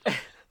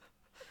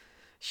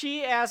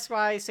 She asks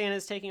why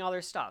Santa's taking all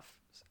their stuff.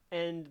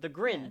 And the Yeah.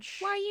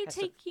 Grinch. Why are you has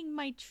to- taking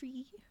my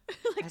tree?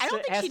 Like, has I don't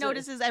to- think has she to-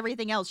 notices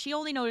everything else. She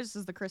only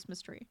notices the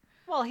Christmas tree.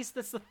 Well, that's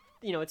the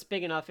it's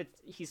big enough.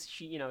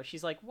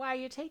 She's like, why are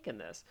you taking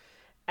this?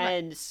 Right.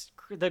 And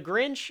the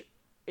Grinch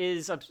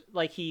is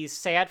like, he's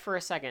sad for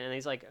a second, and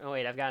he's like, oh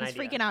wait, I've got an He's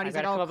idea. freaking out. I've He's got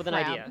like, to come "Oh, up with an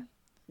crap." idea.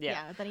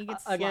 Yeah. Then he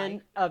gets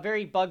Again, sly. a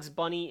very Bugs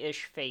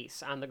Bunny-ish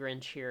face on the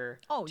Grinch here.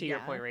 Oh, to your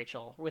yeah. point,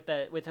 Rachel, with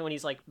when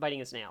he's like biting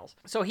his nails.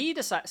 So he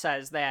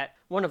says that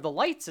one of the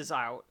lights is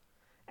out,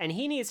 and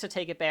he needs to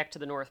take it back to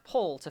the North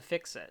Pole to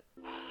fix it.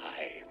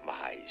 Hi,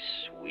 my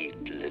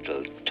sweet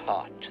little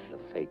tot, the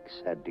fake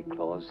Santa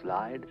Claus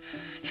lied.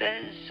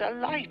 There's a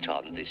light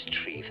on this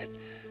tree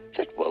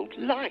that won't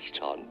light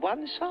on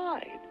one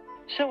side.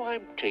 So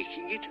I'm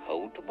taking it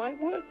home to my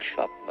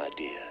workshop, my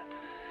dear.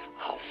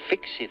 I'll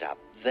fix it up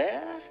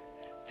there,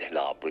 then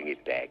I'll bring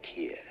it back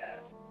here.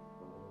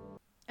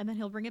 And then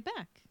he'll bring it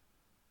back.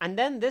 And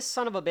then this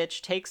son of a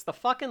bitch takes the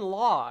fucking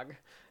log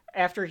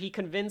after he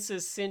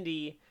convinces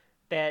Cindy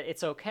that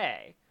it's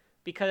okay.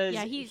 Because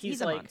Yeah, he's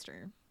a like,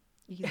 monster.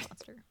 He's a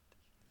monster.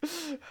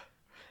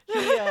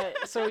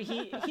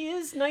 He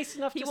is nice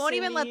enough He to won't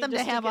even let Cindy them to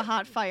just have a get-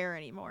 hot fire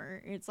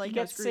anymore. It's like, he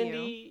no, gets screw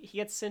you. He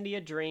gets Cindy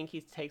a drink,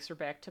 he takes her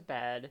back to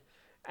bed,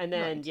 and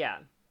then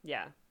Right.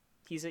 yeah.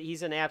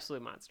 He's an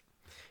absolute monster.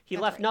 He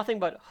That's left right. nothing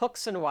but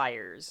hooks and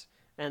wires,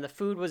 and the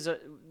food was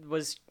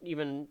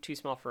even too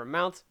small for a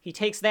mouth. He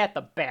takes that,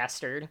 the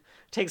bastard.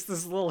 Takes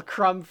this little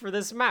crumb for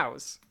this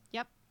mouse.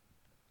 Yep.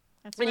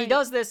 That's And right. he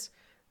does this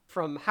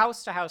from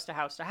house to house to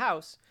house to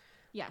house.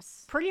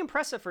 Yes. Pretty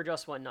impressive for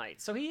just one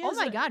night. So he is, Oh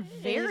my God, in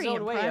his very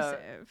own way,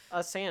 impressive.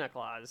 a Santa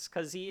Claus,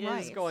 because he is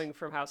Right. going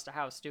from house to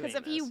house doing Because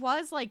this. if he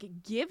was like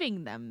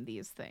giving them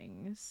these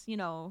things,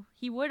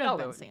 he would have Oh,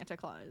 been it- Santa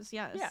Claus.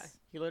 Yes. Yeah,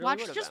 he literally Watch,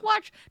 would have just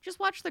been.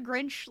 watch the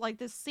Grinch like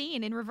this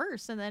scene in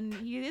reverse, and then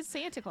he is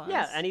Santa Claus.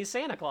 Yeah, and he's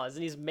Santa Claus,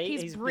 and he's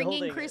he's building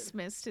bringing it.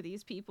 Christmas to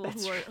these people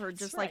That's who right, are that's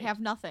just like right. have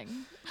nothing.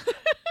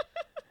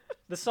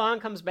 The song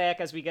comes back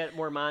as we get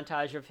more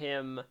montage of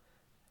him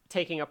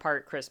taking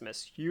apart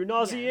Christmas. You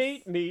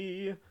nauseate Yes.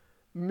 me,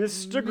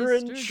 Mr.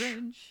 Grinch,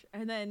 Grinch.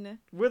 And then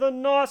with a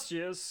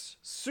nauseous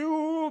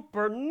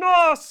super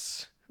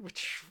nos.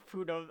 Which,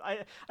 who knows?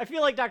 I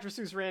feel like Dr.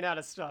 Seuss ran out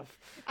of stuff.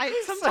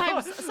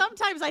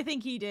 sometimes I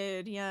think he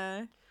did.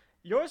 Yeah.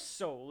 Your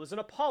soul is an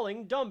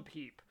appalling dump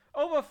heap,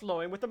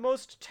 overflowing with the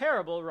most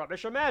terrible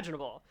rubbish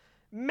imaginable,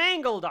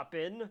 mangled up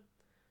in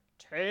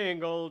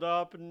tangled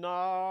up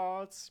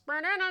knots.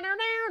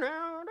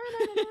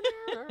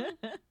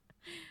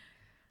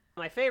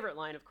 My favorite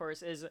line, of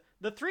course, is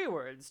the 3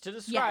 words to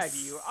describe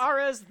Yes. you are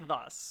as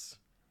thus: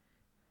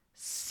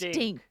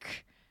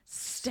 stink,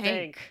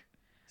 Stank.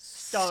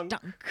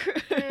 stunk.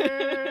 Stunk.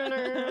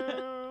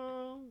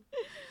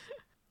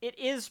 It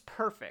is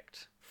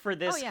perfect for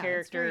this Oh, yeah,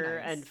 it's very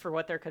character nice. and for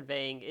what they're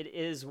conveying. It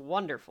is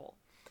wonderful.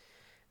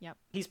 Yep.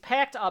 He's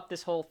packed up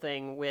this whole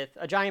thing with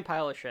a giant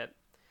pile of shit.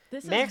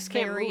 This Max is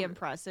can't very move it.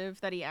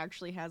 impressive that he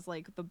actually has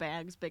like the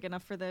bags big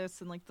enough for this,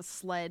 and like the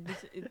sled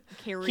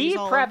carries He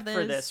all of prepped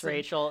for this, and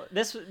Rachel.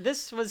 This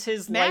was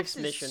his Max life's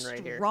is mission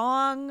right here.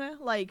 strong,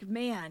 like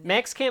man.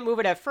 Max can't move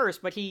it at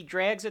first, but he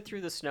drags it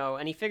through the snow,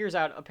 and he figures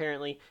out,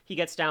 apparently, he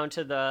gets down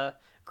to the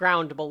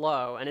ground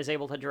below and is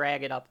able to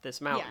drag it up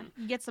this Yeah, mountain.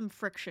 you get some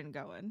friction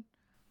going.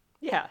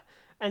 Yeah.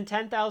 And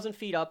 10,000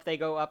 feet up, they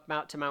go up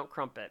to Mount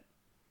Crumpet.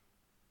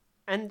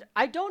 And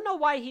I don't know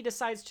why he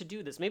decides to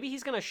do this. Maybe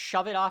he's going to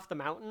shove it off the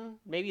mountain.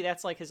 Maybe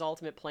that's like his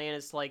ultimate plan,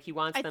 is like he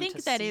wants I them think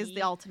to that see. is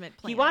the ultimate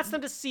plan. He wants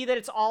them to see that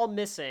it's all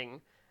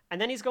missing.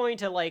 And then he's going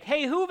to like,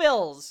 hey,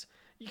 Whovilles,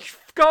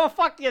 go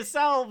fuck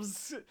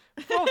yourselves.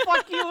 Go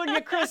fuck you and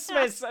your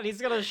Christmas. And he's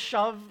going to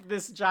shove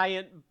this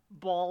giant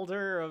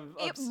boulder of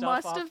It stuff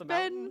must off have the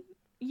been, mountain.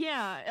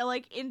 yeah,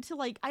 like into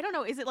like I don't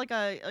know. Is it like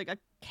a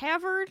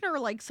cavern or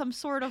like some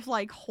sort of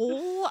like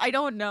hole? I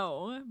don't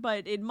know,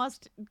 but it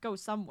must go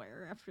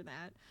somewhere after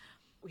that.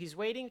 He's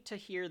waiting to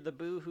hear the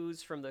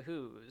boo-hoos from the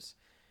Who's,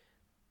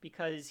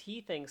 because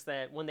he thinks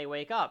that when they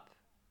wake up,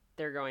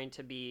 they're going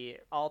to be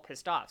all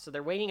pissed off. So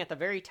they're waiting at the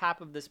very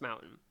top of this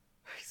mountain.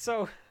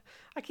 So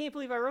I can't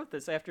believe I wrote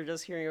this after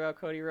just hearing about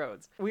Cody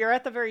Rhodes. We are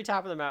at the very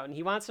top of the mountain.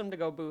 He wants them to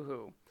go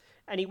boo-hoo,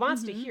 and he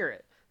wants to hear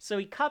it. So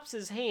he cups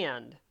his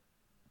hand,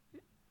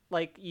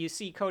 like you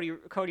see Cody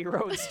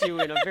Rhodes do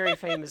in a very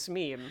famous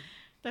meme.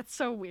 That's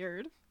so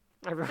weird.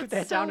 I wrote That's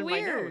that so down in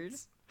weird. my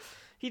notes.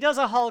 He does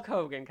a Hulk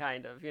Hogan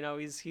kind of,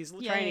 he's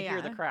Yeah, trying to yeah,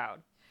 hear the yeah.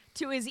 crowd.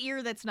 To his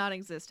ear that's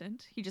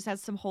non-existent. He just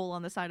has some hole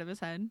on the side of his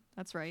head.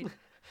 That's right.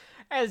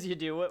 As you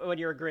do when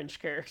you're a Grinch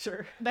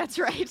character. That's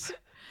right.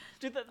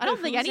 Do I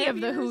don't think Who's any have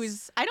of the ears?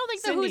 Who's. I don't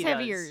think the Cindy Who's have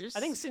does. ears. I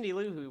think Cindy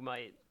Lou Who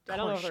might. I Of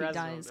don't know if course the she rest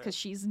of them does, do. because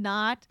she's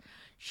not.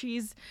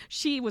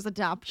 She was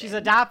adopted. She's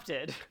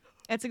adopted.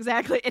 That's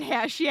exactly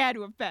it. She had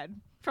to have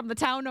been from the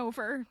town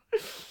over.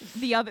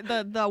 The other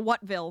the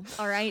Whatville.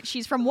 All right,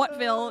 she's from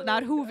Whatville,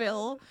 not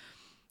Whoville.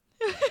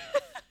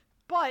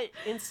 But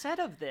instead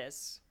of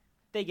this,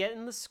 they get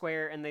in the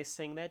square and they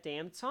sing that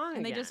damn song And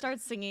again. they just start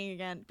singing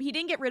again. He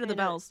didn't get rid of the And,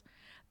 bells.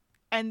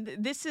 And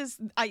this is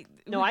I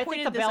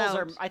think the bells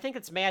are. I think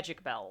it's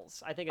magic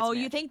bells. I think it's. Oh, you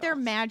magic think they're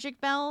bells. magic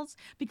bells?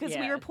 Because we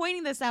Yeah. were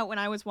pointing this out when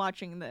I was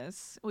watching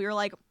this. We were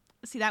like,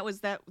 see, that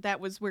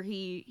was where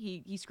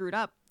he screwed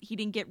up. He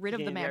didn't get rid of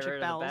He the didn't get magic rid of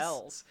the bells.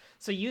 bells.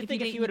 So you If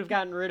think he if he didn't- would have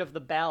gotten rid of the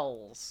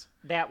bells,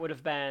 that would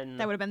have been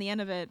That would have been the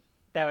end of it.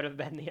 that would have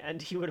been the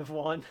end. He would have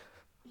won.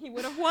 He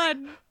would have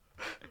won.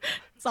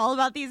 It's all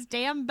about these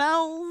damn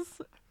bells.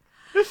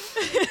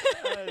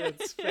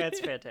 That's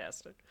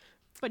fantastic.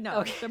 But no,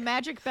 Okay. the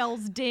magic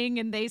bells ding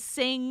and they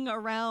sing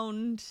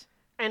around.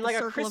 And The like a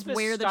circle of Christmas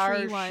where the star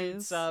tree was.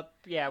 shoots up.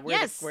 Yeah,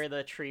 Yes. where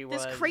the tree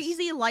was. This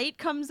crazy light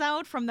comes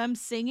out from them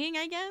singing,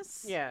 I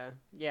guess. Yeah.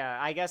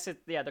 I guess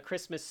the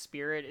Christmas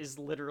spirit is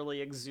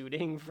literally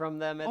exuding from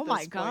them at Oh this my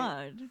point.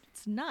 god.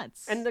 It's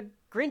nuts. And the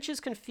Grinch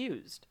is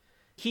confused.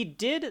 He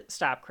did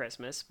stop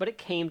Christmas, but it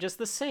came just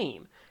the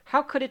same.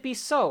 How could it be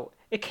so?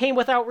 It came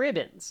without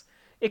ribbons.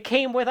 It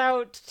came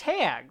without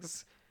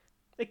tags.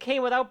 It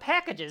came without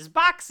packages,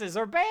 boxes,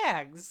 or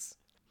bags.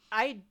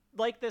 I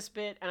like this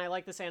bit, and I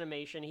like this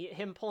animation.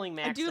 Him pulling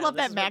Max I do down. love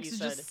This that is what Max you is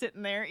said. just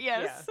sitting there.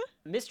 Yes.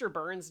 Yeah. Mr.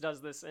 Burns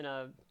does this in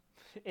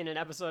an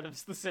episode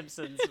of The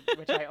Simpsons,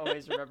 which I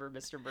always remember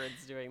Mr.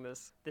 Burns doing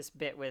this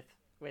bit with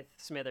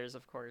Smithers,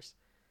 of course.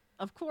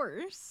 Of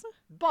course.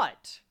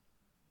 But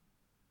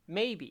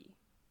maybe,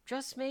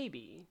 just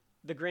maybe,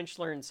 the Grinch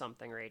learned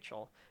something,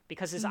 Rachel,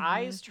 because his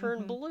eyes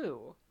turn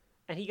blue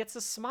and he gets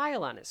a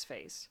smile on his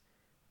face.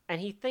 And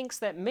he thinks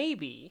that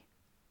maybe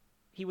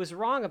he was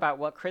wrong about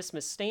what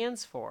Christmas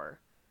stands for.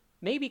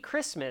 Maybe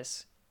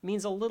Christmas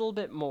means a little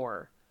bit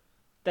more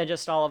than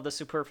just all of the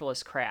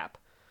superfluous crap.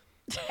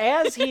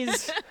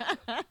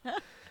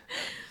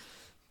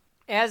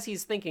 As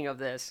he's thinking of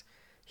this,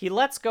 he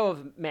lets go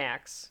of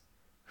Max,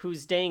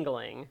 who's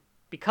dangling.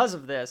 Because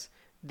of this,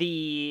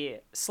 the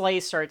sleigh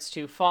starts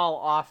to fall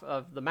off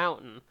of the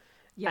mountain.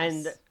 Yes.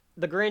 And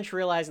the Grinch,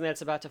 realizing that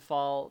it's about to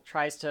fall,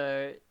 tries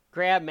to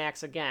grab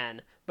Max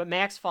again, but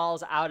Max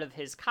falls out of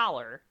his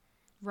collar.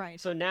 Right.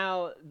 So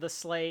now the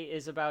sleigh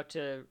is about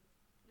to...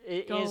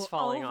 It Go is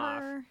falling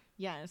over. off.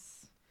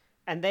 Yes.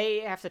 And they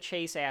have to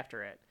chase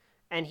after it.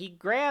 And he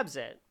grabs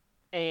it,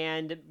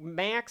 and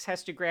Max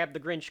has to grab the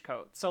Grinch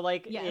coat. So,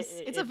 like... Yes.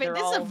 This they're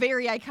is a all...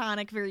 very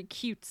iconic, very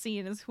cute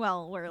scene as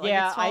well, where like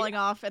Yeah, it's falling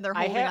off and they're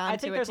holding on to I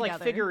think it there's together.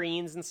 like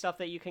figurines and stuff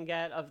that you can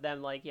get of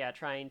them, like,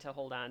 trying to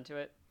hold on to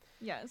it.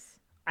 Yes.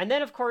 And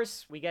then, of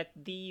course, we get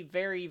the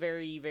very,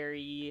 very,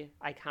 very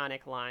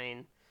iconic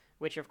line,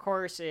 which, of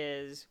course,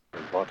 is...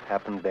 And what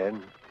happened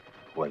then?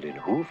 Well, in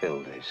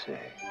Whoville, they say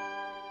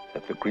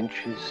that the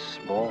Grinch's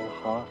small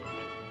heart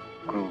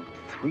grew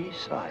 3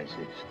 sizes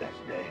that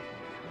day.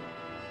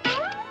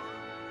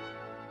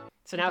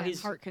 So now Again,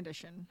 he's... heart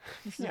condition.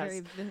 This is Yes.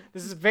 very.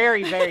 This is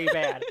very, very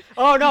bad.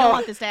 Oh, no! You don't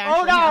want this to Oh,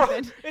 actually no! happen.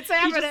 It's He's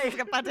happening! just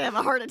about to have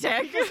a heart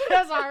attack. He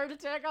has a heart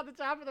attack on the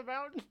top of the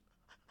mountain.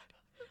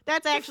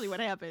 That's actually what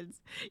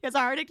happens. He has a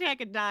heart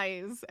attack and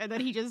dies, and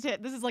then he just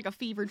hit. This is like a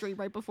fever dream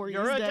right before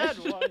You're a he's dead.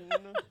 dead one.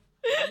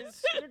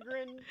 Mr.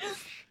 Grinch.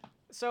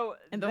 So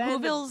And the then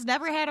Whovilles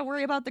never had to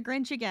worry about the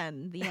Grinch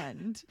again. The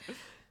end.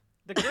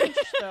 the Grinch,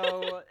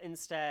 though,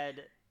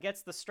 instead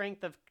gets the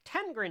strength of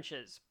 10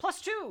 Grinches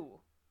plus 2.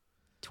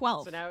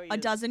 12. So now he a is-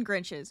 dozen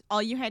Grinches.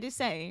 All you had to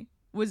say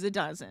was a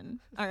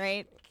dozen. All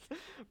right?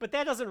 But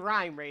that doesn't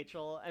rhyme,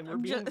 Rachel, and we're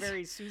I'm being just-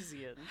 very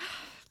Susian.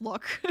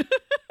 Look.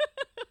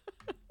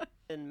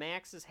 And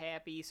Max is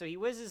happy, so he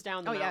whizzes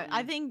down the Oh, yeah. mountain.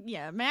 I think,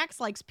 Max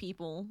likes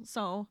people,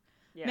 so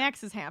Yeah.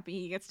 Max is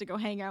happy. He gets to go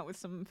hang out with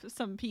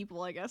some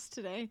people, I guess,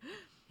 today.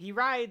 He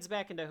rides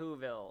back into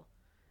Whoville,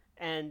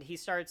 and he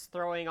starts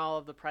throwing all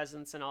of the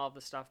presents and all of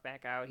the stuff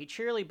back out. He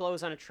cheerily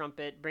blows on a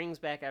trumpet, brings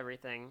back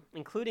everything,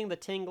 including the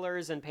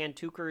Tinglers and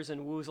Pantookers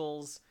and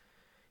Woozles.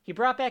 He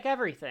brought back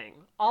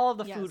everything, all of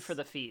the food Yes. for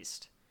the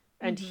feast.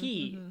 And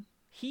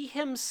he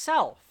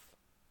himself,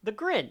 the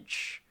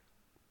Grinch,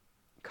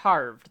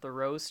 carved the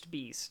roast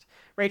beast.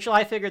 Rachel,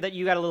 I figured that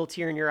you got a little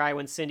tear in your eye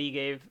when Cindy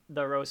gave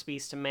the roast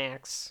beast to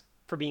Max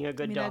for being a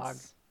good dog.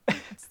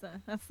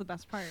 That's the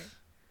best part.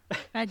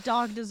 That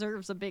dog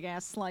deserves a big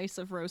ass slice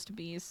of roast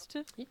beast.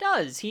 He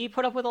does. He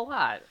put up with a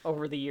lot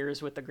over the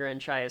years with the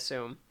Grinch, I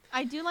assume.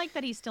 I do like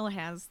that he still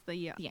has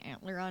the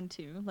antler on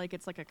too. Like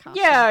it's like a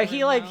costume. Yeah, for he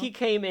him now. he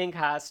came in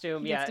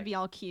costume. He Yeah, gets to be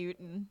all cute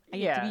and I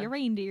get to be Yeah. a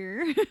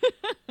reindeer.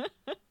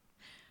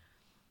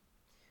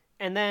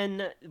 and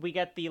then we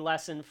get the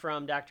lesson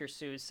from Dr.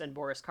 Seuss and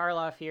Boris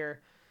Karloff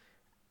here,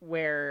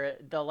 where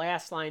the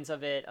last lines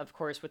of it, of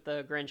course, with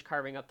the Grinch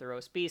carving up the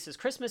roast beast, is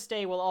Christmas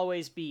Day will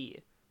always be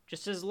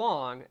just as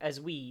long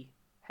as we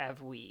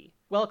have we.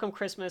 Welcome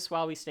Christmas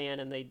while we stand,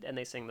 and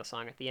they sing the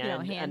song at the end,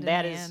 hand and in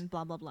that is hand,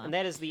 blah blah blah. and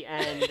that is the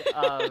end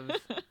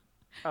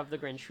of the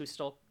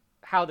Grinch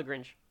how the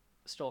Grinch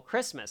stole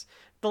Christmas.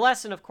 The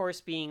lesson, of course,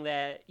 being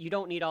that you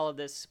don't need all of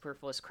this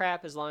superfluous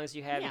crap as long as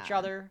you have each Yeah.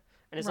 other,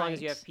 and as long as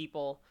you Right. have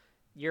people,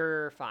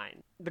 you're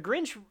fine. The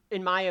Grinch,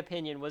 in my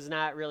opinion, was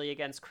not really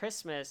against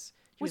Christmas.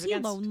 was was he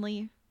against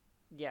lonely?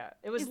 Yeah,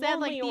 it was Is that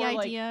like lonely the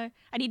or idea?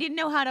 And he didn't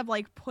know how to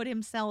like put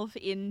himself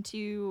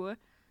into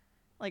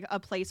like a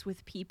place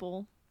with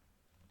people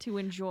to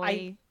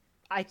enjoy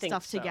I think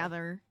stuff so.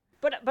 together.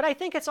 But I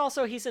think it's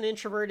also he's an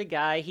introverted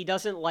guy. He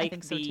doesn't like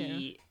think so,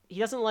 too. he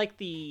doesn't like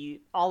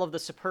the all of the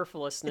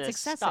superfluousness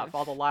excessive. stuff,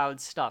 all the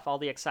loud stuff, all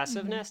the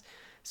excessiveness.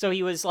 So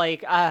he was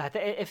like,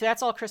 if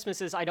that's all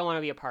Christmas is, I don't want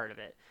to be a part of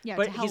it. Yeah,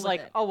 but to hell he's with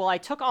like, it. oh well, I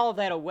took all of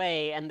that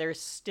away, and they're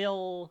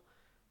still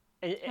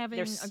Having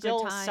they're a good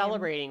still time.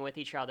 celebrating with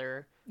each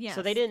other.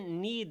 So they Yes.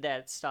 didn't need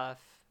that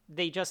stuff.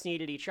 They just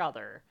needed each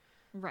other.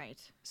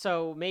 Right.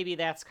 So maybe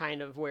that's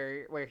kind of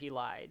where he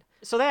lied.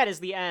 So that is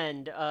the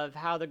end of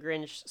How the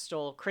Grinch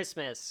Stole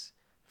Christmas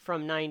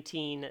from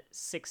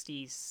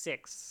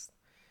 1966.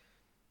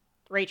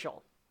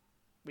 Rachel,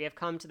 we have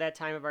come to that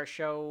time of our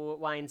show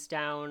winds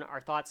down.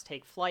 Our thoughts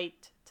take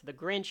flight to the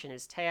Grinch and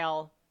his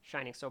tail,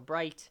 shining so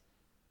bright.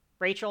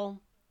 Rachel,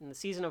 in the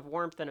season of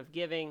warmth and of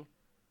giving,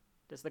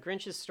 does the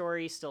Grinch's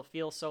story still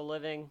feel so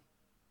living?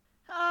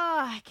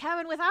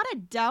 Kevin, without a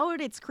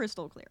doubt, it's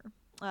crystal clear.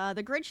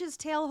 The Grinch's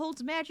tale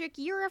holds magic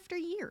year after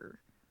year.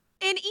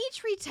 In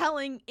each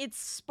retelling, its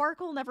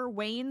sparkle never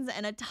wanes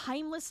and a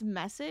timeless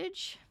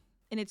message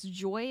in its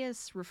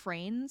joyous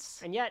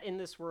refrains. And yet, in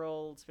this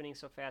world spinning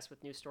so fast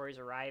with new stories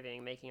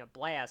arriving, making a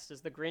blast,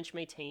 does the Grinch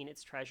maintain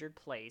its treasured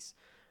place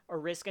or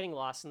risk getting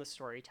lost in the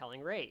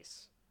storytelling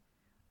race?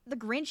 The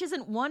Grinch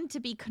isn't one to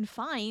be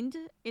confined.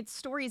 Its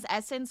story's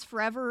essence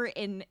forever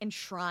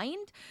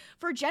enshrined.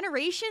 For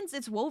generations,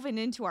 it's woven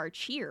into our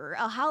cheer,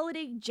 a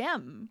holiday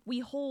gem we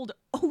hold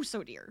oh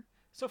so dear.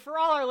 So for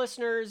all our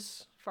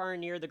listeners, far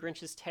and near, the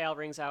Grinch's tale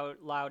rings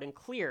out loud and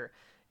clear.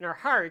 In our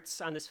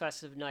hearts on this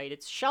festive night,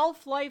 its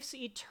shelf life's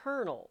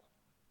eternal,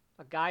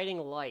 a guiding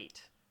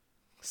light.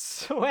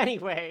 So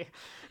anyway,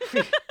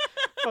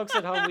 folks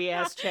at home, we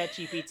asked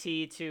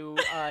ChatGPT to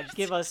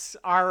give us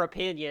our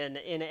opinion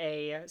in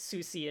a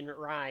Seussian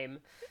rhyme.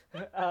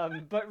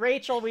 But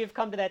Rachel, we've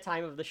come to that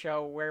time of the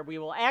show where we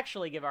will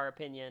actually give our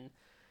opinion.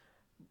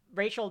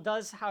 Rachel,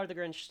 does How the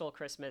Grinch Stole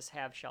Christmas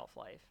have shelf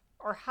life?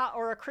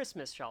 Or a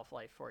Christmas shelf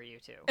life for you,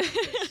 too?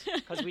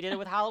 Because we did it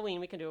with Halloween,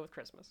 we can do it with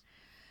Christmas.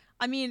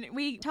 I mean,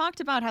 we talked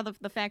about how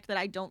the fact that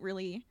I don't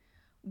really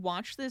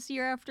watch this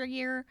year after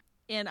year,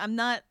 and I'm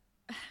not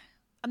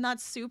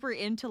super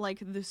into like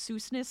the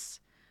Seussness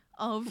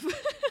of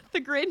the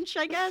Grinch,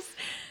 I guess.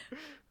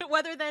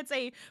 Whether that's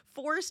a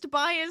forced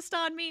bias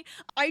on me,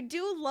 I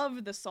do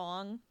love the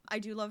song. I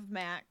do love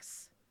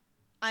Max.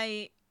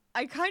 I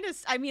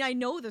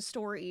know the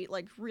story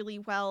like really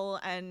well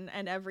and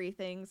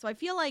everything. So I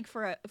feel like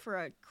for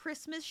a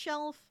Christmas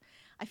shelf,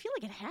 I feel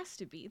like it has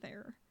to be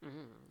there.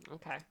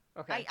 Okay.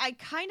 I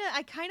kind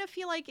of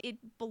feel like it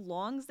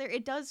belongs there.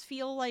 It does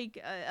feel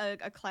like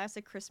a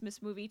classic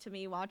Christmas movie to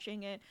me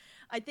watching it.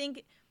 I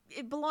think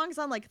it belongs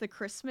on like the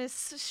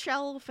Christmas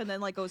shelf and then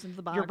like goes into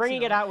the box. You're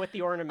bringing it out with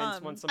the ornaments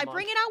once a month. I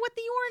bring it out with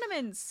the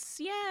ornaments.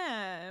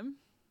 Yeah.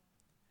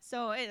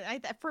 So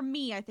for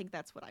me, I think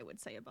that's what I would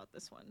say about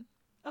this one.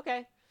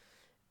 Okay.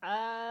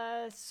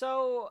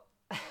 So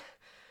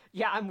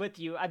yeah, I'm with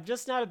you. I'm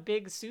just not a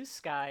big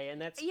Seuss guy, and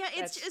that's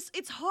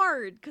it's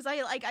hard because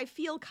I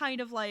feel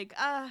kind of like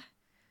I'm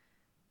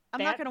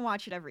not gonna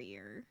watch it every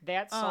year.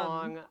 That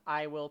song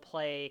I will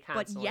play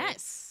constantly. But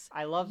yes,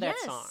 I love that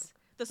song.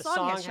 The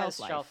song has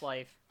shelf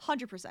life.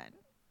 100%.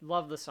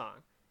 Love the song.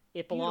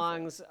 It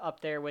belongs up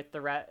there with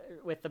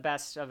the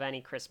best of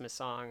any Christmas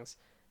songs.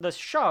 The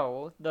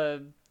show,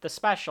 the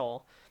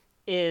special,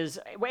 is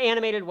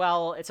animated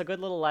well. It's a good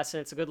little lesson.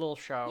 It's a good little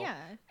show. Yeah,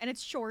 and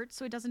it's short,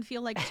 so it doesn't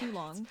feel like too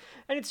long.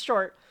 And it's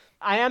short.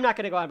 I am not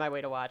going to go out of my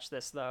way to watch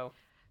this, though.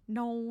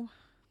 No.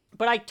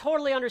 But I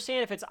totally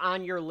understand if it's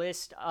on your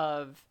list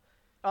of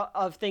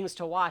things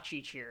to watch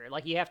each year.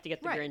 Like, you have to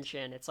get the Grinch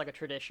in. It's like a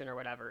tradition or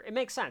whatever. It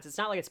makes sense. It's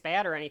not like it's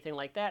bad or anything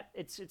like that.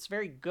 It's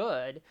very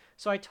good.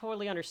 So I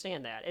totally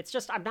understand that. It's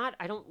just I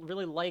don't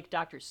really like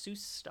Dr. Seuss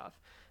stuff.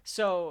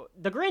 So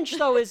the Grinch,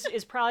 though,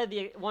 is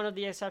probably one of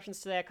the exceptions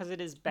to that because it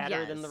is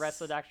better than the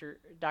rest of the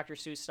Dr.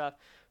 Seuss stuff.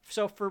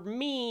 So for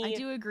me, I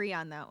do agree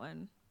on that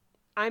one.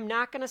 I'm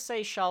not going to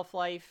say shelf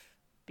life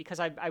because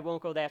I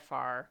won't go that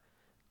far.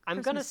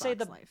 I'm going to say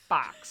the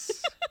box.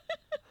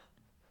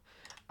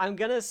 I'm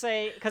going to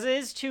say, because it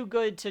is too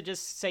good to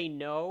just say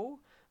no,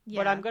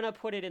 but I'm going to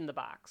put it in the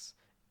box.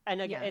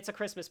 And again, it's a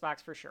Christmas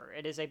box for sure.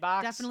 It is a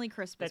box Definitely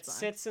Christmas that box.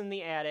 sits in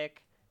the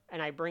attic,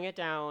 and I bring it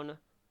down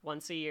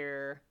once a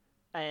year.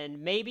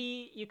 And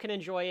maybe you can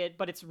enjoy it,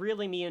 but it's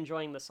really me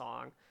enjoying the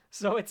song.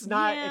 So it's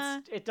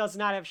not, it does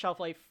not have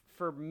shelf life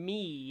for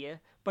me,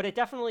 but it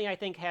definitely, I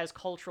think, has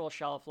cultural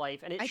shelf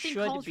life, and it should be.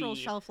 I think cultural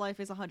shelf life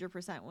is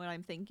 100% what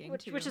I'm thinking,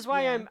 which is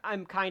why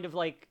I'm kind of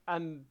like,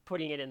 I'm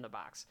putting it in the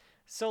box.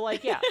 So,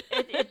 like, yeah,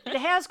 it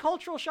has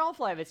cultural shelf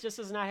life. It just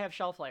does not have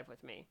shelf life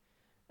with me.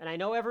 And I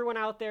know everyone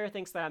out there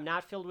thinks that I'm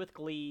not filled with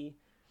glee,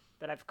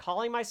 that I'm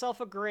calling myself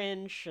a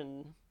Grinch,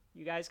 and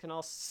you guys can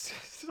all...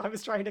 I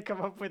was trying to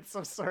come up with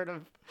some sort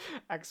of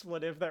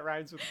expletive that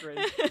rhymes with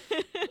Grinch.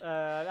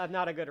 I'm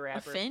not a good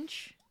rapper. A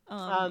Finch?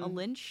 A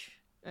Lynch?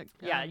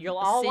 Yeah, you'll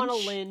a all want to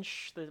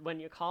cinch. lynch when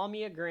you call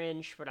me a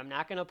Grinch, but I'm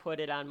not going to put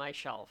it on my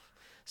shelf.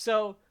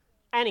 So,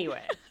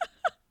 anyway,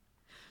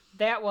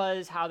 that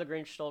was How the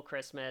Grinch Stole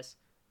Christmas.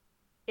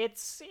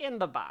 It's in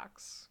the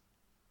box.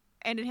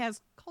 And it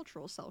has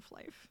cultural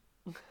self-life.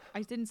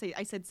 I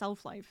said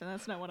self-life, and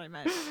that's not what I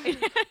meant.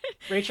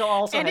 Rachel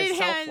also And has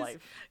it has self-life.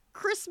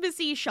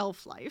 Christmassy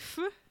shelf life.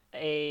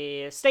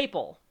 A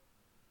staple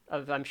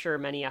of, I'm sure,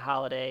 many a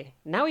holiday.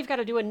 Now we've got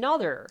to do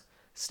another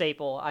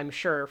staple, I'm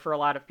sure, for a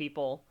lot of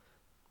people.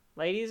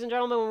 Ladies and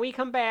gentlemen, when we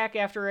come back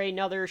after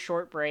another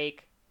short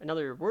break,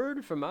 another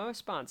word from our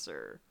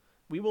sponsor,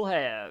 we will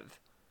have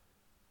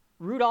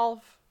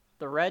Rudolph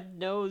the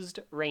Red-Nosed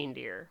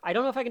Reindeer. I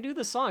don't know if I can do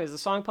this song. Is the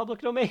song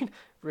public domain?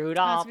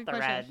 Rudolph good the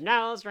question.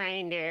 Red-Nosed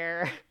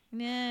Reindeer.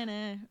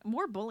 Nah.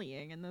 More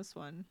bullying in this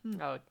one.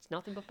 Oh, it's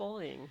nothing but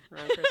bullying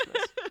around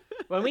Christmas.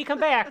 When we come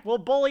back, we'll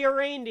bully a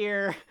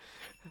reindeer.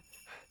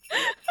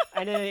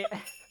 And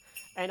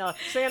a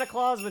Santa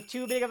Claus with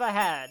too big of a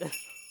head.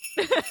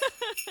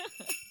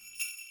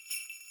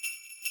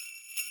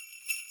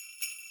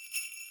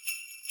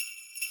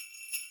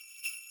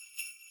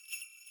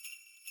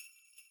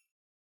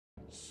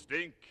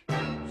 Stink,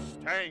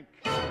 stank,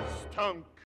 stunk.